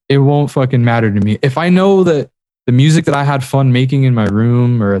 It won't fucking matter to me. If I know that the music that I had fun making in my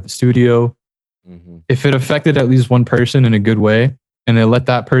room or at the studio, if it affected at least one person in a good way and they let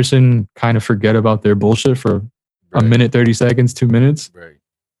that person kind of forget about their bullshit for a minute, 30 seconds, 2 minutes,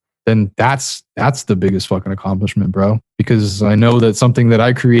 then that's the biggest fucking accomplishment, bro. Because I know that something that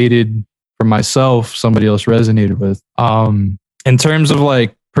I created for myself, somebody else resonated with. In terms of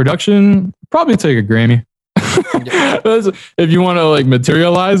like production, probably take a Grammy. If you want to like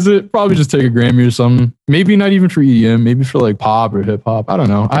materialize it, probably just take a Grammy or something. Maybe not even for EDM, maybe for like pop or hip hop. I don't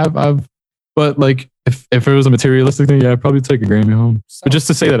know. But like if it was a materialistic thing, yeah, I'd probably take a Grammy home. But just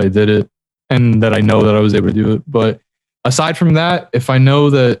to say that I did it and that I know that I was able to do it. But aside from that, if I know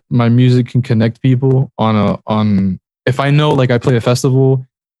that my music can connect people if I know like I play a festival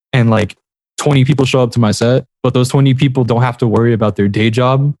and like 20 people show up to my set, but those 20 people don't have to worry about their day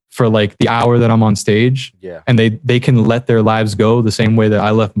job for like the hour that I'm on stage. Yeah. And they can let their lives go the same way that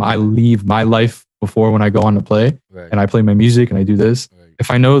I leave my life before when I go on to play and I play my music and I do this. If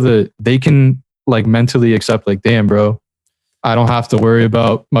I know that they can like mentally accept like, damn, bro, I don't have to worry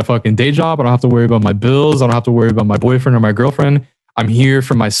about my fucking day job. I don't have to worry about my bills. I don't have to worry about my boyfriend or my girlfriend. I'm here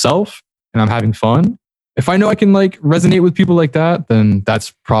for myself and I'm having fun. If I know I can like resonate with people like that, then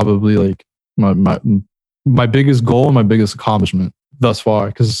that's probably like my biggest goal, my biggest accomplishment thus far,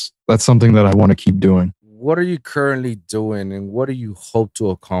 because that's something that I want to keep doing. What are you currently doing and what do you hope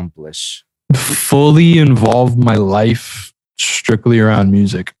to accomplish? Fully involve my life strictly around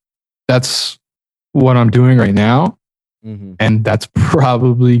music. That's what I'm doing right now. And that's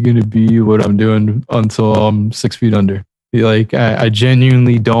probably going to be what I'm doing until I'm 6 feet under. Like, I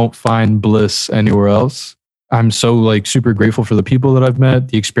genuinely don't find bliss anywhere else. I'm so like super grateful for the people that I've met,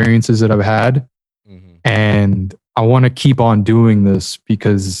 the experiences that I've had. And I want to keep on doing this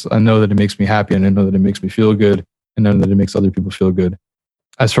because I know that it makes me happy and I know that it makes me feel good and I know that it makes other people feel good.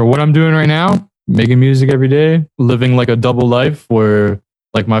 As for what I'm doing right now, making music every day, living like a double life where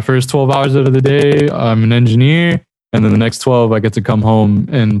like my first 12 hours out of the day, I'm an engineer. And then the next 12, I get to come home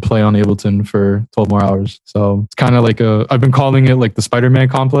and play on Ableton for 12 more hours. So it's kind of like I've been calling it like the Spider-Man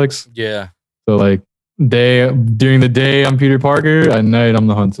complex. Yeah. So like during the day, I'm Peter Parker. At night, I'm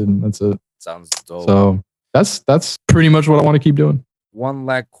the Hunted. That's it. Sounds dope. So that's pretty much what I want to keep doing. One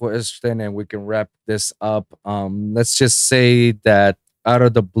last question and we can wrap this up. Let's just say that out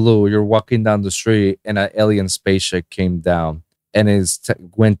of the blue, you're walking down the street and an alien spaceship came down and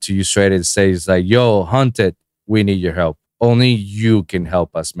went to you straight and says like, yo, Hunted, we need your help. Only you can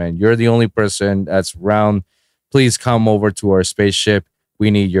help us, man. You're the only person that's around. Please come over to our spaceship.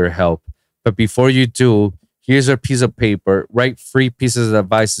 We need your help. But before you do, here's a piece of paper. Write 3 pieces of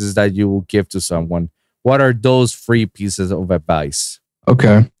advices that you will give to someone. What are those 3 pieces of advice?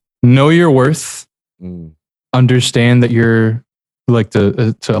 Okay. Know your worth. Understand that you're like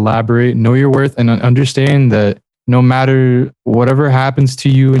to elaborate. Know your worth and understand that no matter whatever happens to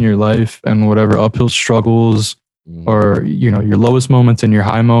you in your life and whatever uphill struggles or your lowest moments and your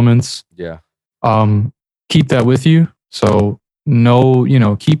high moments, keep that with you. So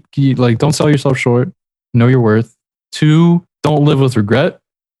keep like don't sell yourself short. Know your worth. 2, don't live with regret.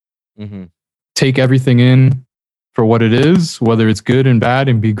 Take everything in for what it is, whether it's good and bad,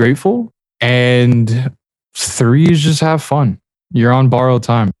 and be grateful. And 3 is just have fun. You're on borrowed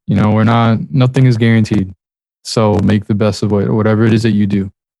time. Nothing is guaranteed. So make the best of whatever it is that you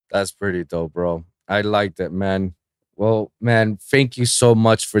do. That's pretty dope, bro. I like that, man. Well, man, thank you so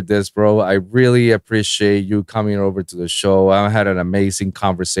much for this, bro. I really appreciate you coming over to the show. I had an amazing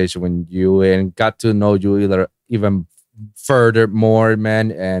conversation with you and got to know you even further more,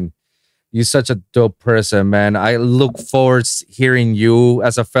 man. And you're such a dope person, man. I look forward to hearing you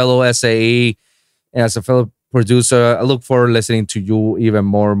as a fellow SAE and as a fellow producer. I look forward to listening to you even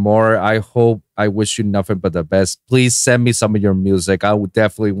more and more. I wish you nothing but the best. Please send me some of your music. I would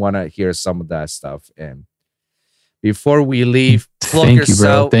definitely want to hear some of that stuff. And before we leave, plug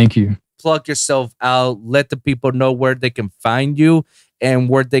yourself. Thank you. Plug yourself out. Let the people know where they can find you and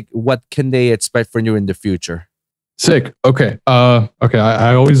what can they expect from you in the future. Sick. Okay. Okay.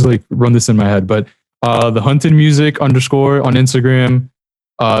 I always like run this in my head, but the Hunted Music _ on Instagram,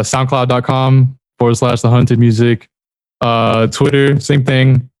 SoundCloud.com/the Hunted Music, Twitter, same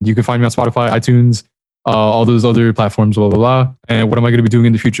thing. You can find me on Spotify, iTunes, all those other platforms, blah, blah, blah. And what am I going to be doing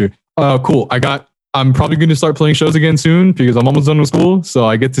in the future? Cool. I'm probably going to start playing shows again soon because I'm almost done with school. So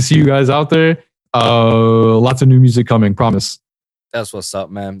I get to see you guys out there. Lots of new music coming. Promise. That's what's up,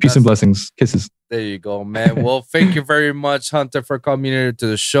 man. Peace and blessings. Kisses. There you go, man. Well, thank you very much, Hunter, for coming here to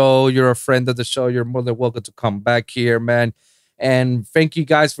the show. You're a friend of the show. You're more than welcome to come back here, man. And thank you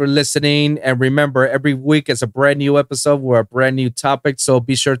guys for listening. And remember, every week is a brand new episode with a brand new topic. So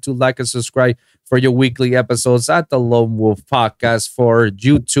be sure to like and subscribe for your weekly episodes at the Lone Wolv Podcast for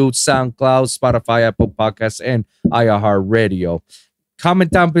YouTube, SoundCloud, Spotify, Apple Podcasts, and iHeartRadio.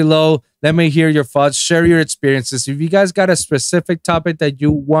 Comment down below. Let me hear your thoughts. Share your experiences. If you guys got a specific topic that you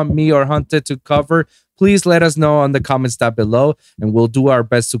want me or Hunter to cover, please let us know on the comments down below, and we'll do our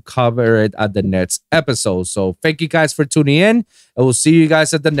best to cover it at the next episode. So thank you guys for tuning in, and we'll see you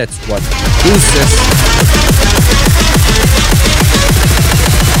guys at the next one. Deuces.